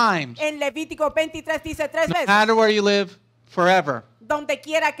 3 times, en Levítico 23 dice 3 no veces, matter where you live, forever. donde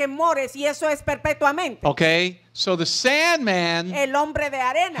quiera que mores, y eso es perpetuamente. Okay? So the sandman El hombre de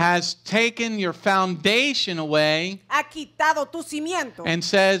arena has taken your foundation away ha quitado tu cimiento and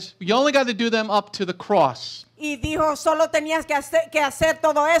says, you only got to do them up to the cross. y dijo, solo tenías que hacer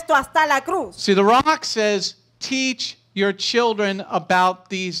todo esto hasta la cruz. See, the rock says, teach your children about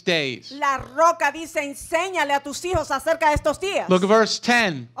these days. La roca dice, enséñale a tus hijos acerca de estos días. Look at verse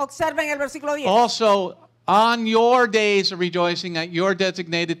 10. Observen el versículo 10. Also, on your days of rejoicing at your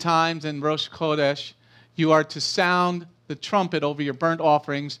designated times in Rosh Chodesh, you are to sound the trumpet over your burnt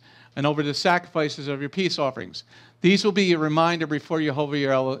offerings and over the sacrifices of your peace offerings. These will be your reminder before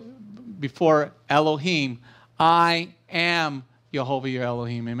before Elohim. I am Jehovah your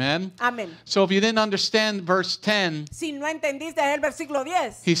Elohim. Amen? Amén. So if you didn't understand verse 10, Si no entendiste el versículo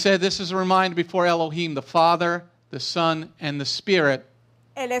 10, he said this is a reminder before Elohim, the Father, the Son, and the Spirit.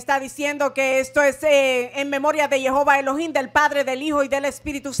 él está diciendo que esto es en memoria de Jehová Elohim, del Padre, del Hijo y del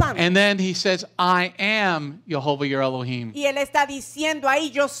Espíritu Santo. And then he says, I am Jehovah your Elohim. Y él está diciendo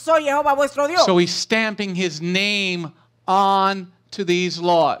ahí, yo soy Jehová vuestro Dios. So he's stamping his name on to these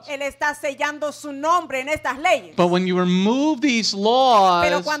laws. Él está sellando su nombre en estas leyes. But when you remove these Pero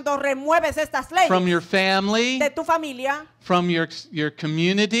laws cuando remueves estas leyes from your family, de tu familia, from your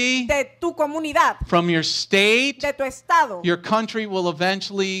community, de tu comunidad, from your state, de tu estado, your country will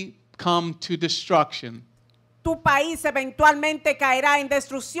eventually come to destruction. tu país eventualmente caerá en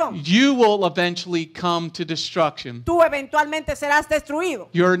destrucción. You will eventually come to destruction. Tú eventualmente serás destruido.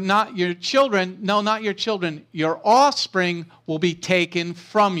 Not your children, your offspring will be taken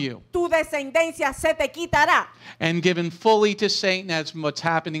from you Tu descendencia se te quitará and given fully to Satan, as what's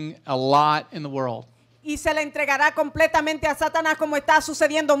happening a lot in the world. Y se le entregará completamente a Satanás, como está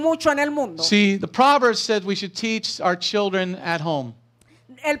sucediendo mucho en el mundo. See, the Proverbs said we should teach our children at home.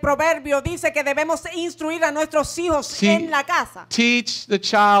 El proverbio dice que debemos instruir a nuestros hijos en la casa. Teach the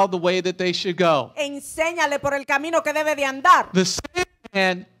child the way that they should go. Enséñale por el camino que debe de andar.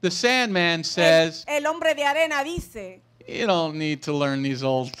 The sandman says, El hombre de arena dice, you don't need to learn these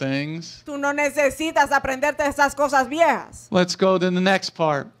old things. tú no necesitas aprenderte esas cosas viejas. Let's go to the next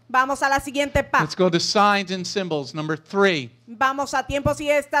part. Vamos a la siguiente parte. Let's go to signs and symbols, number 3. Vamos a tiempos y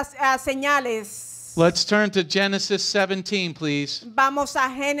estas señales. Let's turn to Genesis 17, please. Vamos a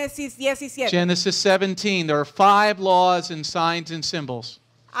Génesis 17. Genesis 17. There are 5 laws in signs and symbols.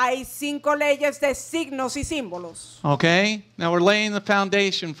 Hay 5 leyes de signos y símbolos. Okay? Now we're laying the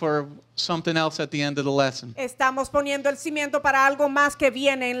foundation for something else at the end of the lesson. Estamos poniendo el cimiento para algo más que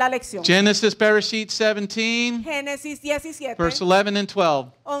viene en la lección. Genesis Bereshit 17, Génesis 17, verse 11 and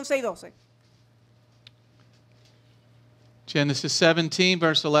 12. 11 y 12. Genesis 17,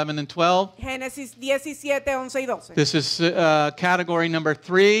 verse 11 and 12. Génesis 17, 11 y 12. This is category number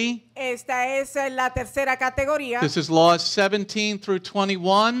 3. Esta es la tercera categoría. This is laws 17 through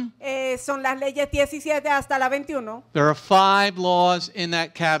 21. Son las leyes 17 hasta la 21. There are 5 laws in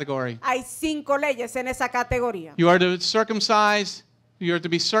that category. Hay 5 leyes en esa categoría. You are to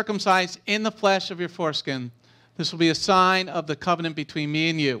be circumcised in the flesh of your foreskin. This will be a sign of the covenant between me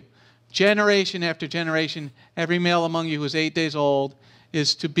and you. Generation after generation, every male among you who is 8 days old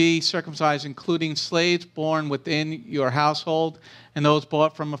is to be circumcised, including slaves born within your household and those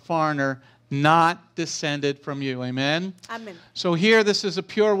bought from a foreigner, not descended from you. Amen? Amén. So here, this is a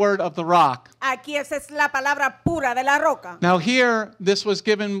pure word of the rock. Aquí esa es la palabra pura de la roca. Now here, this was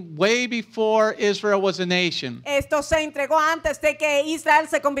given way before Israel was a nation. Esto se entregó antes de que Israel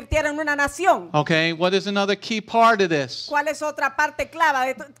se convirtiera en una nación. Okay, what is another key part of this? ¿Cuál es otra parte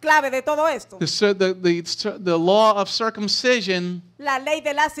clave de todo esto? The law of circumcision La ley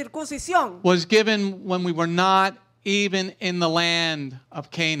de la circuncisión was given when we were not even in the land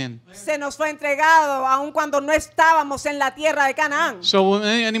of Canaan. se nos fue entregado aun cuando no estábamos en la tierra de Canaán. So when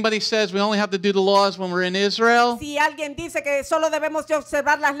anybody says we only have to do the laws when we're in Israel, Si alguien dice que solo debemos de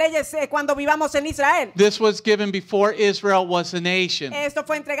observar las leyes cuando vivamos en Israel, this was given before Israel was a nation. esto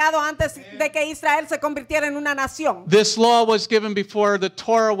fue entregado antes de que Israel se convirtiera en una nación. This law was given before the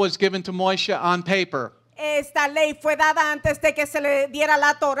Torah was given to Moshe on paper. Esta ley fue dada antes de que se le diera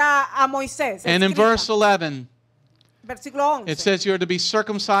la Torá a Moisés. And in escrita. verse 11, Versículo 11. it says you are to be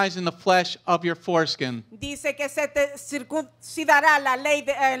circumcised in the flesh of your foreskin. Dice que se te circuncidará la ley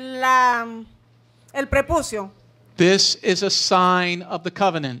el prepucio. This is a sign of the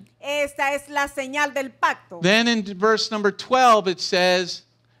covenant. Esta es la señal del pacto. Then in verse number 12, it says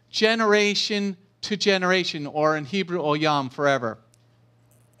generation to generation, or in Hebrew, oyam, forever.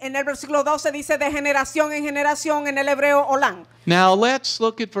 En el versículo 12 dice de generación en generación, en el hebreo olán. Now let's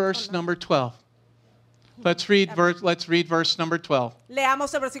look at verse number 12. Let's read verse number 12.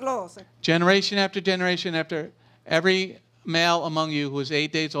 Leamos el versículo 12. Generation after every male among you who is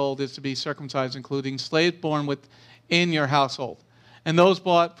 8 days old is to be circumcised, including slaves born within your household, and those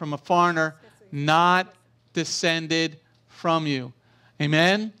bought from a foreigner, not descended from you.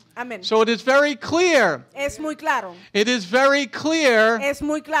 Amen? Amén. So it is very clear. Es muy claro. It is very clear Es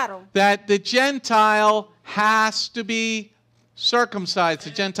muy claro that the Gentile has to be circumcised.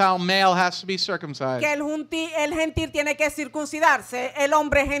 The Gentile male has to be circumcised. que el gentil tiene que circuncidarse, el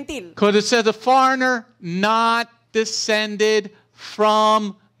hombre gentil. Because it says a foreigner not descended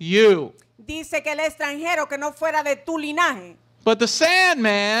from you. Dice que el extranjero que no fuera de tu linaje. But the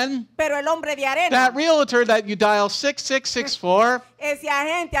sandman, Pero el hombre de arena, that realtor that you dial 6664, ese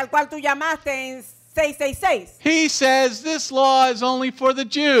agente al cual tú llamaste en 666. he says this law is only for the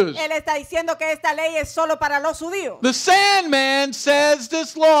Jews. Él está diciendo que esta ley es solo para los judíos. The sandman says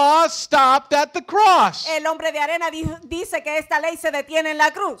this law stopped at the cross. El hombre de arena dice que esta ley se detiene en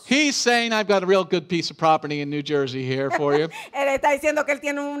la cruz. He's saying, I've got a real good piece of property in New Jersey here for you. Él está diciendo que él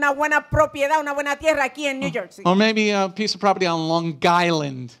tiene una buena propiedad, una buena tierra aquí en New Jersey. Or maybe a piece of property on Long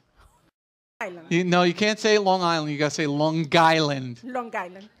Island. Island. No, you can't say Long Island. You got to say Long Island. Long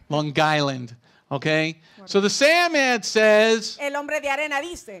Island. Long Island. Okay? So the sandman says, El hombre de arena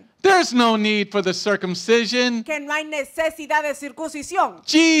dice there's no need for the circumcision. que no hay necesidad de circuncisión.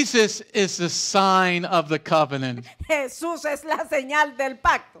 Jesus is the sign of the covenant. Jesús es la señal del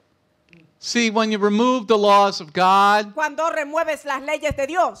pacto. See, when you remove the laws of God, Cuando remueves las leyes de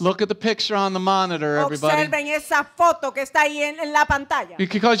Dios, look at the picture on the monitor, everybody. observen esa foto que está ahí en la pantalla.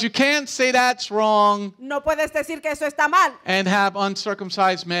 Because you can't say that's wrong No puedes decir que eso está mal and have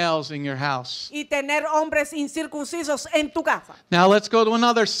uncircumcised males in your house. y tener hombres incircuncisos en tu casa. Now let's go to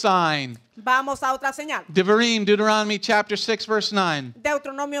another sign. Vamos a otra señal. Devarim, Deuteronomy chapter 6, verse 9.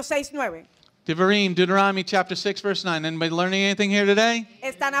 Deuteronomio 6:9. Devarim, Deuteronomy chapter 6, verse 9. Anybody learning anything here today?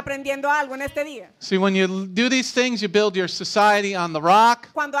 ¿Están aprendiendo algo en este día? See, when you do these things, you build your society on the rock.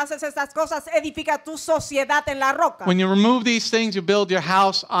 Cuando haces estas cosas, edifica tu sociedad en la roca. When you remove these things, you build your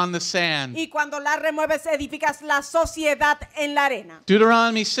house on the sand. Y cuando la remueves, edificas la sociedad en la arena.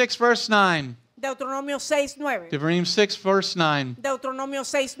 Deuteronomy 6, verse 9. Deuteronomio 6:9. Devarim 6, verse 9. Deuteronomio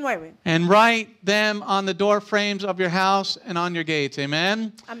 6:9. And write them on the door frames of your house and on your gates.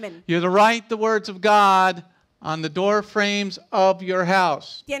 Amen? Amén. You're to write the words of God on the door frames of your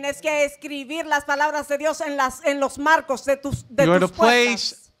house. Tienes que escribir las palabras de Dios en los marcos de tus You're to puertas.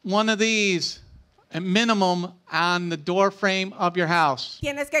 place one of these, a minimum, on the door frame of your house.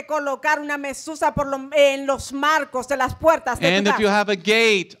 Tienes que colocar una mesusa en los marcos de las puertas de And tu if you casa. have a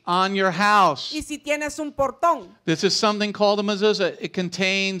gate on your house, Y si tienes un portón, this is something called a mezuzah. It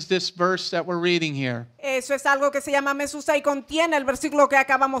contains this verse that we're reading here. eso es algo que se llama mesusa y contiene el versículo que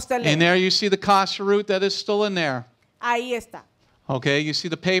acabamos de And leer. there you see the kosher root that is still in there. Ahí está. Okay, you see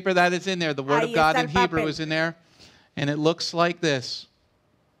the paper that is in there. The word Ahí of God está in el Hebrew papel. is in there. And it looks like this.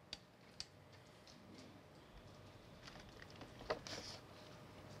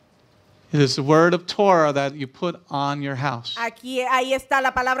 It is the word of Torah that you put on your house. Ahí está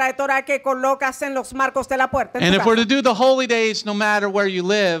la palabra de Torah que colocas en los marcos de la puerta. en And tu if we're casa. to do the holy days, no matter where you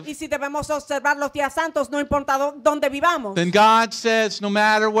live, Y si debemos observar los días santos, no importa dónde vivamos. then God says, no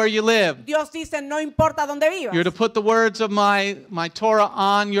matter where you live, Dios dice, no importa dónde vivas. you're to put the words of my Torah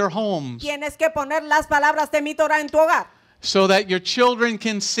on your homes Tienes que poner las palabras de mi Torah en tu hogar so that your children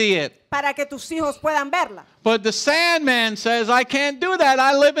can see it. para que tus hijos puedan verla. But the sandman says, I can't do that.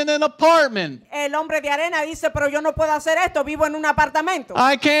 I live in an apartment. El hombre de arena dice, pero yo no puedo hacer esto, vivo en un apartamento.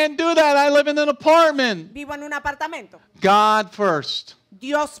 I can't do that. I live in an apartment. Vivo en un apartamento. God first.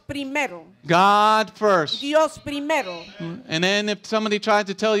 Dios primero. God first. Dios primero. And then if somebody tries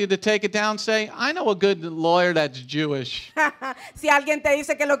to tell you to take it down, say, I know a good lawyer that's Jewish. Si alguien te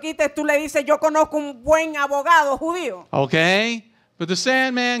dice que lo quites, tú le dices, yo conozco un buen abogado judío. Okay? But the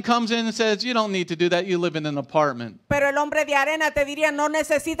sandman comes in and says, you don't need to do that. You live in an apartment. Pero el hombre de arena te diría, no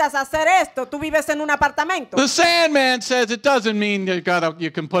necesitas hacer esto, tú vives en un apartamento. The sandman says it doesn't mean you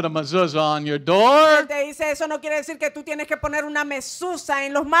can put a mezuzah on your door. Él te dice, eso no quiere decir que tú tienes que poner una mesusa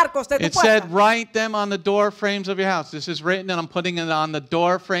en los marcos de tu It puerta. said, write them on the door frames of your house. This is written and I'm putting it on the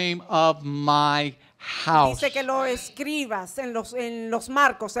door frame of my house. Dice que lo escribas en los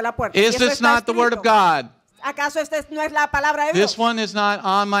marcos de la puerta. Y Is eso this está not the word of escrito. God? ¿Acaso esta no es la palabra de This Dios? one is not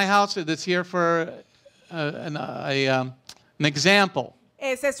on my house. It's here for an example.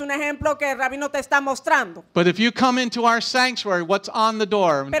 Ese es un ejemplo que el rabino te está mostrando. But if you come into our sanctuary, what's on the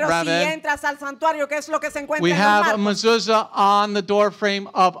door? Pero si Rabbi? entras al santuario, ¿qué es lo que se encuentra We en have a los marcos? mezuzah on the door frame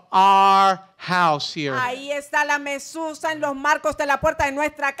of our house here. Ahí está la mesusa en los marcos de la puerta de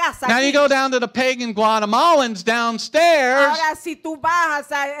nuestra casa. Now aquí. you go down to the pagan Guatemalans downstairs. Ahora, si tú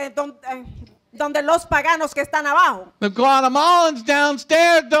bajas a donde los paganos que están abajo, The Guatemalans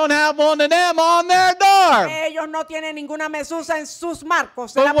downstairs don't have one of them on their door. ellos no tienen ninguna mesusa en sus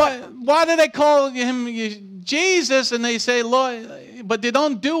marcos de la But puerta. why do they call him Jesus? And they say, Lord, but they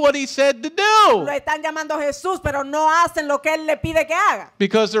don't do what he said to Lo do. están llamando Jesús, pero no hacen lo que él le pide que haga.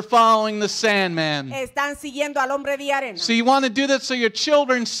 Because they're following the sandman. Están siguiendo al hombre de arena. So you want to do that so your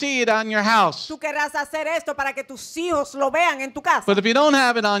children see it on your house. Tú querrás hacer esto para que tus hijos lo vean en tu casa. But if you don't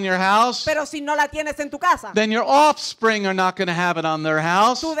have it on your house, Pero si no la tienes en tu casa, then your offspring are not going to have it on their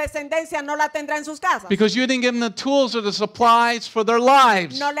house. tu descendencia no la tendrá en sus casas. Because you didn't give them the tools or the supplies for their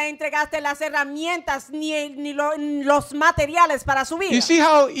lives. No le entregaste las herramientas ni los materiales para su vida. You see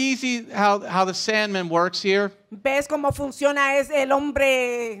how easy how the sandman works here? ¿Ves cómo funciona el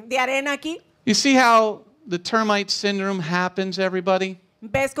hombre de arena aquí? You see how the termite syndrome happens, everybody?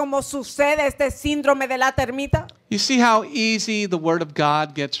 ¿Ves cómo sucede este síndrome de la termita? You see how easy the word of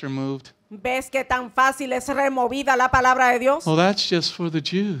God gets removed? ¿Ves qué tan fácil es removida la palabra de Dios? Well, that's just for the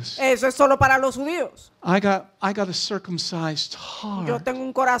Jews. Eso es solo para los judíos. I got a circumcised Yo heart. tengo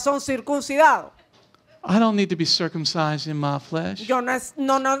un corazón circuncidado. I don't need to be circumcised in my flesh. Yo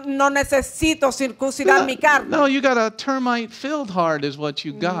no necesito circuncidar mi carne. No, you got a termite-filled heart is what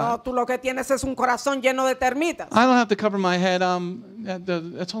you No, got. tú lo que tienes es un corazón lleno de termitas. I don't have to cover my head.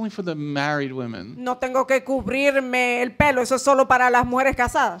 That's only for the married women. No tengo que cubrirme el pelo, eso es solo para las mujeres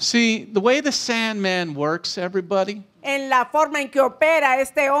casadas. See, the way the Sandman works, everybody, En la forma en que opera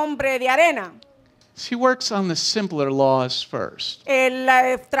este hombre de arena, he works on the simpler laws first. el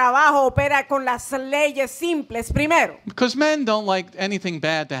trabajo opera con las leyes simples primero. Because men don't like anything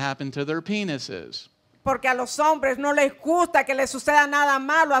bad to happen to their penises. Porque a los hombres no les gusta que les suceda nada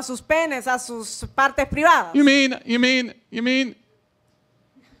malo a sus penes, a sus partes privadas. You mean,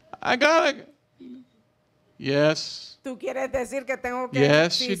 I gotta, yes. ¿Tú quieres decir que tengo que?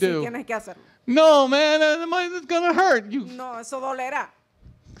 Yes, sí, you sí, do. tienes que hacerlo. No, man, it's gonna hurt. You No, eso dolerá.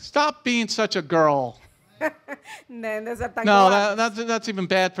 stop being such a girl. Deben de ser tan No, cobardes. that's even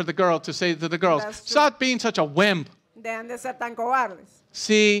bad for the girl to say to the girls. That's true. Stop being such a wimp. Deben de ser tan cobardes.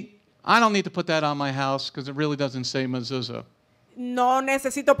 See, I don't need to put that on my house because it really doesn't say mezuzah. No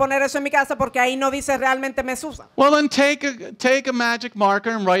necesito poner eso en mi casa porque ahí no dice realmente Mesusa. Well, then take a magic marker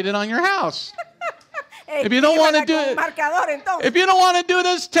and write it on your house. If you don't want to do Escríbela con it, un marcador, entonces. if you don't want to do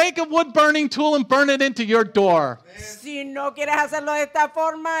this, take a wood burning tool and burn it into your door. Si no quieres hacerlo de esta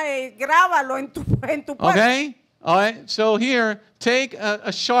forma, grábalo en tu puerta. Okay? All right. So here, take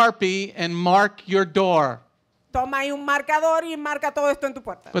a Sharpie and mark your door. Toma ahí un marcador y marca todo esto en tu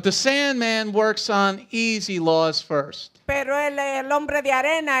puerta. But the Sandman works on easy laws first. Pero el hombre de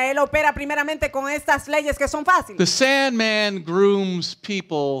arena, él opera primeramente con estas leyes que son fáciles. The Sandman grooms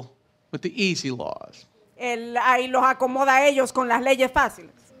people with the easy laws. Él ahí los acomoda a ellos con las leyes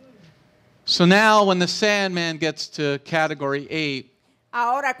fáciles. So now when the Sandman gets to category 8,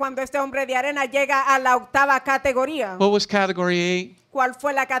 Ahora, cuando este hombre de arena llega a la octava categoría, what was category 8? ¿cuál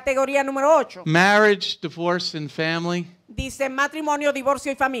fue la categoría número 8? Marriage, divorce, and family. Dice matrimonio, divorcio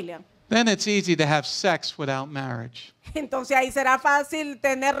y familia. Then it's easy to have sex without marriage. Entonces ahí será fácil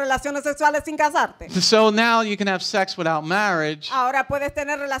tener relaciones sexuales sin casarte. So now you can have sex without marriage. Ahora puedes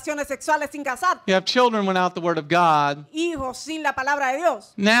tener relaciones sexuales sin casarte. You have children without the word of God. Hijos sin la palabra de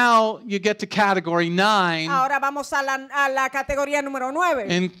Dios. Now you get to category 9. Ahora vamos a la categoría número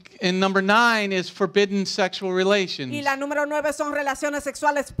 9. And number 9 is forbidden sexual Y relations. la número 9 son relaciones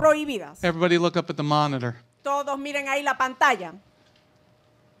sexuales prohibidas. Everybody look up at the monitor. Todos miren ahí la pantalla.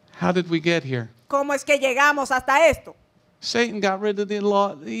 How did we get here? ¿Cómo es que llegamos hasta esto? Satan got rid of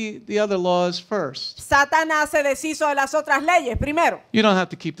the other laws first. Satanás se deshizo de las otras leyes primero. You don't have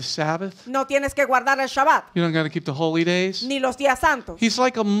to keep the Sabbath. No tienes que guardar el Shabbat, You don't got to keep the holy days. ni los días santos. He's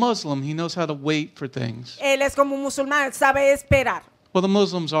like a Muslim. He knows how to wait for things. Él es como un musulmán, él sabe esperar. Well, the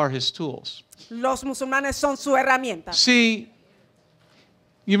Muslims are his tools. Los musulmanes son su herramienta. See,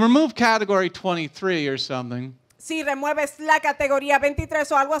 you remove category 23 or something. Si remueves la categoría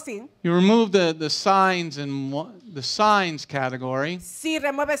 23 o algo así, You remove the signs and the signs category. si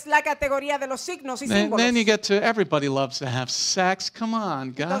remueves la categoría de los signos y Then símbolos, you get to everybody loves to have sex. Come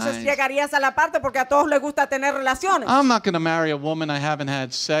on, entonces guys. llegarías a la parte porque a todos les gusta tener relaciones. I'm not going to marry a woman I haven't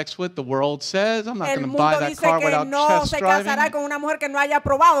had sex with, the world says. I'm not El going to buy mundo that dice car que without no test se casará driving. con una mujer que no haya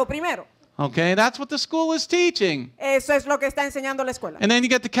probado primero. Okay, that's what the school is teaching. Eso es lo que está enseñando la escuela. And then you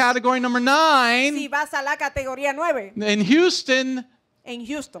get to category number 9. Si vas a la categoría 9, In Houston, en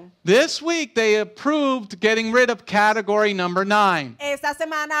Houston, this week they approved getting rid of category number 9. esta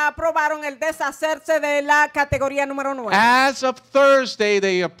semana aprobaron el deshacerse de la categoría número 9. As of Thursday,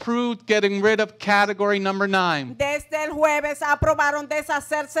 they approved getting rid of category number 9. Desde el jueves aprobaron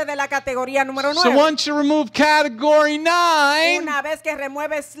deshacerse de la categoría número 9. So once you remove category 9, Una vez que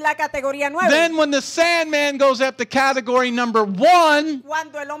remueves la categoría 9, then when the Sandman goes up to category number 1,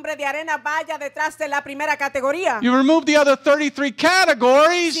 cuando el hombre de arena vaya detrás de la primera categoría, you remove the other 33 categories.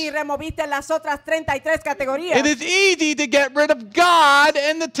 si removiste las otras 33 categorías, It is easy to get rid of God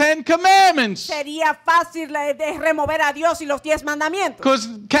and the 10 Commandments. sería fácil de remover a Dios y los 10 mandamientos. Because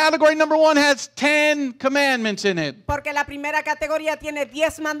category number 1 has 10 commandments in it. Porque la primera categoría tiene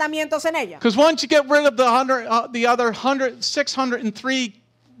 10 mandamientos en ella. Because once you get rid of the other 603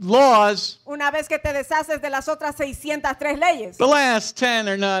 laws, Una vez que te deshaces de las otras 603 leyes, the last 10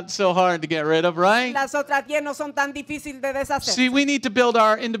 are not so hard to get rid of, right? las otras 10 no son tan difíciles de deshacer. See, we need to build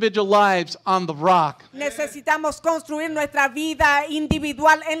our individual lives on the rock. Necesitamos construir nuestra vida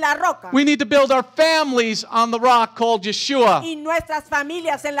individual en la roca We need to build our families on the rock called Yeshua. y nuestras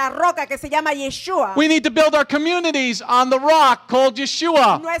familias en la roca que se llama Yeshua. We need to build our communities on the rock called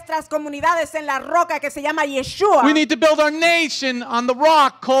Yeshua. Nuestras comunidades en la roca que se llama Yeshua. We need to build our nation on the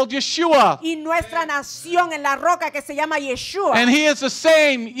rock called called Yeshua. Y nuestra nación en la roca que se llama Yeshua. And he is the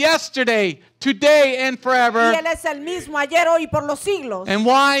same yesterday, today, and Y forever. Él es el mismo ayer, hoy y por los siglos. And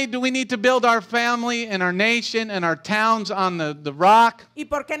why do we need to build our family and our nation and our towns on the rock? ¿Y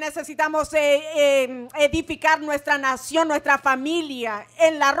por qué necesitamos edificar nuestra nación, nuestra familia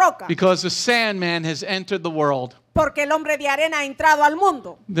en la roca? Because the sandman has entered the world. Porque el hombre de arena ha entrado al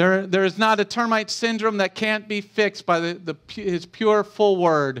mundo. There is not a termite syndrome that can't be fixed by his pure, full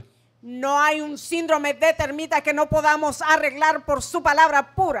word. No hay un síndrome de termita que no podamos arreglar por su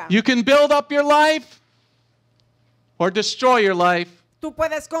palabra pura. You can build up your life or destroy your life Tú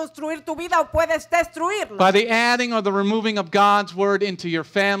puedes construir tu vida o puedes destruirla. by the adding or the removing of God's word into your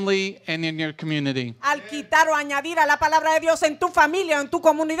family and in your community. Al quitar o añadir a la palabra de Dios en tu familia o en tu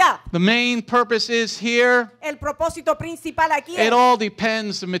comunidad. The main purpose is here, El propósito principal aquí it es, all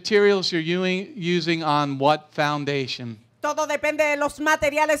depends the materials you're using on what foundation. todo depende de los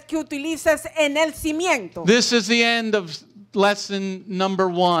materiales que utilices en el cimiento. This is the end of lesson number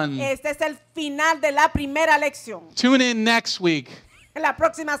 1. Este es el final de la primera lección. Tune in next week La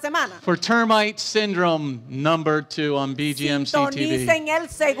próxima semana. for Termite Syndrome number 2 on BGMC TV. Sintonicen el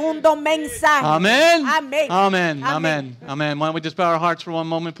segundo mensaje. Amen. Amén. Amen. Amén. Amen. Amen. Why don't we just bow our hearts for one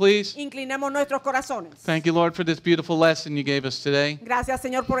moment, please? Inclinemos nuestros corazones. Thank you, Lord, for this beautiful lesson you gave us today. Gracias,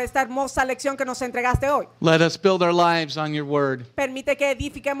 Señor, por esta hermosa lección que nos entregaste hoy. Let us build our lives on your word. Permite que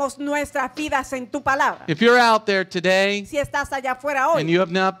edifiquemos nuestras vidas en tu palabra. If you're out there today Si estás allá afuera hoy and you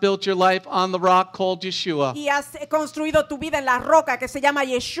have not built your life on the rock called Yeshua, y has construido tu vida en la roca que se llama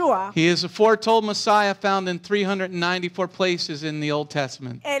Yeshua, he is a foretold Messiah found in 394 places in the Old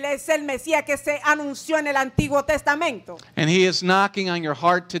Testament. Él es el Mesías que se anunció en el Antiguo Testamento. And he is knocking on your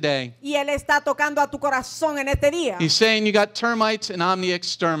heart today. Y Él está tocando a tu corazón en este día. He's saying you got termites and I'm the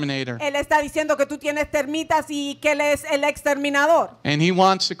exterminator. Él está diciendo que tú tienes termitas y que Él es el exterminador. And he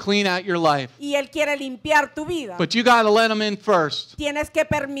wants to clean out your life. Y Él quiere limpiar tu vida. But you got to let him in first. Tienes que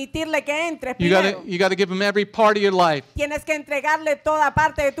permitirle que entre You primero. got to give him every part of your life. Tienes que entregarle toda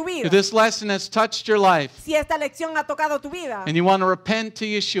parte de tu vida. If this lesson has touched your life Si esta lección ha tocado tu vida and you want to repent to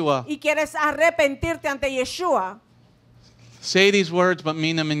Yeshua, y quieres arrepentirte ante Yeshua, say these words but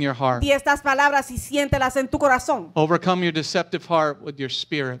mean them in your heart. di estas palabras y siéntelas en tu corazón. Overcome your deceptive heart with your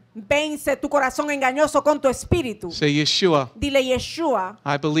spirit. Vence tu corazón engañoso con tu espíritu. Say, Yeshua, Dile, Yeshua,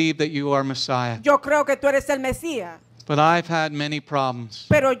 I believe that you are Messiah, yo creo que tú eres el Mesías, but I've had many problems.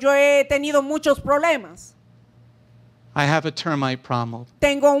 pero yo he tenido muchos problemas. I have a termite problem.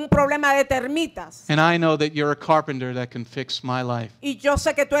 Tengo un problema de termitas. And I know that you're a carpenter that can fix my life. Y yo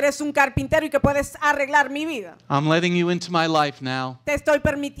sé que tú eres un carpintero y que puedes arreglar mi vida. I'm letting you into my life now. Te estoy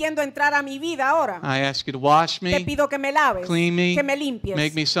permitiendo entrar a mi vida ahora. I ask you to wash Te me, pido que me laves, clean me, que me limpies,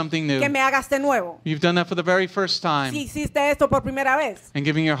 make me something que new. me hagas de nuevo. You've done that for the very first time. Si hiciste esto por primera vez And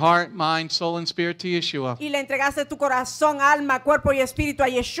giving your heart, mind, soul, and spirit to Yeshua. y le entregaste tu corazón, alma, cuerpo y espíritu a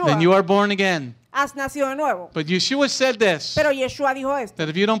Yeshua, Then you are born again. has nacido de nuevo. But Yeshua said this, Pero Yeshua dijo esto, that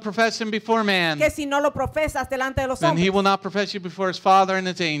if you don't profess him before man, que si no lo profesas delante de los then he hombres, will not profess you before his Father and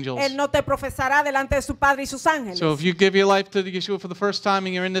his angels. Él no te profesará delante de su Padre y sus ángeles. So if you give your life to Yeshua for the first time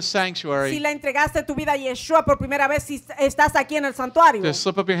and you're in this Si sanctuary, le entregaste tu vida a Yeshua por primera vez, si estás aquí en el santuario, just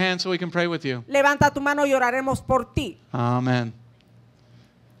slip up your hand so we can pray with you. levanta tu mano y oraremos por ti. Amen.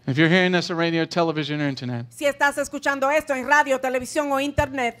 If you're hearing this on radio, television, or internet, Si estás escuchando esto en radio, televisión o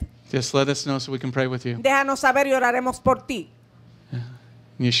internet, just let us know so we can pray with you. déjanos saber y oraremos por ti.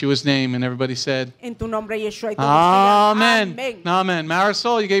 In Yeshua's name, and everybody said, En tu nombre, Yeshua. Y todos digan, Amen. Amén. Amen.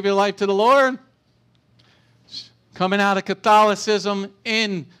 Marisol, you gave your life to the Lord. Coming out of Catholicism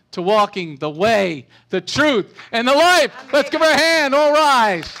into walking the way, the truth, and the life. Let's give her a hand. All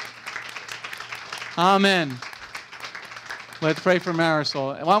rise. Amen. Let's pray for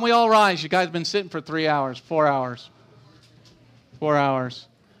Marisol. Why don't we all rise? You guys have been sitting for 3 hours, 4 hours. 4 hours.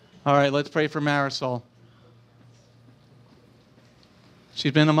 All right, let's pray for Marisol.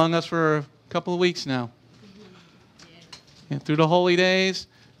 She's been among us for a couple of weeks now. And through the holy days,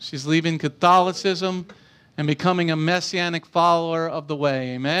 she's leaving Catholicism and becoming a Messianic follower of the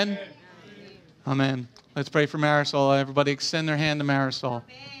way. Amen? Amen. Let's pray for Marisol. Everybody extend their hand to Marisol.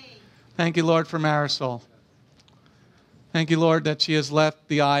 Thank you, Lord, for Marisol. Thank you, Lord, that she has left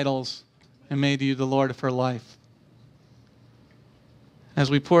the idols and made you the Lord of her life.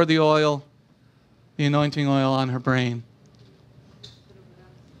 As we pour the oil, the anointing oil on her brain,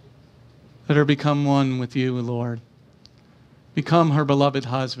 let her become one with you, Lord. Become her beloved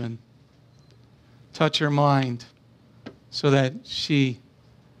husband. Touch her mind so that she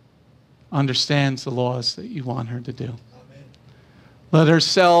understands the laws that you want her to do. Amen. Let her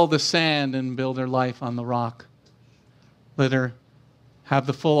sell the sand and build her life on the rock. Let her have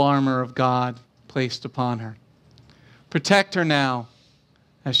the full armor of God placed upon her. Protect her now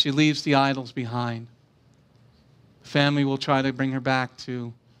as she leaves the idols behind. The family will try to bring her back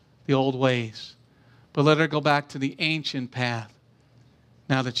to the old ways, but let her go back to the ancient path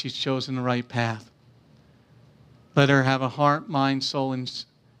now that she's chosen the right path. Let her have a heart, mind, soul,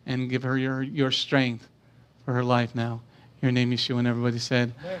 and give her your strength for her life now. In your name, Yeshua, and everybody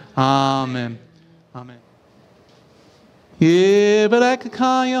said, Amen. Amen.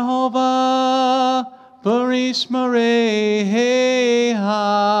 Yibrekka Yehovah, Barish Mareha,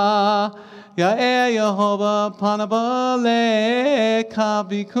 Ya'e Yehovah, Panabaleka,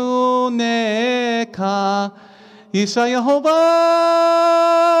 Bikuneka, Yisa Yehovah,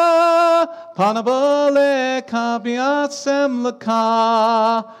 Panabaleka, Biatsem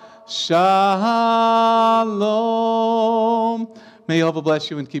Laka, Shalom. May Yehovah bless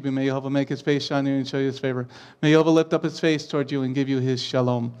you and keep you. May Yehovah make his face shine on you and show you his favor. May Yehovah lift up his face toward you and give you his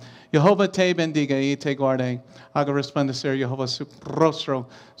shalom. Yehovah te bendiga y te guarde. Haga resplandecer Yehovah su rostro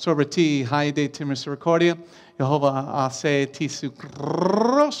sobre ti, haya de ti misericordia. Yehovah hace ti su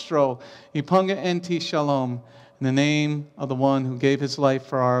rostro y ponga en ti shalom. In the name of the one who gave his life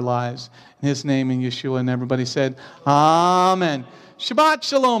for our lives. In his name, in Yeshua. And everybody said, Amen. Shabbat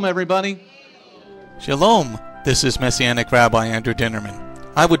shalom, everybody. Shalom. This is Messianic Rabbi Andrew Dinnerman.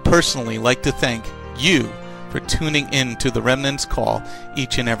 I would personally like to thank you for tuning in to the Remnant's Call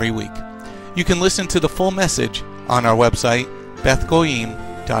each and every week. You can listen to the full message on our website,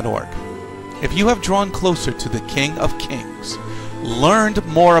 Bgmctv.org. If you have drawn closer to the King of Kings, learned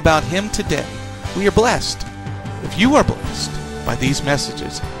more about him today, we are blessed. If you are blessed by these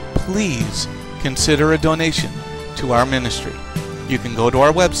messages, please consider a donation to our ministry. You can go to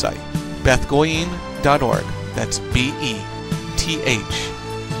our website, Bgmctv.org. That's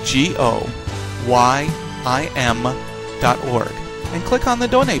BETHGOYIM.org, and click on the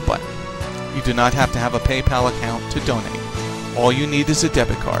donate button. You do not have to have a PayPal account to donate. All you need is a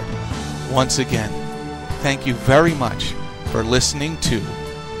debit card. Once again, thank you very much for listening to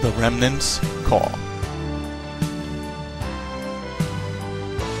The Remnant's Call.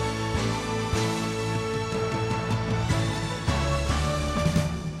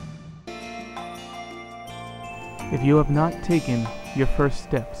 If you have not taken your first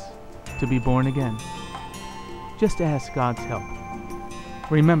steps to be born again, just ask God's help.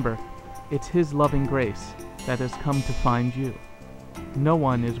 Remember, it's his loving grace that has come to find you. No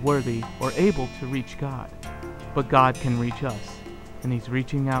one is worthy or able to reach God, but God can reach us, and he's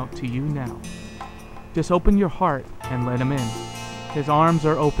reaching out to you now. Just open your heart and let him in. His arms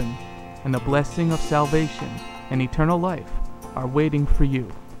are open, and the blessing of salvation and eternal life are waiting for you.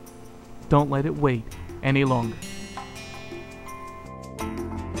 Don't let it wait any longer.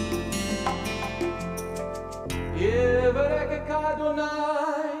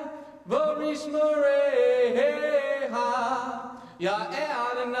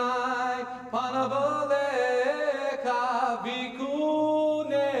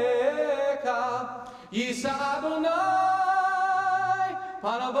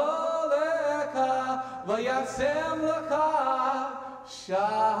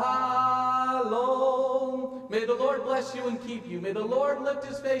 Shalom. May the Lord bless you and keep you. May the Lord lift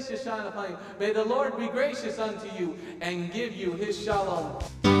his face to shine upon you. May the Lord be gracious unto you and give you his shalom.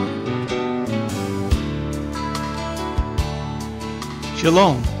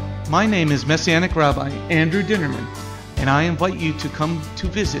 Shalom. My name is Messianic Rabbi Andrew Dinnerman, and I invite you to come to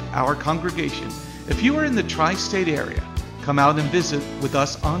visit our congregation. If you are in the tri-state area, come out and visit with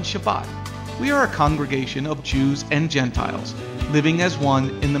us on Shabbat. We are a congregation of Jews and Gentiles, living as one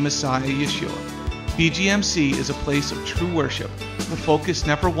in the Messiah Yeshua. BGMC is a place of true worship. The focus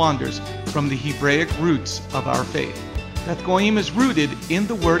never wanders from the Hebraic roots of our faith. Beth Goyim is rooted in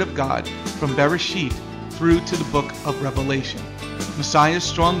the Word of God from Bereshit through to the book of Revelation. Messiah's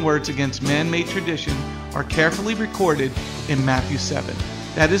strong words against man-made tradition are carefully recorded in Matthew 7.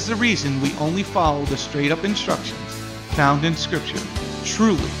 That is the reason we only follow the straight-up instructions found in Scripture.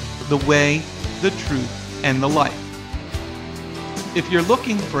 Truly, the way, the truth, and the life. If you're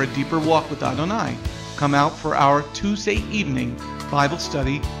looking for a deeper walk with Adonai, come out for our Tuesday evening Bible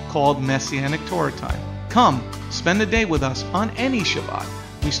study called Messianic Torah Time. Come, spend a day with us on any Shabbat.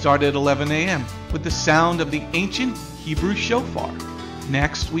 We start at 11 a.m. with the sound of the ancient Hebrew shofar.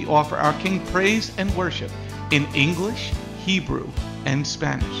 Next, we offer our King praise and worship in English, Hebrew, and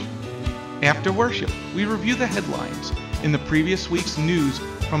Spanish. After worship, we review the headlines in the previous week's news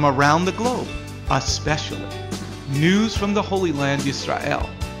from around the globe, especially news from the Holy Land, Israel.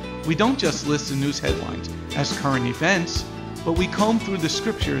 We don't just list the news headlines as current events, but we comb through the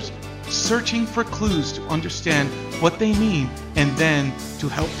scriptures searching for clues to understand what they mean and then to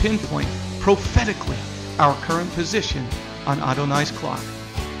help pinpoint prophetically our current position on Adonai's clock.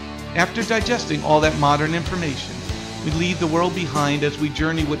 After digesting all that modern information, we leave the world behind as we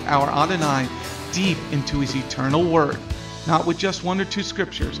journey with our Adonai deep into his eternal word, not with just 1 or 2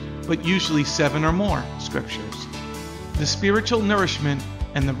 scriptures, but usually 7 or more scriptures. The spiritual nourishment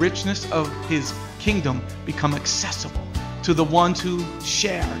and the richness of his kingdom become accessible to the ones who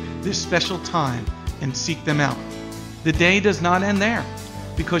share this special time and seek them out. The day does not end there.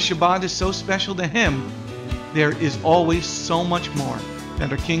 Because Shabbat is so special to him, there is always so much more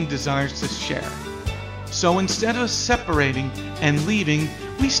that our King desires to share. So instead of separating and leaving,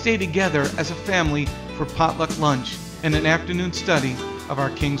 we stay together as a family for potluck lunch and an afternoon study of our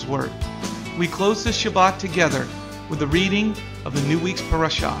King's Word. We close the Shabbat together with the reading of the new week's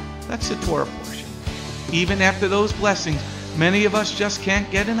parashah. That's the Torah portion. Even after those blessings, many of us just can't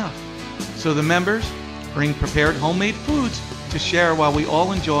get enough. So the members bring prepared homemade foods to share while we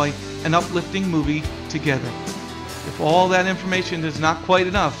all enjoy an uplifting movie together. If all that information is not quite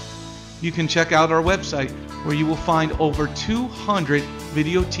enough, you can check out our website where you will find over 200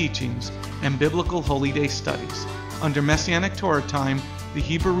 video teachings and biblical holy day studies. Under Messianic Torah Time, the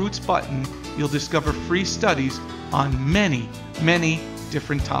Hebrew Roots button, you'll discover free studies on many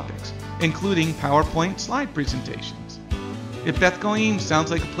different topics, including PowerPoint slide presentations. If Beth Goyim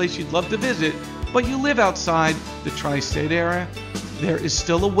sounds like a place you'd love to visit, but you live outside the tri-state area, there is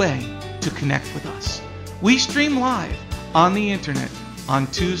still a way to connect with us. We stream live on the internet on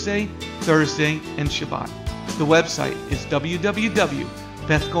Tuesday, Thursday, and Shabbat. The website is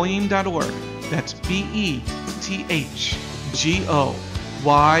www.bethgoyim.org. That's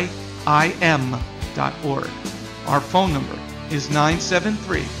BETHGOYIM.org. Our phone number is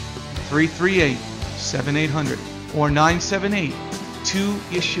 973-338-7800 or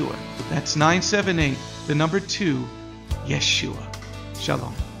 978-2-YESHUA. That's 978, the number 2, Yeshua.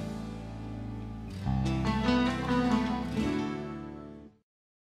 Shalom.